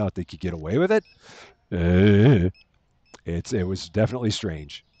 Maybe they thought they could get away with it. It was definitely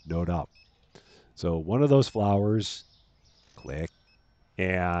strange, no doubt. So one of those flowers, click,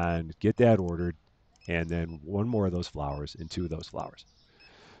 and get that ordered, and then one more of those flowers and two of those flowers.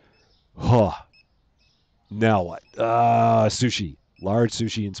 Huh. Now what? Sushi, large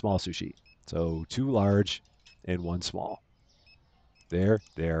sushi and small sushi. So two large and one small. There.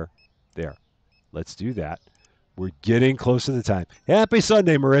 Let's do that. We're getting close to the time. Happy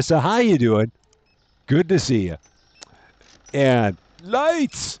Sunday, Marissa. How you doing? Good to see you. And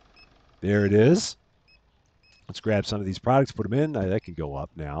lights. There it is. Let's grab some of these products, put them in. That can go up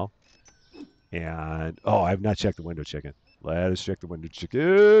now. And, oh, I have not checked the window chicken. Let us check the window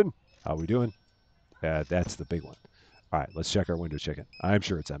chicken. How are we doing? That's the big one. All right, let's check our window chicken. I'm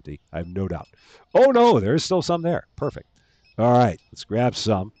sure it's empty. I have no doubt. Oh, no, there's still some there. Perfect. All right, let's grab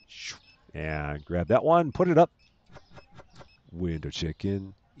some. And grab that one, put it up. Window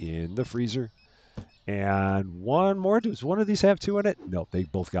chicken in the freezer. And one more. Does one of these have two in it? No, they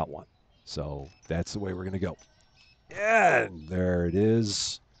both got one. So that's the way we're going to go. And there it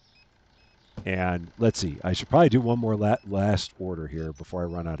is. And let's see. I should probably do one more last order here before I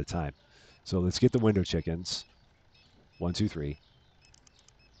run out of time. So let's get the window chickens. 1, 2, 3.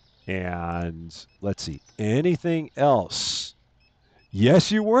 And let's see. Anything else?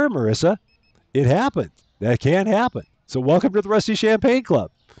 Yes, you were, Marissa. It happened. That can happen. So welcome to the Rusty Champagne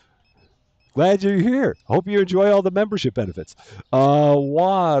Club. Glad you're here. Hope you enjoy all the membership benefits.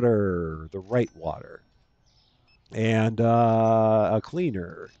 Water, the right water. And a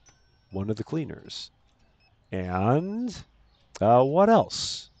cleaner, one of the cleaners. And what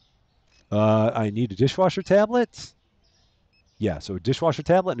else? I need a dishwasher tablet. Yeah, so a dishwasher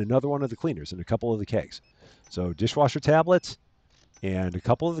tablet and another one of the cleaners and a couple of the kegs. So dishwasher tablets and a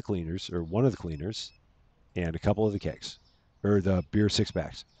couple of the cleaners, or one of the cleaners, and a couple of the kegs, or the beer six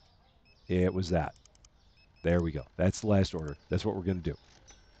packs. It was that. There we go. That's the last order. That's what we're going to do.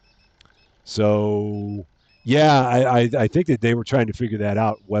 So, yeah, I think that they were trying to figure that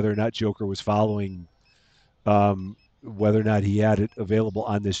out, whether or not Joker was following, whether or not he had it available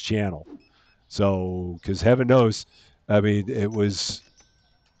on this channel. So, because heaven knows, I mean, it was,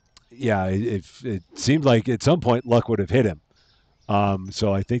 yeah, it seemed like at some point luck would have hit him.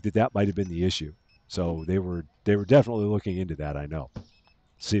 So I think that that might have been the issue. So they were definitely looking into that. I know.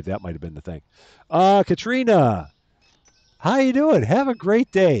 See if that might have been the thing. Katrina, how you doing? Have a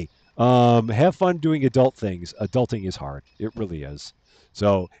great day. Have fun doing adult things. Adulting is hard. It really is.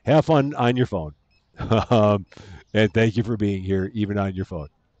 So have fun on your phone. um, and thank you for being here, even on your phone.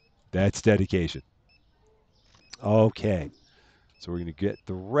 That's dedication. Okay. So we're going to get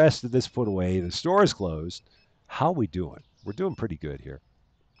the rest of this put away. The store is closed. How we doing? We're doing pretty good here.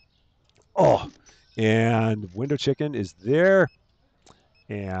 Oh, and window chicken is there.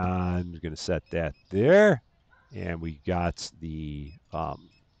 And we're going to set that there. And we got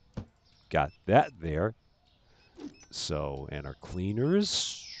that there. So, and our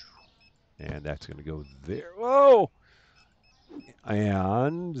cleaners, and that's going to go there. Whoa!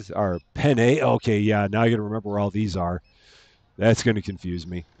 And our penne. Okay, yeah. Now I got to remember where all these are. That's going to confuse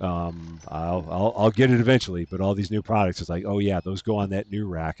me. I'll get it eventually, but all these new products, it's like, oh yeah, those go on that new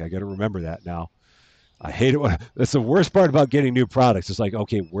rack. I got to remember that now. I hate it. That's the worst part about getting new products. It's like,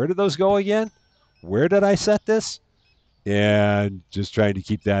 okay, where did those go again? Where did I set this? And just trying to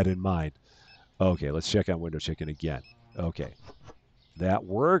keep that in mind. Okay, let's check on Window Chicken again. Okay, that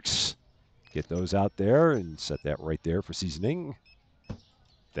works. Get those out there and set that right there for seasoning.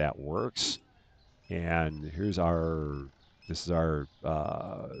 That works. And here's our, this is our,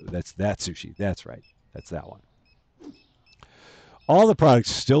 that's that sushi. That's right. That's that one. All the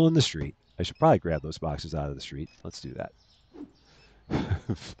products still in the street. I should probably grab those boxes out of the street. Let's do that.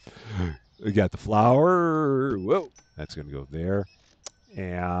 We got the flour. Whoa, that's going to go there.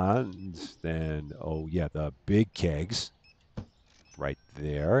 And then, oh yeah, the big kegs right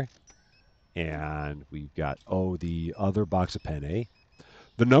there. And we've got, oh, the other box of penne.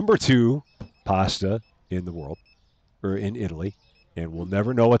 The number 2 pasta in the world, or in Italy. And we'll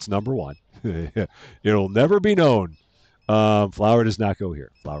never know what's number 1. It'll never be known. Flour does not go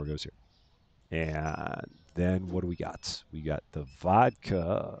here. Flour goes here. And then what do we got? We got the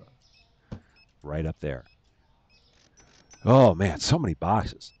vodka right up there. Oh man, so many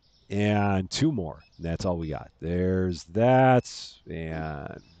boxes. And 2 more. And that's all we got. There's that.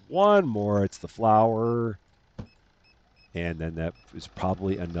 And 1 more. It's the flour. And then that is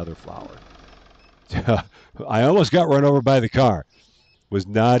probably another flour. I almost got run over by the car. Was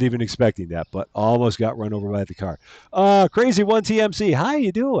not even expecting that, but almost got run over by the car. Crazy One TMC, how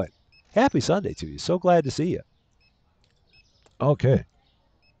you doing? Happy Sunday to you. So glad to see you. Okay.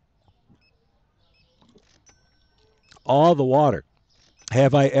 All the water.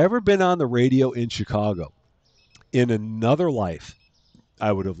 Have I ever been on the radio in Chicago? In another life,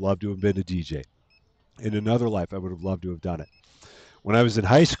 I would have loved to have been a DJ. In another life, I would have loved to have done it. When I was in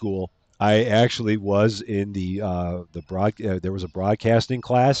high school, I actually was in the broad. There was a broadcasting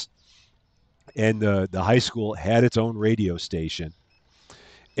class, and the high school had its own radio station,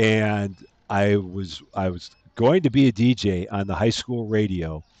 and I was going to be a DJ on the high school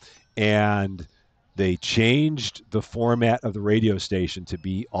radio, and they changed the format of the radio station to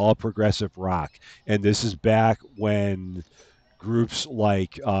be all progressive rock. And this is back when groups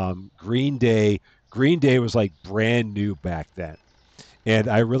like Green Day was like brand new back then, and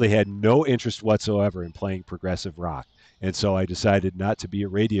I really had no interest whatsoever in playing progressive rock. And so I decided not to be a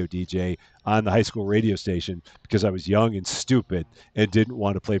radio DJ on the high school radio station because I was young and stupid and didn't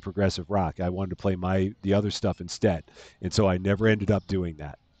want to play progressive rock. I wanted to play the other stuff instead. And so I never ended up doing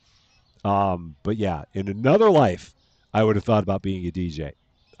that. But yeah, in another life, I would have thought about being a DJ.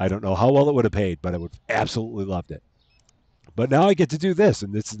 I don't know how well it would have paid, but I would have absolutely loved it. But now I get to do this,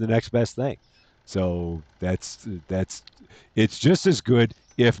 and this is the next best thing. So that's it's just as good,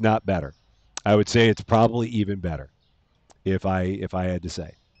 if not better. I would say it's probably even better. If I had to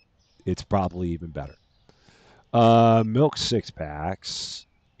say, it's probably even better. Milk 6 packs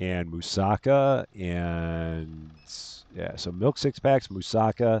and moussaka and yeah, so milk 6 packs,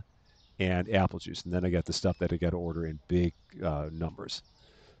 moussaka, and apple juice, and then I got the stuff that I got to order in big numbers.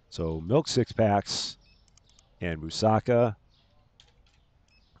 So milk 6 packs and moussaka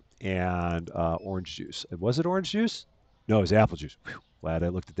and orange juice. Was it orange juice? No, it was apple juice. Whew, glad I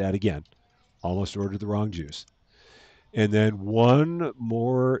looked at that again. Almost ordered the wrong juice. And then one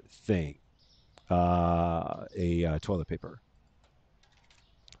more thing, a toilet paper.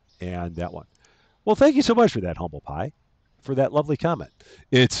 and that one. Well, thank you so much for that, Humble Pie, for that lovely comment.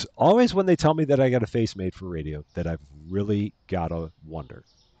 It's always when they tell me that I got a face made for radio that I've really got to wonder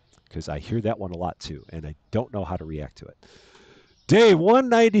because I hear that one a lot too, and I don't know how to react to it. Day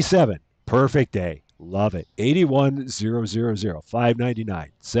 197. Perfect day. Love it. 81,000,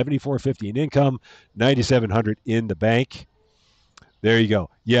 599, 7450 in income, 9,700 in the bank. There you go.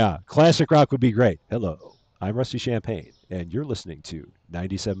 Yeah, classic rock would be great. Hello, I'm Rusty Champagne, and you're listening to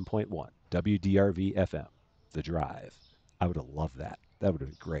 97.1 WDRV FM, The Drive. I would have loved that. That would have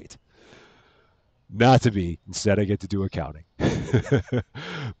been great. Not to be. Instead, I get to do accounting.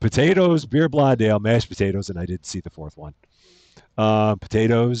 Potatoes, beer blonde ale, mashed potatoes, and I didn't see the fourth one.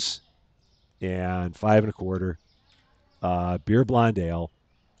 Potatoes and 5 1/4. Beer blonde ale,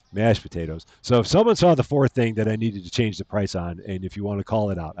 mashed potatoes. So if someone saw the fourth thing that I needed to change the price on, and if you want to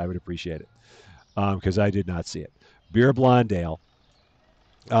call it out, I would appreciate it because I did not see it. Beer blonde ale.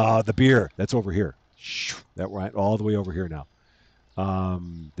 The beer that's over here. That went all the way over here now.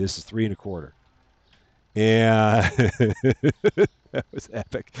 This is 3 1/4. And that was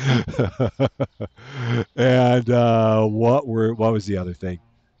epic. And what was the other thing?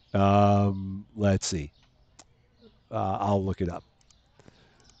 Let's see. I'll look it up.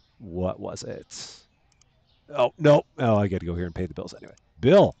 What was it? Oh no! Oh, I got to go here and pay the bills anyway.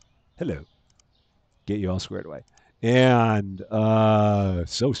 Bill, hello. Get you all squared away. And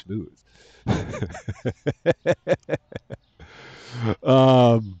so smooth.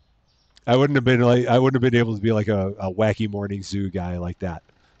 I wouldn't have been able to be like a wacky morning zoo guy like that.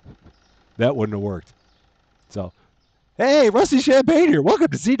 That wouldn't have worked. So, hey, Rusty Champagne here. Welcome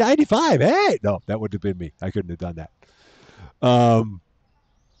to Z95. Hey, no, that wouldn't have been me. I couldn't have done that.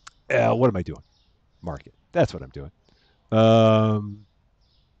 What am I doing? Market. That's what I'm doing.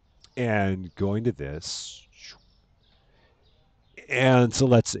 And going to this. And so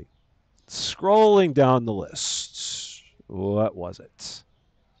let's see. Scrolling down the list. What was it?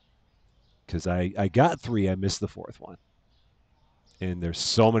 Because I got 3. I missed the fourth one. And there's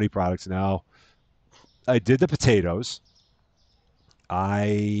so many products now. I did the potatoes.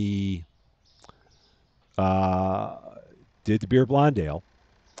 I did the beer blonde ale.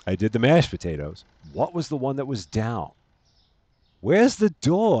 I did the mashed potatoes. What was the one that was down? Where's the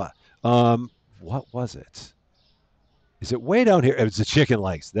door? What was it? Is it way down here? It was the chicken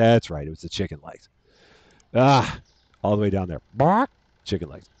legs. That's right. It was the chicken legs. All the way down there. Bark. Chicken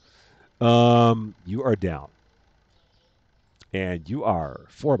legs. You are down. And you are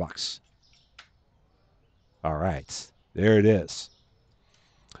 $4. All right. There it is.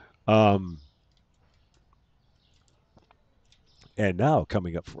 And now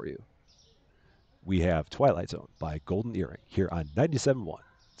coming up for you, we have Twilight Zone by Golden Earring here on 97.1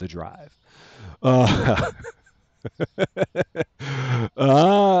 The Drive.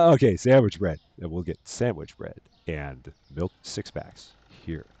 Okay, sandwich bread. And we'll get sandwich bread and milk 6-packs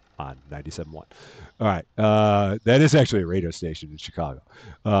here on 97.1. All right. That is actually a radio station in Chicago.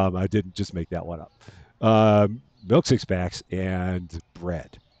 I didn't just make that one up. Milk 6-packs and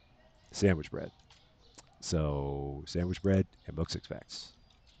bread. Sandwich bread. So sandwich bread and milk 6-packs.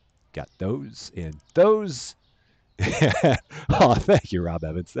 Got those and those. Oh, thank you, Rob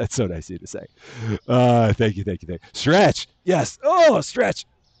Evans. That's so nice of you to say. Thank you. Stretch. Yes. Oh, stretch.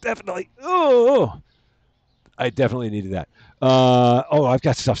 Definitely. Oh, I definitely needed that. I've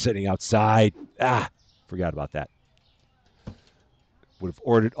got stuff sitting outside. Forgot about that. Would have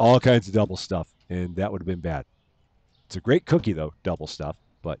ordered all kinds of double stuff, and that would have been bad. It's a great cookie, though, double stuff,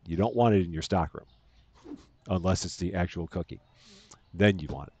 but you don't want it in your stockroom unless it's the actual cookie. Then you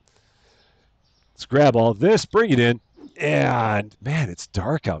want it. Let's grab all this, bring it in, and man, it's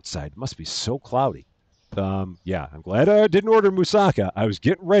dark outside. It must be so cloudy. Yeah, I'm glad I didn't order moussaka. I was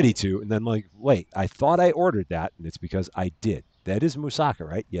getting ready to, and then like, wait, I thought I ordered that, and it's because I did. That is moussaka,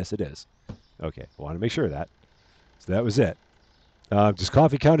 right? Yes, it is. Okay, I want to make sure of that. So that was it. Does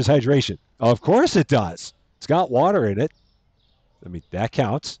coffee count as hydration? Of course it does. It's got water in it. I mean, that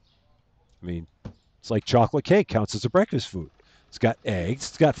counts. I mean, it's like chocolate cake counts as a breakfast food. It's got eggs.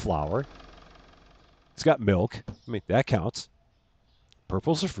 It's got flour. It's got milk. I mean, that counts.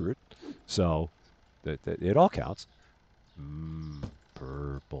 Purple's a fruit. So it all counts.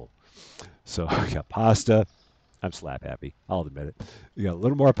 Purple. So we got pasta. I'm slap happy. I'll admit it. We got a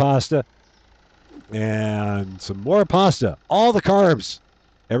little more pasta. And some more pasta. All the carbs.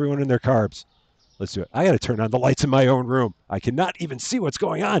 Everyone in their carbs. Let's do it. I got to turn on the lights in my own room. I cannot even see what's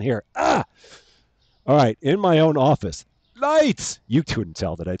going on here. All right. In my own office. Lights! You couldn't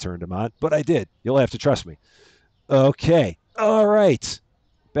tell that I turned them on, but I did. You'll have to trust me. Okay. All right.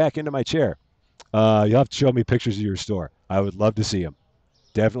 Back into my chair. You'll have to show me pictures of your store. I would love to see them.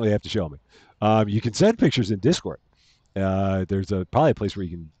 Definitely have to show me. You can send pictures in Discord. There's probably a place where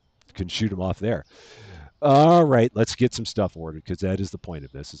you can shoot them off there. All right, let's get some stuff ordered because that is the point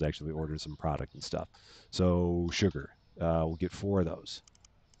of this is actually order some product and stuff. So sugar, we'll get 4 of those.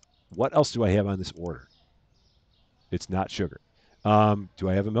 What else do I have on this order? It's not sugar. Do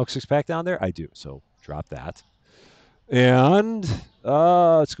I have a milk 6-pack down there? I do. So drop that. And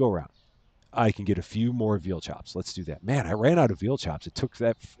let's go around. I can get a few more veal chops. Let's do that. Man, I ran out of veal chops. It took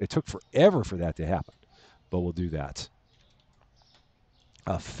forever for that to happen. But we'll do that.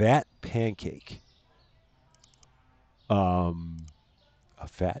 A fat pancake. A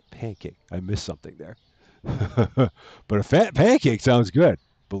fat pancake. I missed something there. But a fat pancake sounds good.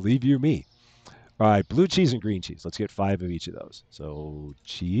 Believe you me. All right, blue cheese and green cheese. Let's get 5 of each of those. So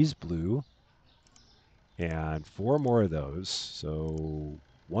cheese, blue, and 4 more of those. So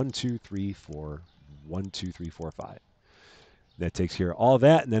 1, 2, 3, 4. 1, 2, 3, 4, 5. That takes care of all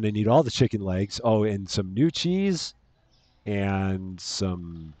that, and then I need all the chicken legs. Oh, and some new cheese, and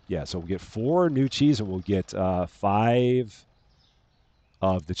some So we'll get 4 new cheese, and we'll get 5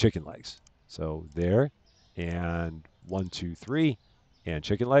 of the chicken legs. So there, and 1, 2, 3, and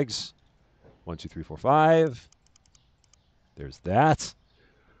chicken legs. 1, 2, 3, 4, 5. There's that.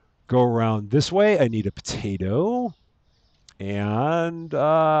 Go around this way. I need a potato. And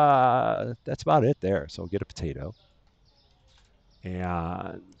that's about it there. So I'll get a potato.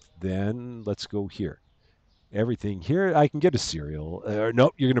 And then let's go here. Everything here, I can get a cereal.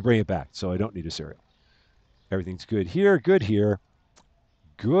 Nope, you're going to bring it back. So I don't need a cereal. Everything's good here, good here,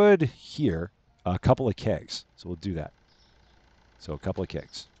 good here. A couple of kegs. So we'll do that. So a couple of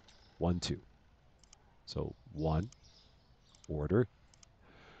kegs. 1, 2. So 1, order.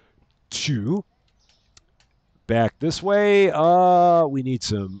 2. Back this way. We need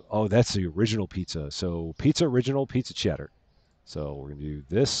some. Oh, that's the original pizza. So pizza original, pizza cheddar. So we're gonna do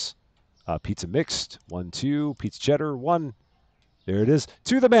this. Pizza mixed. 1, 2. Pizza cheddar. 1. There it is.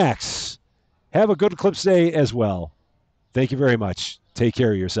 To the max. Have a good Eclipse Day as well. Thank you very much. Take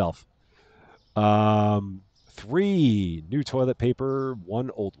care of yourself. 3 new toilet paper.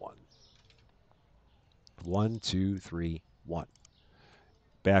 1 old one. 1, 2, 3, 1.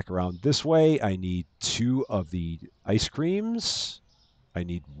 Back around this way, I need 2 of the ice creams. I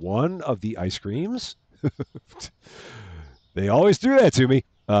need 1 of the ice creams. They always do that to me,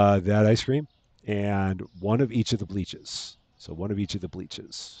 that ice cream. And 1 of each of the bleaches. So 1 of each of the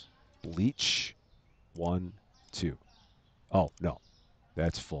bleaches. Bleach, 1, 2. Oh, no,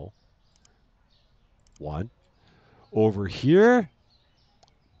 that's full. 1. Over here,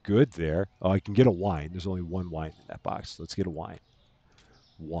 good there. Oh, I can get a wine. There's only 1 wine in that box. Let's get a wine.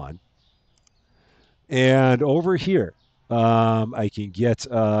 1. And over here, I can get,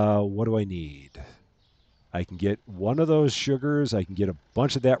 what do I need? I can get 1 of those sugars. I can get a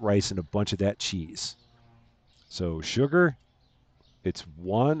bunch of that rice and a bunch of that cheese. So sugar, it's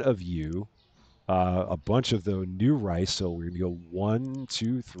 1 of you, a bunch of the new rice. So we're going to go 1,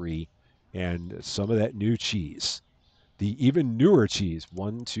 2, 3, and some of that new cheese. The even newer cheese,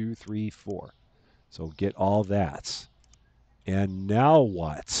 1, 2, 3, 4. So get all that. And now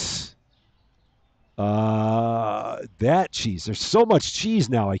what? That cheese. There's so much cheese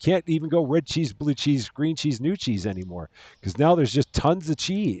now. I can't even go red cheese, blue cheese, green cheese, new cheese anymore because now there's just tons of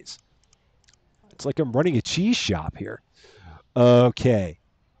cheese. It's like I'm running a cheese shop here. Okay.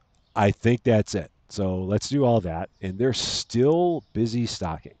 I think that's it. So let's do all that. And they're still busy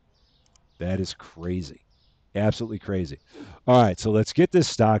stocking. That is crazy. Absolutely crazy. All right. So let's get this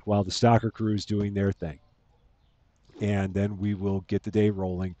stocked while the stocker crew is doing their thing. And then we will get the day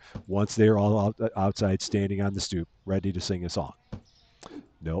rolling once they're all outside standing on the stoop, ready to sing a song.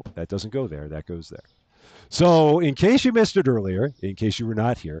 Nope, that doesn't go there. That goes there. So, in case you missed it earlier, in case you were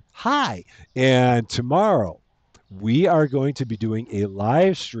not here, hi. And tomorrow, we are going to be doing a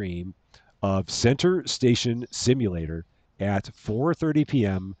live stream of Center Station Simulator at 4:30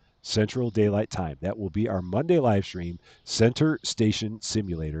 p.m. Central Daylight Time. That will be our Monday live stream, Center Station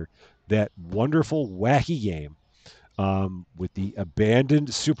Simulator, that wonderful, wacky game. With the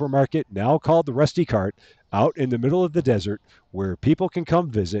abandoned supermarket, now called the Rusty Cart, out in the middle of the desert where people can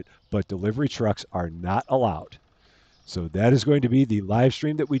come visit, but delivery trucks are not allowed. So that is going to be the live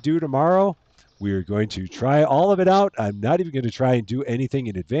stream that we do tomorrow. We are going to try all of it out. I'm not even going to try and do anything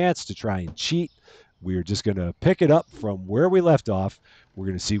in advance to try and cheat. We are just going to pick it up from where we left off. We're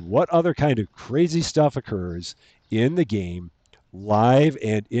going to see what other kind of crazy stuff occurs in the game, live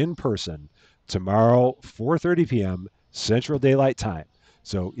and in person, tomorrow, 4:30 p.m. Central Daylight Time.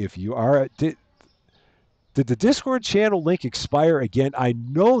 So if you are, did the Discord channel link expire again? I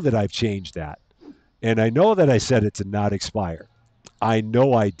know that I've changed that, and I know that I set it to not expire. I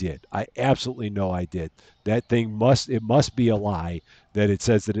know I did. I absolutely know I did. That thing must be a lie that it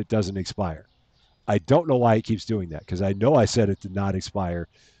says that it doesn't expire. I don't know why it keeps doing that because I know I said it did not expire.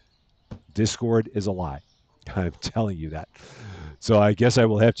 Discord is a lie. I'm telling you that. So I guess I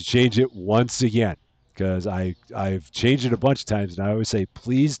will have to change it once again because I've changed it a bunch of times and I always say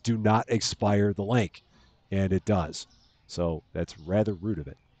please do not expire the link, and it does. So that's rather rude of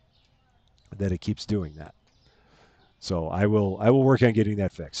it that it keeps doing that. So I will work on getting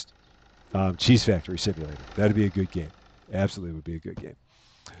that fixed. Cheese Factory Simulator. That'd be a good game. Absolutely would be a good game.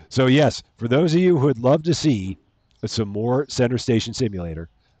 So yes, for those of you who would love to see some more Center Station Simulator,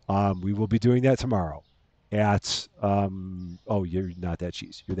 we will be doing that tomorrow at oh, you're not that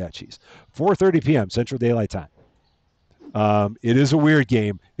cheese. You're that cheese. 4:30 p.m. Central Daylight Time. It is a weird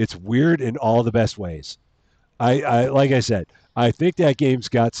game. It's weird in all the best ways. I like I said, I think that game's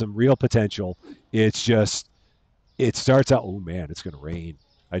got some real potential. It's just it starts out. Oh man, it's gonna rain.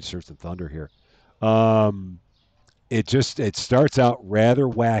 I just heard some thunder here. Um, it starts out rather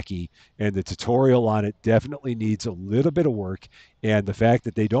wacky, and the tutorial on it definitely needs a little bit of work. And the fact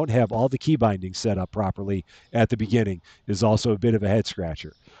that they don't have all the key bindings set up properly at the beginning is also a bit of a head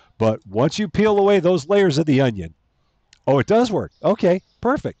scratcher. But once you peel away those layers of the onion, oh, it does work. Okay,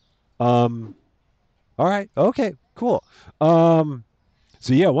 perfect. Um, all right, okay, cool. Um,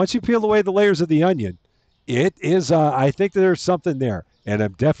 so yeah, once you peel away the layers of the onion, it is. I think there's something there, and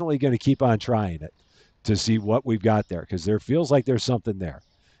I'm definitely going to keep on trying it to see what we've got there because there feels like there's something there,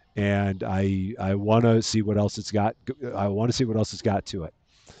 and I want to see what else it's got. I want to see what else it's got to it.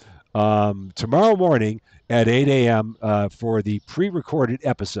 Tomorrow morning at 8 a.m. For the pre-recorded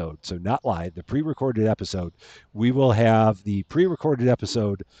episode, so not live, the pre-recorded episode, we will have the pre-recorded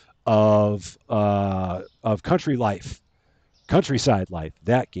episode of Country Life Countryside Life,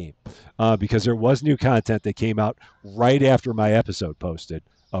 that game, because there was new content that came out right after my episode posted.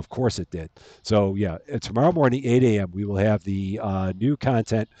 Of course it did. So, yeah, tomorrow morning, 8 a.m., we will have the new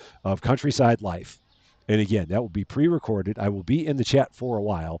content of Countryside Life. And again, that will be pre recorded. I will be in the chat for a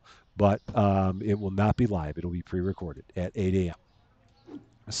while, but it will not be live. It'll be pre recorded at 8 a.m.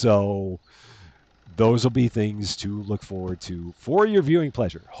 So, those will be things to look forward to for your viewing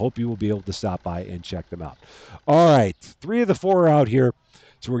pleasure. Hope you will be able to stop by and check them out. All right, 3 of the 4 are out here,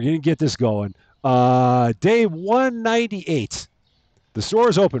 so we're going to get this going. Day 198. The store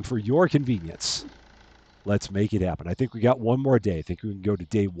is open for your convenience. Let's make it happen. I think we got one more day. I think we can go to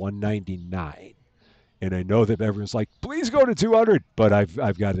day 199. And I know that everyone's like, please go to 200, but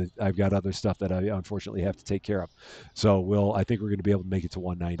I've got other stuff that I unfortunately have to take care of. So I think we're going to be able to make it to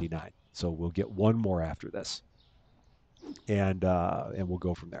 199. So we'll get one more after this, and we'll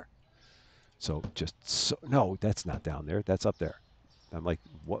go from there. So no, that's not down there. That's up there. I'm like,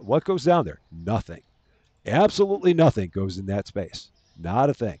 what goes down there? Nothing. Absolutely nothing goes in that space. Not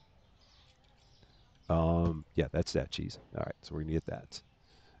a thing. Yeah, that's that cheese. All right, so we're gonna get that,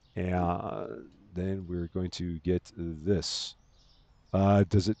 and then we're going to get this.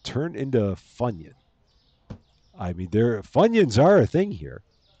 Does it turn into Funyun? I mean, Funyuns are a thing here.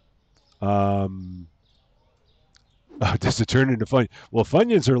 Um, does it turn into Funyun? Well,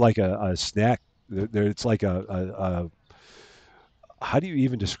 Funyuns are like a snack. It's like how do you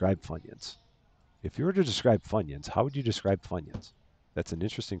even describe Funyuns? If you were to describe Funyuns, how would you describe Funyuns? That's an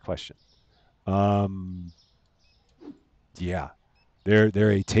interesting question. Um, yeah,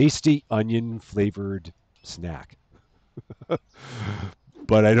 they're a tasty onion flavored snack.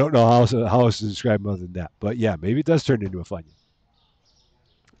 But I don't know how else to describe them other than that. But yeah, maybe it does turn into a Funyun.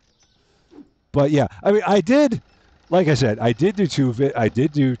 But yeah, I mean, like I said, I did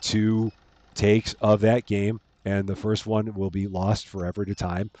do two takes of that game, and the first one will be lost forever to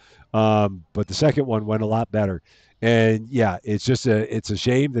time. But the second one went a lot better. And yeah, it's a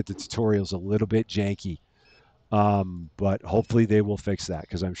shame that the tutorial's a little bit janky. But hopefully they will fix that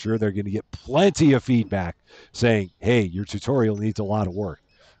because I'm sure they're going to get plenty of feedback saying, "Hey, your tutorial needs a lot of work."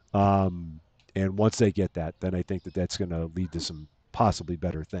 Um, and once they get that, then I think that that's going to lead to some possibly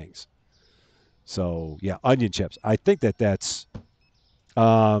better things. So yeah, onion chips. I think that's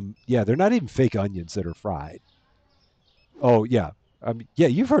yeah, they're not even fake onions that are fried. Oh yeah, yeah,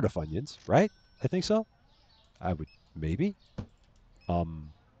 you've heard of onions, right? I think so. I would maybe.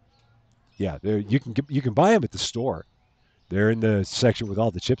 Um, yeah, you can buy them at the store. They're in the section with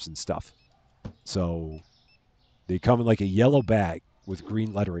all the chips and stuff. So they come in like a yellow bag with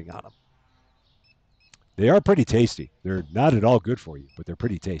green lettering on them. They are pretty tasty. They're not at all good for you, but they're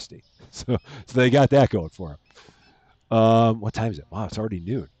pretty tasty. So they got that going for them. What time is it? Wow, it's already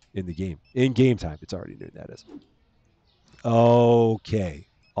noon in the game. In game time, it's already noon. That is. Okay,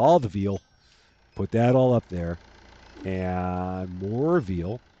 all the veal. Put that all up there. And more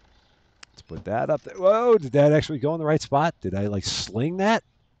veal. Let's put that up there. Whoa, did that actually go in the right spot? Did I like sling that?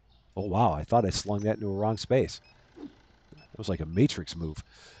 Oh, wow. I thought I slung that into a wrong space. That was like a Matrix move.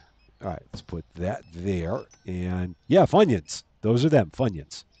 All right, let's put that there. And yeah, Funyuns. Those are them,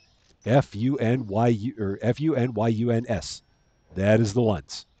 Funyuns. Funyu or Funyuns. That is the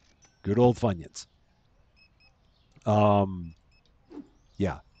ones. Good old Funyuns. Um,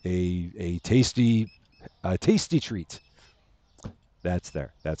 yeah, a tasty treat. That's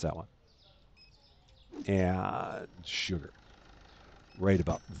there. That's that one. And sugar. Right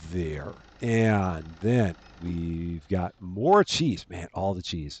about there. And then we've got more cheese. Man, all the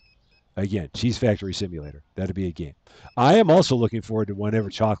cheese. Again, Cheese Factory Simulator. That'd be a game. I am also looking forward to whenever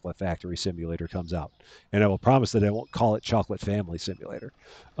Chocolate Factory Simulator comes out, and I will promise that I won't call it Chocolate Family Simulator,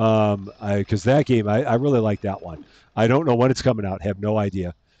 because that game I really like that one. I don't know when it's coming out. Have no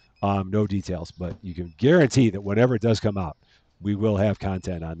idea, no details, but you can guarantee that whenever it does come out, we will have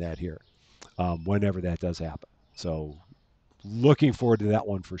content on that here, whenever that does happen. So, looking forward to that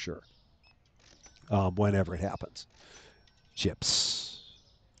one for sure. Whenever it happens. Chips.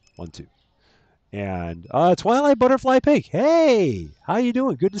 1, 2. And Twilight Butterfly Pig. Hey, how you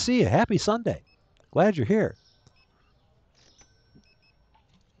doing? Good to see you. Happy Sunday. Glad you're here.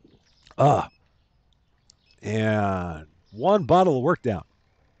 Ah, and one bottle of work down.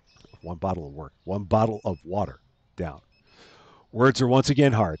 One bottle of work. One bottle of water down. Words are once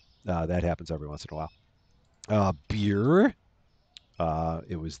again hard. That happens every once in a while. Beer.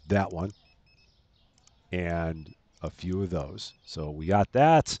 It was that one. And a few of those. So we got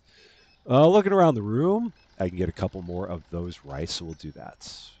that. Looking around the room, I can get a couple more of those rice, so we'll do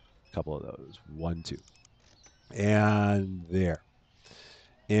that. A couple of those. 1, 2. And there.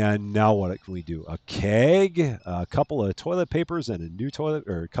 And now what can we do? A keg, a couple of toilet papers and a new toilet,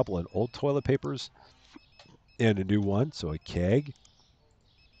 or a couple of old toilet papers and a new one. So a keg,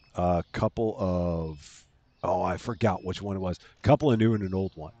 a couple of, oh, I forgot which one it was. A couple of new and an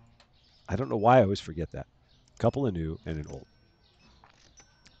old one. I don't know why I always forget that. A couple of new and an old.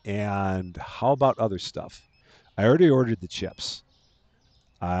 And how about other stuff? I already ordered the chips.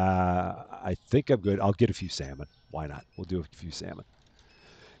 I think I'm good. I'll get a few salmon. Why not? We'll do a few salmon.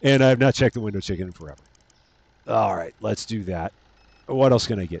 And I've not checked the window chicken in forever. All right, let's do that. What else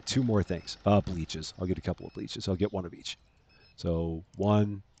can I get? Two more things. Bleaches. I'll get a couple of bleaches. I'll get one of each. So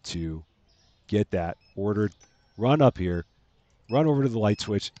 1, 2, get that ordered. Run up here. Run over to the light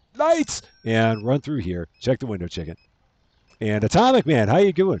switch. Lights! And run through here. Check the window chicken. And Atomic Man, how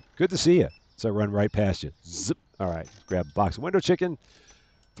you doing? Good to see you. So I run right past you. Zip. All right, grab a box of window chicken.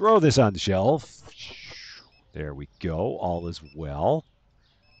 Throw this on the shelf. There we go. All is well.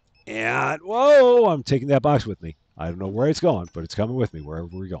 And whoa, I'm taking that box with me. I don't know where it's going, but it's coming with me wherever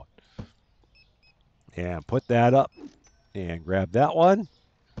we're going. And put that up and grab that one.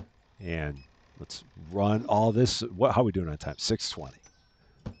 And let's run all this. How are we doing on time? 6:20.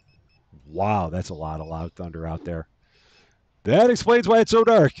 Wow, that's a lot of loud thunder out there. That explains why it's so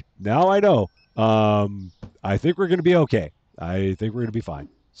dark. Now I know. I think we're going to be okay. I think we're going to be fine.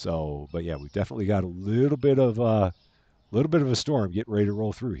 So, but yeah, we've definitely got a little bit of a storm getting ready to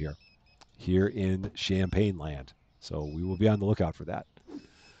roll through here in Champagne Land. So we will be on the lookout for that.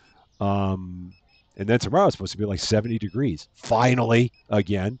 And then tomorrow it's supposed to be like 70 degrees. Finally,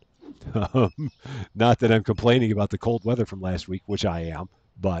 again. Not that I'm complaining about the cold weather from last week, which I am,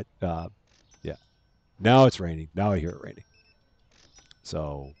 but yeah. Now it's raining. Now I hear it raining.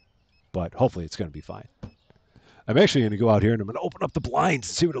 So, but hopefully it's going to be fine. I'm actually going to go out here and I'm going to open up the blinds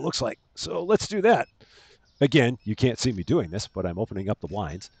and see what it looks like. So let's do that. Again, you can't see me doing this, but I'm opening up the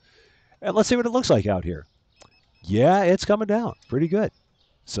blinds. And let's see what it looks like out here. Yeah, it's coming down pretty good.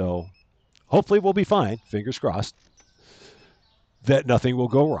 So hopefully we'll be fine. Fingers crossed that nothing will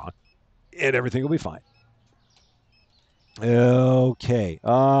go wrong and everything will be fine. Okay.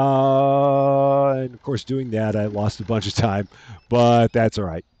 And of course, doing that, I lost a bunch of time, but that's all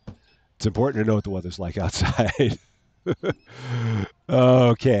right. It's important to know what the weather's like outside.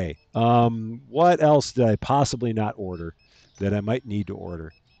 Okay. What else did I possibly not order that I might need to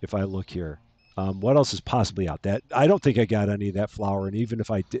order if I look here? What else is possibly out? That I don't think I got any of that flour, and even if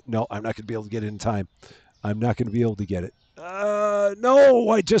I did, no, I'm not going to be able to get it in time. I'm not going to be able to get it. No,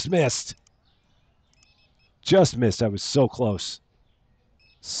 I just missed. Just missed. I was so close.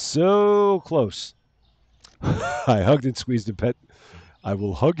 So close. I hugged and squeezed him, pet. I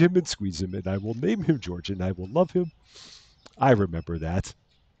will hug him and squeeze him, and I will name him George, and I will love him. I remember that.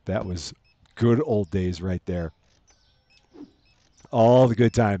 That was good old days right there. All the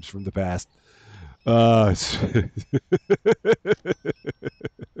good times from the past.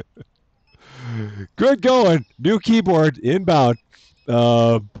 Good going. New keyboard inbound.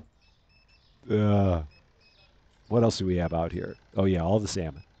 Uh, uh, what else do we have out here? Oh yeah, all the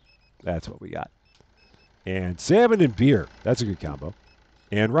salmon. That's what we got. And salmon and beer. That's a good combo.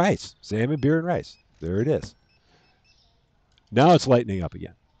 And rice. Salmon, beer, and rice. There it is. Now it's lightening up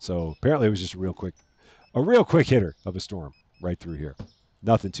again. So apparently it was just a real quick hitter of a storm right through here.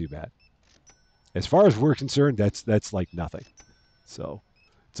 Nothing too bad. As far as we're concerned, that's like nothing. So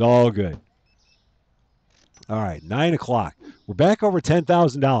it's all good. All right, 9 o'clock. We're back over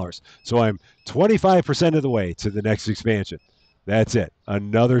 $10,000. So I'm 25% of the way to the next expansion. That's it.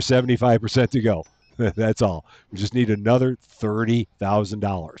 Another 75% to go. That's all. We just need another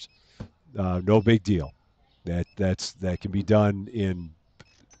 $30,000. No big deal. That can be done in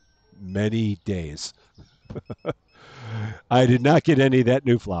many days. I did not get any of that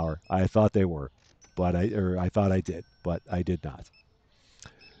new flour. I thought they were, but I thought I did, but I did not.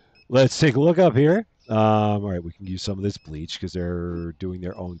 Let's take a look up here. All right, we can use some of this bleach because they're doing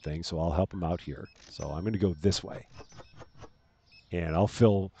their own thing, so I'll help them out here. So I'm going to go this way, and I'll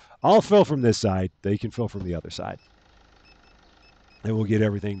fill. I'll fill from this side. They can fill from the other side, and we'll get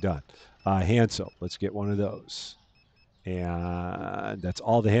everything done. Hand soap. Let's get one of those, and that's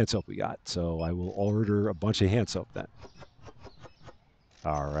all the hand soap we got. So I will order a bunch of hand soap then.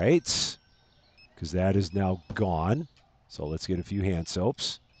 All right, because that is now gone. So let's get a few hand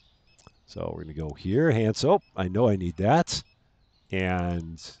soaps. So we're going to go here, hand soap. I know I need that.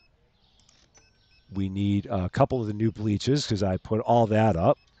 And we need a couple of the new bleaches because I put all that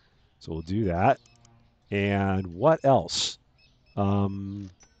up. So we'll do that. And what else? Probably,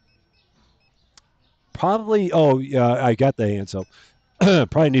 oh, yeah, I got the hand soap.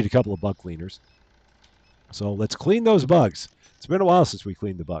 Probably need a couple of bug cleaners. So let's clean those bugs. It's been a while since we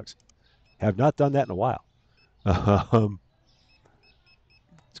cleaned the bugs. Have not done that in a while. Um,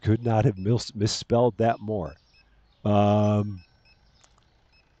 could not have misspelled that more. Um,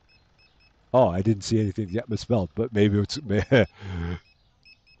 oh, I didn't see anything yet misspelled, but maybe it's. What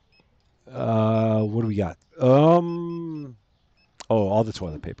do we got? Oh, all the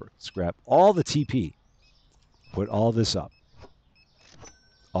toilet paper. Scrap all the TP. Put all this up.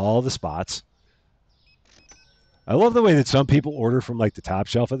 All the spots. I love the way that some people order from like the top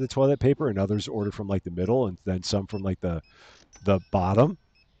shelf of the toilet paper, and others order from like the middle, and then some from like the bottom.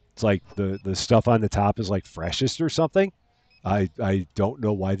 It's like the stuff on the top is like freshest or something. I don't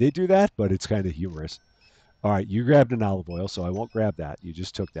know why they do that, but it's kind of humorous. All right, you grabbed an olive oil, so I won't grab that. You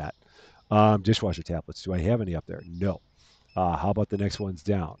just took that. Dishwasher tablets. Do I have any up there? No. How about the next ones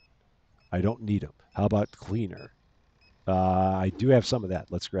down? I don't need them. How about cleaner? I do have some of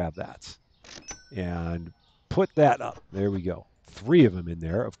that. Let's grab that and put that up. There we go. 3 of them in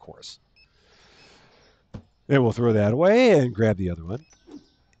there, of course. And we'll throw that away and grab the other one.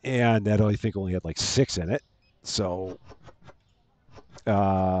 And that I think only had like 6 in it. So,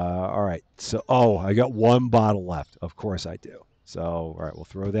 all right. So, oh, I got 1 bottle left. Of course I do. So, all right, we'll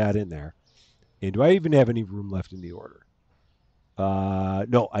throw that in there. And do I even have any room left in the order?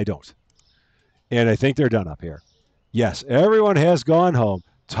 No, I don't. And I think they're done up here. Yes, everyone has gone home.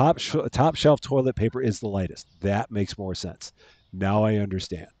 Top shelf toilet paper is the lightest. That makes more sense. Now I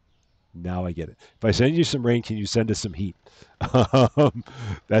understand. Now I get it. If I send you some rain, can you send us some heat?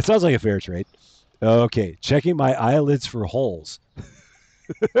 That sounds like a fair trade. Okay, checking my eyelids for holes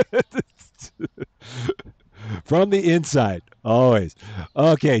from the inside, always.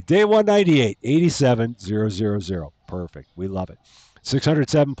 Okay, day 198, 87,000. Perfect. We love it.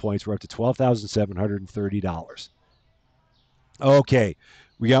 607 points. We're up to $12,730. Okay,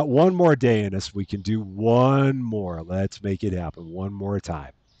 we got one more day in us. We can do one more. Let's make it happen one more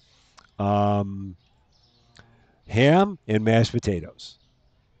time. Um, ham and mashed potatoes.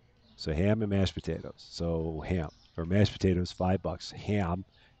 So ham and mashed potatoes. So ham or mashed potatoes, $5. Ham,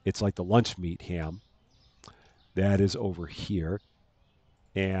 it's like the lunch meat ham. That is over here,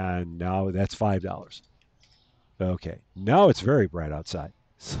 and now that's $5. Okay, now it's very bright outside.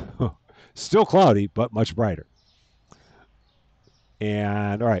 So still cloudy, but much brighter.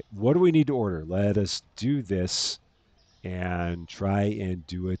 And all right, what do we need to order? Let us do this and try and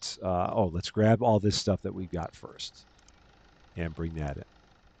do it. Let's grab all this stuff that we've got first and bring that in.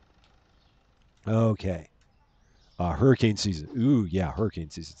 Okay. Hurricane season. Ooh, yeah,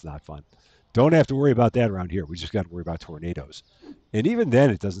 hurricane season's not fun. Don't have to worry about that around here. We just got to worry about tornadoes. And even then,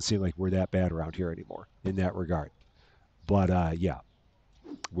 it doesn't seem like we're that bad around here anymore in that regard. But yeah,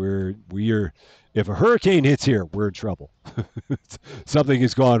 we're if a hurricane hits here, we're in trouble. Something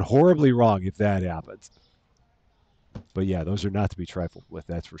has gone horribly wrong if that happens. But yeah, those are not to be trifled with,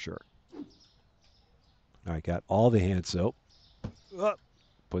 that's for sure. All right, got all the hand soap.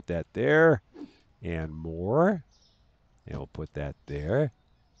 put that there and more. And we'll put that there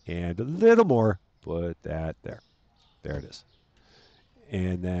and a little more. Put that there. There it is.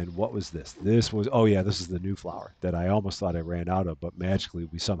 And then what was this? This was, oh yeah, this is the new flour that I almost thought I ran out of, but magically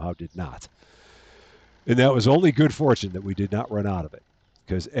we somehow did not. And that was only good fortune that we did not run out of it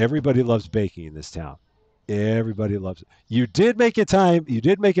because everybody loves baking in this town. Everybody loves it. You did make it time. You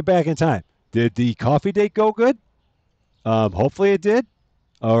did make it back in time. Did the coffee date go good? Hopefully it did.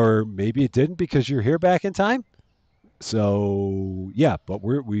 Or maybe it didn't because you're here back in time. So yeah, but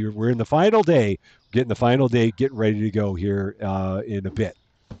we're in the final day, getting the final day, getting ready to go here in a bit.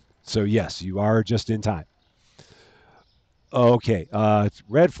 So yes, you are just in time. Okay,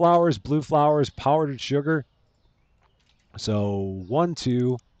 red flowers, blue flowers, powdered sugar. So 1,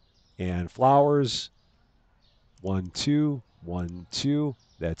 2, and flowers. 1, 2, 1, 2.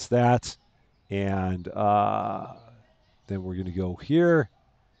 That's that. And then we're going to go here,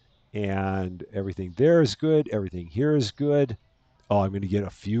 and everything there is good. Everything here is good. Oh, I'm going to get a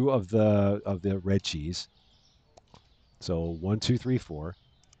few of the red cheese. So 1, 2, 3, 4,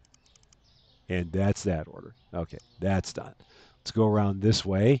 and that's that order. Okay, that's done. Let's go around this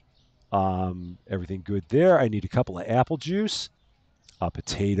way. Everything good there. I need a couple of apple juice, a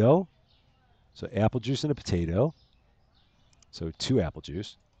potato. So apple juice and a potato. So 2 apple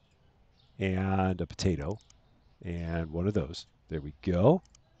juice and a potato and one of those. There we go.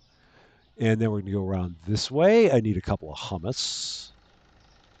 And then we're going to go around this way. I need a couple of hummus.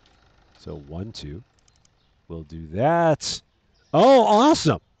 So 1, 2. We'll do that. Oh,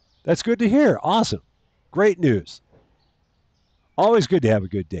 awesome. That's good to hear. Awesome. Great news. Always good to have a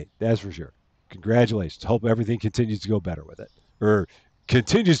good date. That's for sure. Congratulations. Hope everything continues to go better with it. Or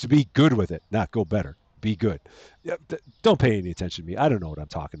continues to be good with it, not go better. Be good. Yeah, don't pay any attention to me. I don't know what I'm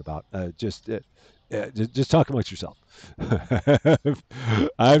talking about. Just talk amongst yourself.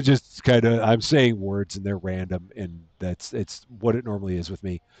 I'm saying words and they're random, and it's what it normally is with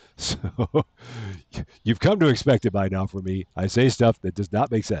me. So you've come to expect it by now from me. I say stuff that does not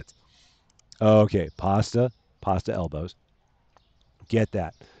make sense. Okay, pasta elbows. Get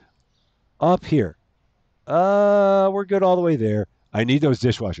that up here. We're good all the way there. I need those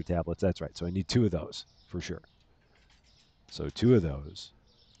dishwasher tablets. That's right. So I need 2 of those for sure. So 2 of those.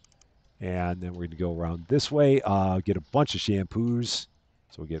 And then we're going to go around this way, get a bunch of shampoos.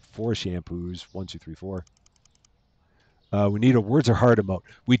 So we get 4 shampoos. 1, 2, 3, 4. We need a words are hard emote.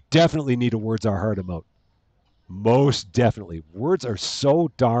 We definitely need a words are hard emote. Most definitely. Words are so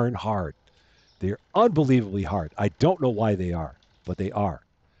darn hard. They're unbelievably hard. I don't know why they are, but they are.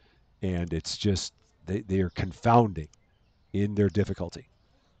 And it's just, they are confounding in their difficulty.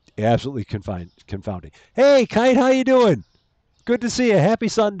 Absolutely confounding. Hey, Kite, how you doing? Good to see you. Happy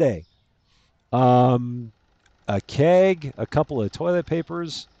Sunday. A keg, a couple of toilet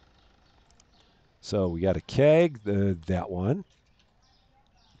papers. So we got a keg, that one,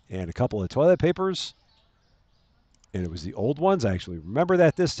 and a couple of toilet papers. And it was the old ones. I actually remember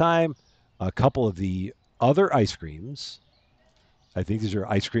that this time. A couple of the other ice creams. I think these are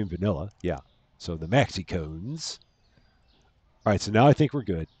ice cream vanilla. Yeah. So the maxi cones. All right. So now I think we're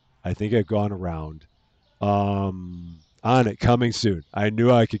good. I think I've gone around. On it, coming soon. I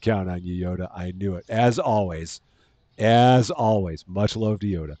knew I could count on you, Yoda. I knew it. As always. As always. Much love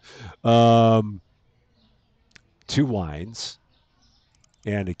to Yoda. 2 wines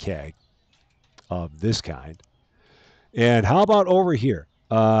and a keg of this kind. And how about over here?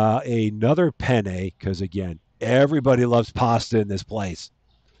 Another penne, because again, everybody loves pasta in this place.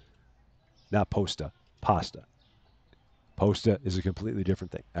 Not posta, pasta. Posta is a completely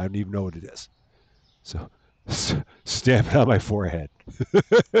different thing. I don't even know what it is. So stamp it on my forehead.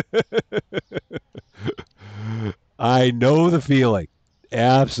 I know the feeling.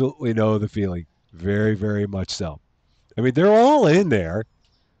 Absolutely know the feeling. Very, very much so. I mean, they're all in there.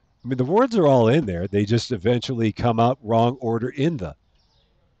 I mean, the words are all in there. They just eventually come out wrong order in the.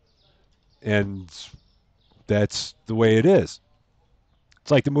 And that's the way it is.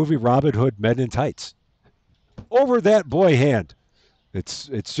 It's like the movie Robin Hood Men in Tights. Over that boy hand. It's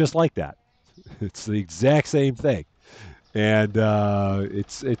just like that. It's the exact same thing. And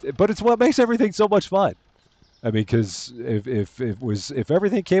but it's what makes everything so much fun. I mean, because if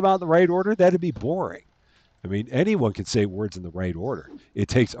everything came out in the right order, that'd be boring. I mean, anyone can say words in the right order. It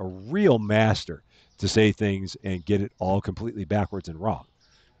takes a real master to say things and get it all completely backwards and wrong.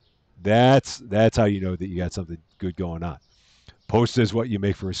 That's how you know that you got something good going on. Post is what you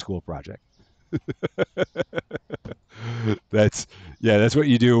make for a school project. That's what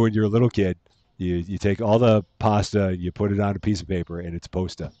you do when you're a little kid. You take all the pasta, you put it on a piece of paper, and it's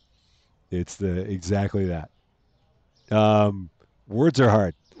posta. It's exactly that. Words are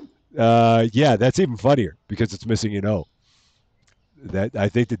hard. Yeah, that's even funnier because it's missing an O. That I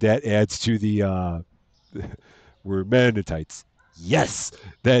think that adds to the we're Mennonites. Yes,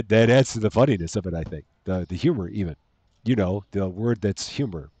 that adds to the funniness of it. I think the humor even. The word that's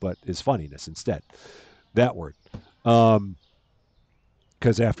humor but is funniness instead. That word. Um,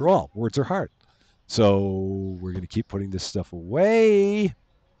 because after all, words are hard. So we're gonna keep putting this stuff away.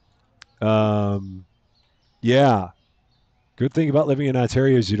 Um, yeah. Good thing about living in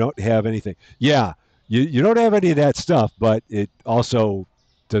Ontario is you don't have anything. Yeah, you don't have any of that stuff, but it also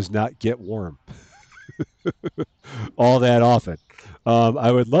does not get warm all that often.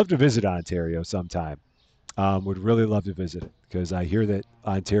 I would love to visit Ontario sometime. Would really love to visit it because I hear that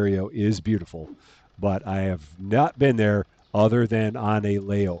Ontario is beautiful, but I have not been there other than on a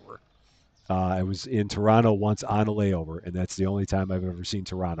layover. I was in Toronto once on a layover, and that's the only time I've ever seen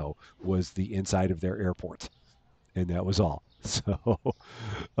Toronto was the inside of their airport, and that was all. So,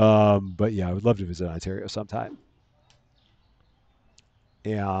 but yeah, I would love to visit Ontario sometime.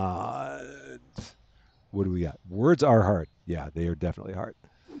 And what do we got? Words are hard. Yeah, they are definitely hard.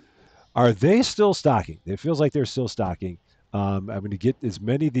 Are they still stocking? It feels like they're still stocking. I'm going to get as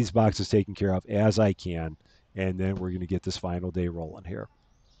many of these boxes taken care of as I can, and then we're going to get this final day rolling here.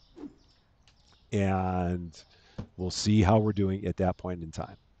 And we'll see how we're doing at that point in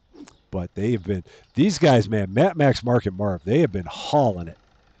time. But they have been, these guys, man, Matt, Max, Mark, and Marv, they have been hauling it.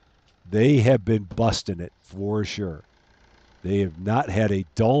 They have been busting it for sure. They have not had a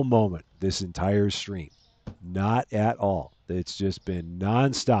dull moment this entire stream. Not at all. It's just been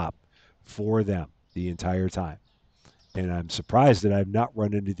nonstop for them the entire time. And I'm surprised that I've not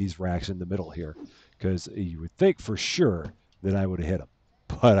run into these racks in the middle here because you would think for sure that I would have hit them.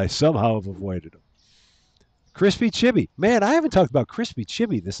 But I somehow have avoided them. Crispy Chibi. Man, I haven't talked about Crispy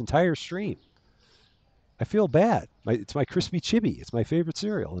Chibi this entire stream. I feel bad. It's my Crispy Chibi. It's my favorite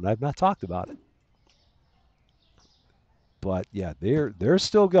cereal, and I've not talked about it. But yeah, they're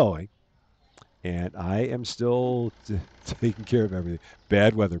still going, and I am still taking care of everything.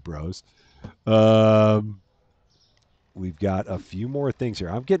 Bad weather, bros. Um, we've got a few more things here.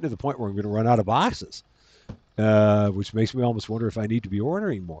 I'm getting to the point where I'm going to run out of boxes, which makes me almost wonder if I need to be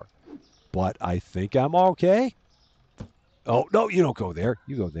ordering more. But I think I'm okay. Oh no, you don't go there.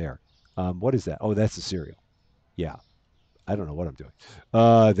 You go there. What is that? Oh, that's the cereal. Yeah, I don't know what I'm doing.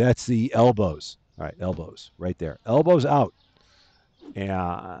 That's the elbows. All right, elbows right there. Elbows out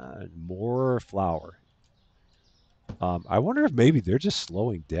and more flour. I wonder if maybe they're just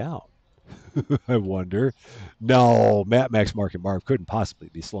slowing down. I wonder. No, Matt, Max, Mark, and Marv couldn't possibly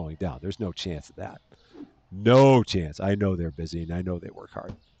be slowing down. There's no chance of that. No chance. I know they're busy and I know they work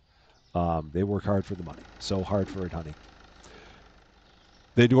hard. They work hard for the money. So hard for it, honey.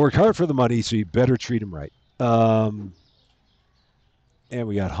 They work hard for the money, so you better treat them right. And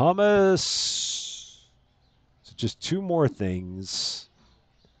we got hummus. So just two more things.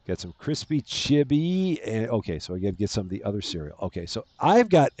 Got some crispy chibi. And okay, so I got to get some of the other cereal. Okay, so I've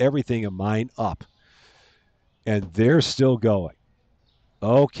got everything of mine up, and they're still going.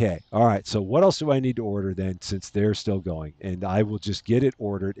 Okay. All right. So what else do I need to order then since they're still going? And I will just get it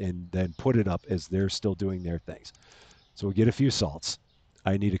ordered and then put it up as they're still doing their things. So we'll get a few salts.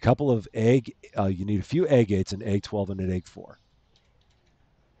 I need a couple of egg. You need a few egg 8s, an egg 12, and an egg 4.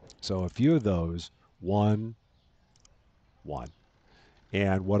 So a few of those. One, one.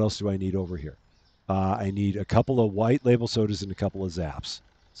 And what else do I need over here? I need a couple of white label sodas and a couple of Zaps.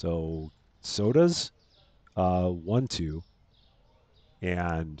 So sodas, 1, 2,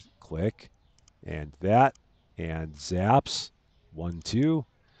 and click, and that, and Zaps, 1, 2,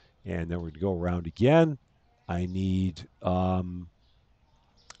 and then we're going to go around again. I need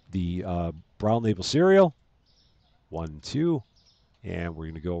the brown label cereal, 1, 2, and we're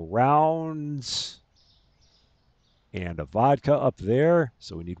going to go around and a vodka up there.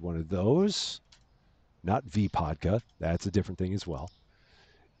 So we need one of those, not V vodka. That's a different thing as well.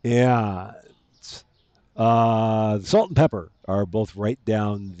 And the salt and pepper are both right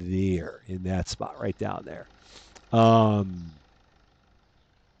down there in that spot, right down there. Um,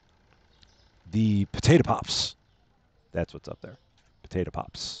 the potato pops. That's what's up there. Potato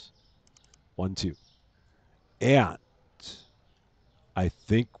pops. 1, 2. And I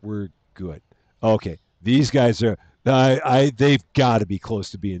think we're good. Okay. These guys are they've got to be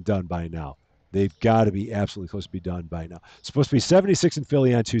close to being done by now. They've got to be absolutely close to be done by now. It's supposed to be 76 in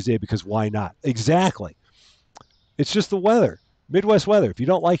Philly on Tuesday because why not? Exactly. It's just the weather. Midwest weather. If you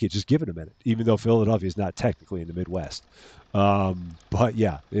don't like it, just give it a minute. Even though Philadelphia is not technically in the Midwest, but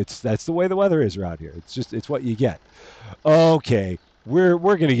yeah, that's the way the weather is around here. It's what you get. Okay, we're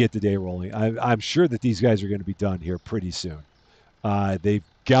going to get the day rolling. I'm sure that these guys are going to be done here pretty soon. They've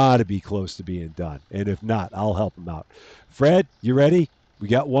got to be close to being done. And if not, I'll help them out. Fred, you ready? We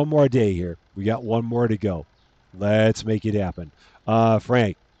got one more day here. We got one more to go. Let's make it happen.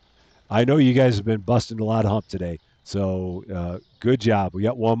 Frank, I know you guys have been busting a lot of hump today. So good job. We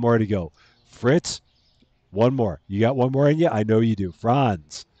got one more to go. Fritz, one more. You got one more in you? I know you do.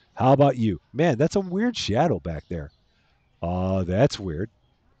 Franz, how about you? Man, that's a weird shadow back there. That's weird.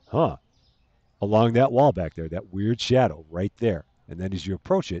 Huh. Along that wall back there, that weird shadow right there. And then as you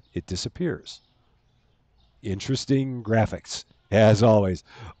approach it, it disappears. Interesting graphics, as always.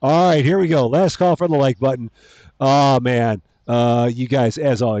 All right, here we go. Last call for the like button. Oh, man. You guys,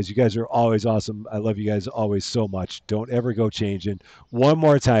 as always, you guys are always awesome. I love you guys always so much. Don't ever go changing. One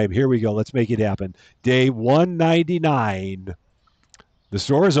more time. Here we go. Let's make it happen. Day 199. The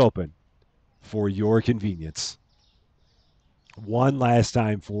store is open for your convenience. One last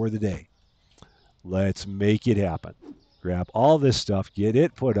time for the day. Let's make it happen. Grab all this stuff, get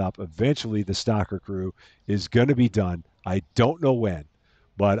it put up. Eventually, the Stalker crew is going to be done. I don't know when,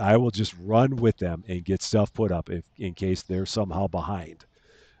 but I will just run with them and get stuff put up if, in case they're somehow behind.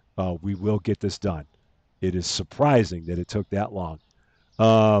 We will get this done. It is surprising that it took that long.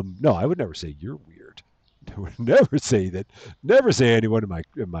 No, I would never say you're weird. I would never say that. Never say anyone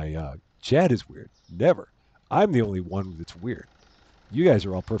in my chat is weird. Never. I'm the only one that's weird. You guys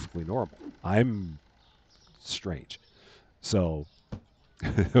are all perfectly normal. I'm strange. So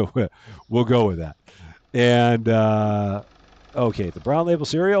we'll go with that. And okay, the brown label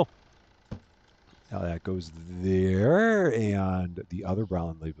cereal. Now that goes there, and the other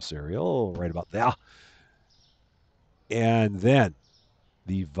brown label cereal right about there. And then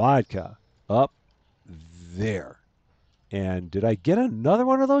the vodka up there. And did I get another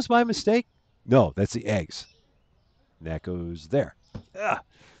one of those by mistake? No, that's the eggs. And that goes there. Ah.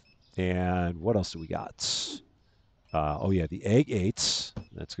 And what else do we got? Oh, yeah, the egg eights.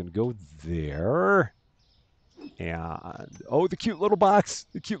 That's going to go there. And, oh, the cute little box.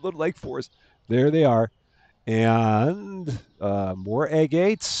 The cute little egg fours. There they are. And more egg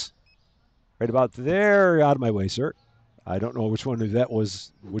eights. Right about there. Out of my way, sir. I don't know which one of that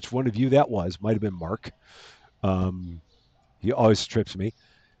was. Which one of you that was. Might have been Mark. He always trips me.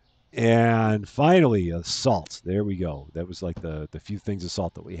 And finally, salt. There we go. That was like the few things of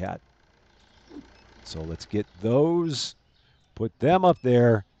salt that we had. So let's get those, put them up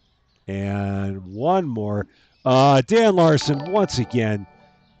there, and one more. Dan Larson, once again,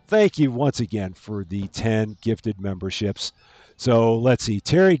 thank you once again for the 10 gifted memberships. So let's see.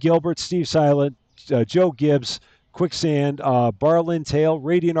 Terry Gilbert, Steve Silent, Joe Gibbs, Quicksand, Barlin Tail,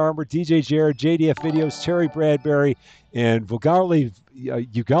 Radiant Armor, DJ Jared, JDF Videos, Terry Bradbury, and Ugali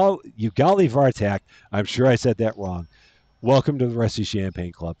Vartak. I'm sure I said that wrong. Welcome to the Rusty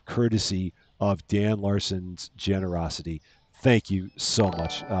Champagne Club, courtesy of Dan Larson's generosity. Thank you so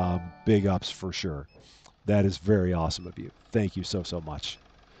much. Big ups for sure. That is very awesome of you. Thank you so, so much.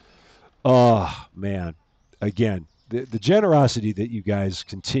 Oh, man. Again, the generosity that you guys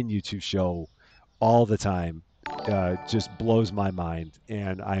continue to show all the time just blows my mind.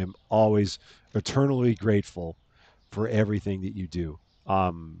 And I am always eternally grateful for everything that you do.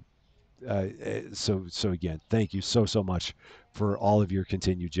 So again, thank you so, so much for all of your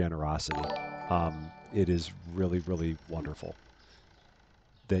continued generosity. It is really, really wonderful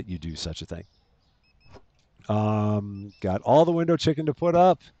that you do such a thing. Got all the window chicken to put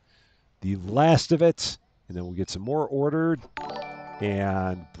up, the last of it, and then we'll get some more ordered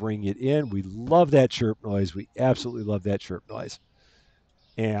and bring it in. We love that chirp noise. We absolutely love that chirp noise.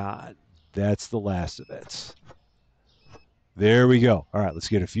 And that's the last of it. There we go. All right, let's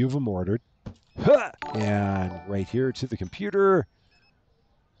get a few of them ordered. And right here to the computer.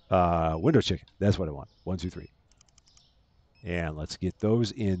 Window chicken. That's what I want. 1, 2, 3. And let's get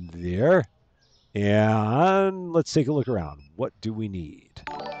those in there. And let's take a look around. What do we need?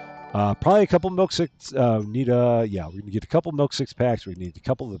 Probably a couple milk six. We're gonna get a couple milk six packs. We need a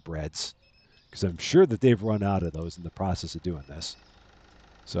couple of the breads because I'm sure that they've run out of those in the process of doing this.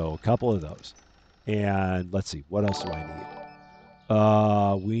 So a couple of those. And let's see, what else do I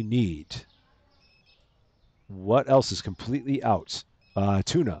need? We need. What else is completely out?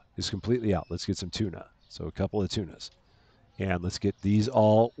 Tuna is completely out. Let's get some tuna. So a couple of tunas. And let's get these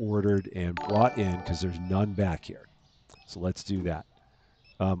all ordered and brought in because there's none back here. So let's do that.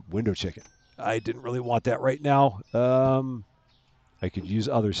 Window chicken. I didn't really want that right now. I could use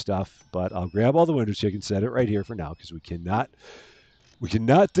other stuff, but I'll grab all the window chicken, set it right here for now because we cannot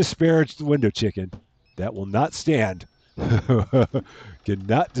disparage the window chicken. That will not stand.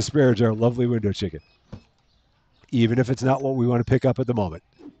 Cannot disparage our lovely window chicken. Even if it's not what we want to pick up at the moment.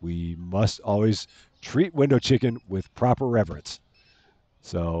 We must always treat window chicken with proper reverence.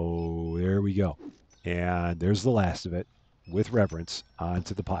 So there we go. And there's the last of it with reverence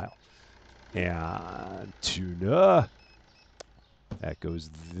onto the pile. And tuna. That goes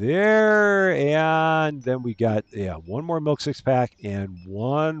there. And then we got, one more milk six pack and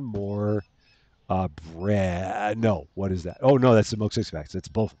one more bread. No, what is that? Oh, no, that's the milk six packs. That's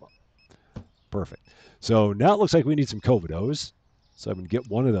both of them. Perfect. So now it looks like we need some Covidos. So I'm going to get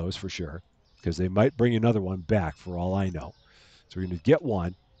one of those for sure because they might bring another one back for all I know. So we're going to get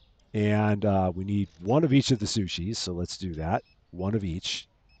one. And we need one of each of the sushis. So let's do that. One of each.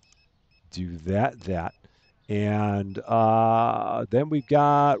 Do that. And then we've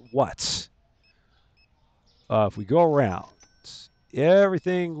got what? If we go around,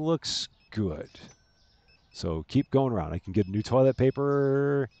 everything looks good. So keep going around. I can get a new toilet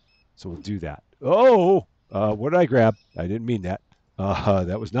paper. So we'll do that. Oh, what did I grab? I didn't mean that.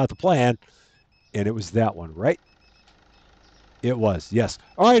 That was not the plan. And it was that one, right? It was, yes.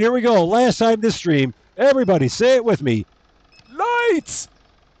 All right, here we go. Last time this stream. Everybody say it with me. Lights!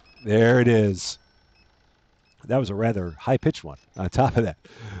 There it is. That was a rather high-pitched one on top of that.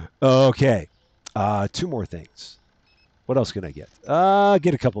 Okay. Two more things. What else can I get?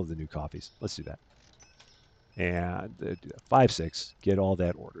 Get a couple of the new coffees. Let's do that. And do that. 5, 6. Get all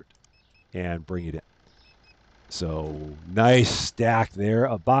that ordered. And bring it in. So, nice stack there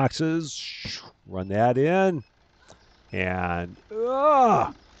of boxes. Run that in. And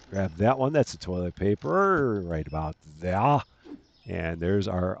grab that one. That's the toilet paper. Right about there. And there's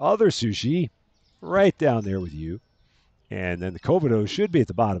our other sushi. Right down there with you. And then the Covidos should be at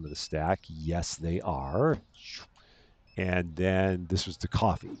the bottom of the stack. Yes, they are. And then this was the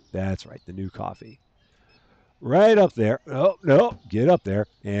coffee. That's right, the new coffee. Right up there. Oh, no, get up there.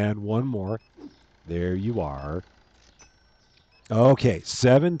 And one more. There you are. Okay,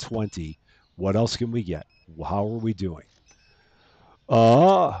 720. What else can we get? How are we doing?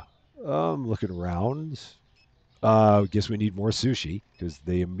 I'm looking around. Guess we need more sushi because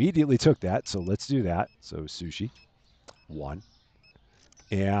they immediately took that. So let's do that. So sushi, one.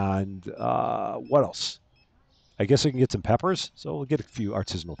 And what else? I guess I can get some peppers. So we'll get a few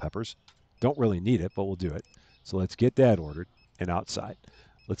artisanal peppers. Don't really need it, but we'll do it. So let's get that ordered and outside.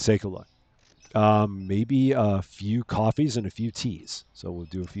 Let's take a look. Maybe a few coffees and a few teas. So we'll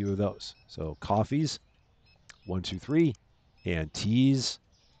do a few of those. So coffees, 1, 2, 3, and teas,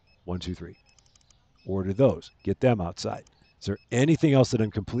 1, 2, 3. Order those. Get them outside. Is there anything else that I'm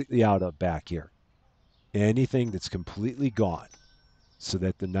completely out of back here? Anything that's completely gone so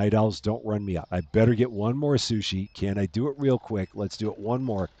that the night owls don't run me out? I better get one more sushi. Can I do it real quick? Let's do it one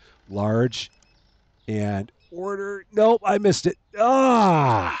more. Large and order. Nope, I missed it.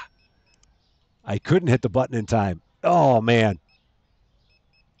 I couldn't hit the button in time. Oh, man.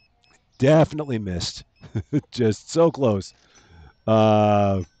 Definitely missed. Just so close.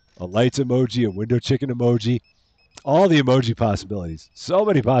 A lights emoji, a window chicken emoji. All the emoji possibilities. So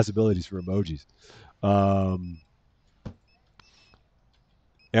many possibilities for emojis. And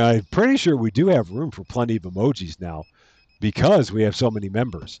I'm pretty sure we do have room for plenty of emojis now because we have so many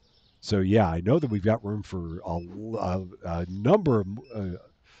members. So yeah, I know that we've got room for a number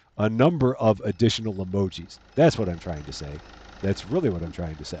of additional emojis. That's what I'm trying to say. That's really what I'm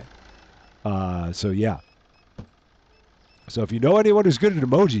trying to say. So yeah. So if you know anyone who's good at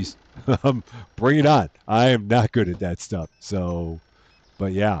emojis, bring it on. I am not good at that stuff. So,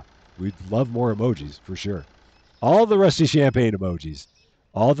 but yeah, we'd love more emojis for sure. All the Rusty Champagne emojis,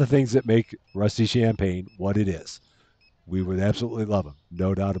 all the things that make Rusty Champagne what it is. We would absolutely love them.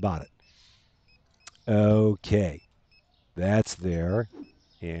 No doubt about it. Okay. That's there.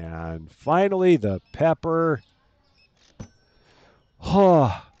 And finally, the pepper.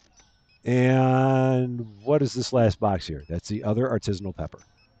 Oh, and what is this last box here? That's the other artisanal pepper.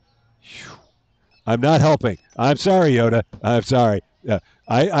 Whew. I'm not helping. I'm sorry, Yoda. I'm sorry.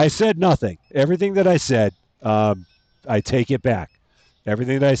 I said nothing. Everything that I said, I take it back.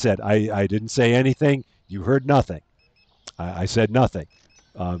 Everything that I said, I didn't say anything. You heard nothing. I said nothing.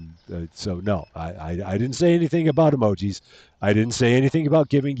 So no, I didn't say anything about emojis. I didn't say anything about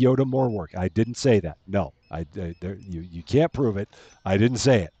giving Yoda more work. I didn't say that. No, you can't prove it. I didn't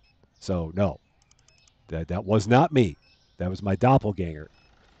say it. So no, that was not me. That was my doppelganger.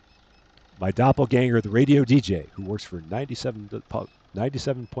 My doppelganger, the radio DJ, who works for 97.1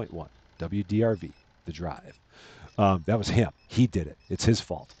 WDRV, The Drive. That was him. He did it. It's his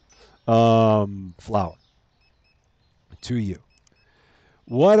fault. Flour. To you.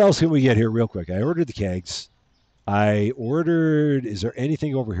 What else can we get here real quick? I ordered the kegs. I ordered, is there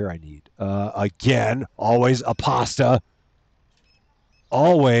anything over here I need? Again, always a pasta.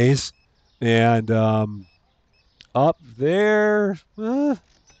 Always. And up there. Looking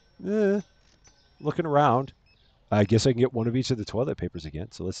around. I guess I can get one of each of the toilet papers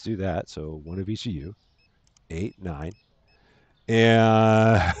again. So let's do that. So one of each of you. 8, 9.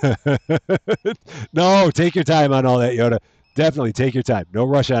 And no, take your time on all that, Yoda. Definitely take your time. No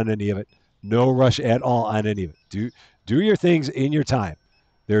rush on any of it. No rush at all on any of it. Do your things in your time.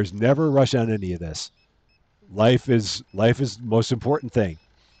 There's never a rush on any of this. Life is the most important thing.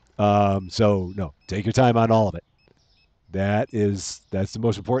 So no, take your time on all of it. That's the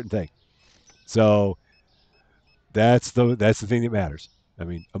most important thing. So that's the thing that matters. I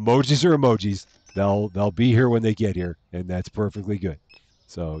mean, emojis are emojis. They'll be here when they get here, and that's perfectly good.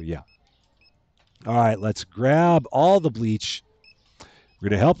 So yeah. All right, let's grab all the bleach. We're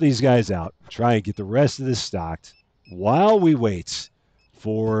gonna help these guys out. Try and get the rest of this stocked while we wait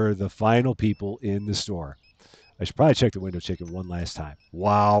for the final people in the store. I should probably check the window chicken one last time.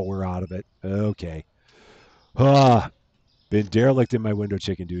 Wow, we're out of it. Okay. Ah, been derelict in my window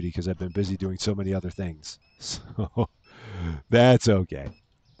chicken duty because I've been busy doing so many other things. So that's okay.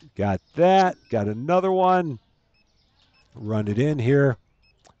 Got that. Got another one. Run it in here.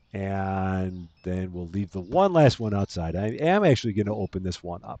 And then we'll leave the one last one outside. I am actually going to open this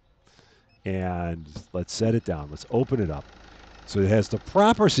one up. And let's set it down. Let's open it up. So it has the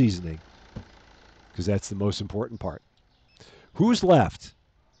proper seasoning, because that's the most important part. Who's left?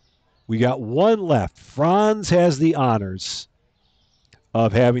 We got one left. Franz has the honors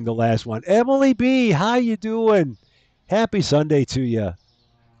of having the last one. Emily B, how you doing? Happy Sunday to you.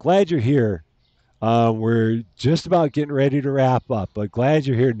 Glad you're here. We're just about getting ready to wrap up, but glad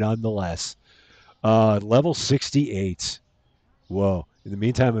you're here nonetheless. Level 68. Whoa. In the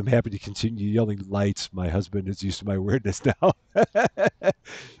meantime, I'm happy to continue yelling lights. My husband is used to my weirdness now.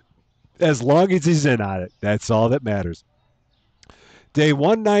 As long as he's in on it, that's all that matters. Day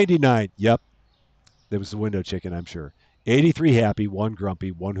 199. Yep. That was the window chicken, I'm sure. 83 happy, 1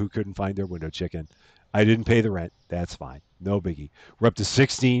 grumpy, 1 who couldn't find their window chicken. I didn't pay the rent. That's fine. No biggie. We're up to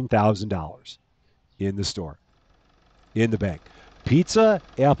 $16,000 in the store, in the bank. Pizza,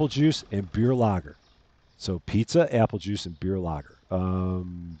 apple juice, and beer lager. So pizza, apple juice, and beer lager.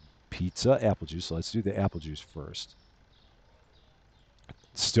 Pizza, apple juice. So let's do the apple juice first.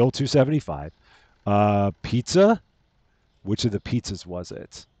 Still 275. Pizza. Which of the pizzas was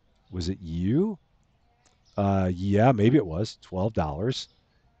it? Was it you? Yeah, maybe it was $12.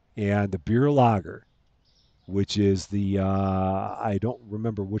 And the beer lager, which is the I don't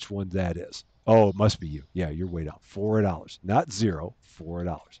remember which one that is. Oh, it must be you. Yeah, you're way down. $4, not zero.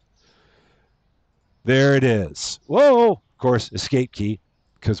 $4. There it is. Whoa! Of course, escape key,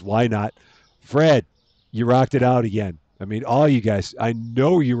 because why not? Fred, you rocked it out again. I mean, all you guys, I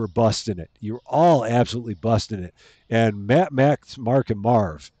know you were busting it. You were all absolutely busting it. And Matt, Max, Mark, and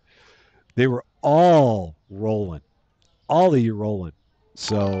Marv, they were all rolling. All of you rolling.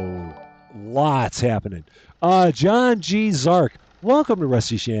 So lots happening. John G. Zark, welcome to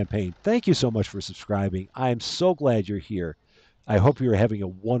Rusty Champagne. Thank you so much for subscribing. I'm so glad you're here. I hope you're having a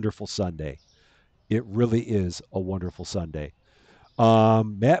wonderful Sunday. It really is a wonderful Sunday.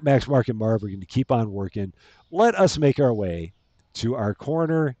 Matt, Max, Mark, and Marv are going to keep on working. Let us make our way to our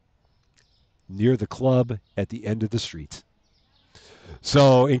corner near the club at the end of the street.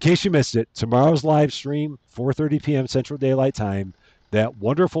 So, in case you missed it, tomorrow's live stream, 4:30 p.m. Central Daylight Time. That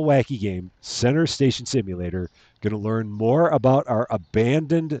wonderful, wacky game, Center Station Simulator. Going to learn more about our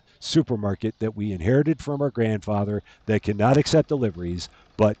abandoned supermarket that we inherited from our grandfather that cannot accept deliveries,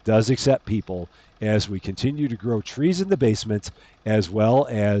 but does accept people as we continue to grow trees in the basement, as well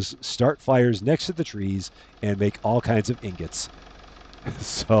as start fires next to the trees and make all kinds of ingots.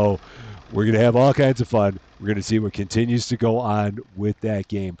 So we're going to have all kinds of fun. We're going to see what continues to go on with that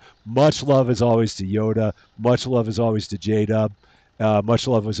game. Much love as always to Yoda. Much love as always to J-Dub. Much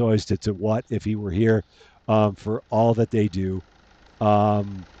love as always to What, if he were here, for all that they do.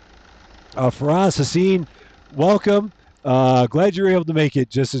 Faraz Hassan, welcome. Glad you were able to make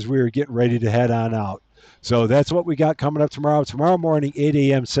it just as we were getting ready to head on out. So that's what we got coming up tomorrow. Tomorrow morning, 8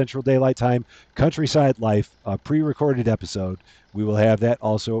 a.m. Central Daylight Time, Countryside Life, a pre-recorded episode. We will have that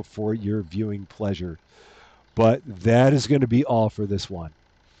also for your viewing pleasure. But that is going to be all for this one.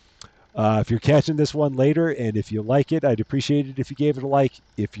 If you're catching this one later, and if you like it, I'd appreciate it if you gave it a like.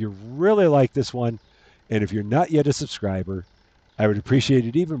 If you really like this one, and if you're not yet a subscriber, I would appreciate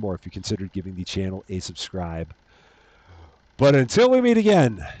it even more if you considered giving the channel a subscribe. But until we meet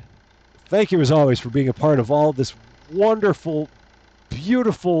again, thank you as always for being a part of all this wonderful,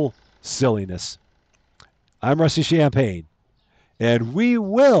 beautiful silliness. I'm Rusty Champagne, and we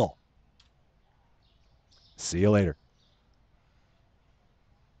will see you later.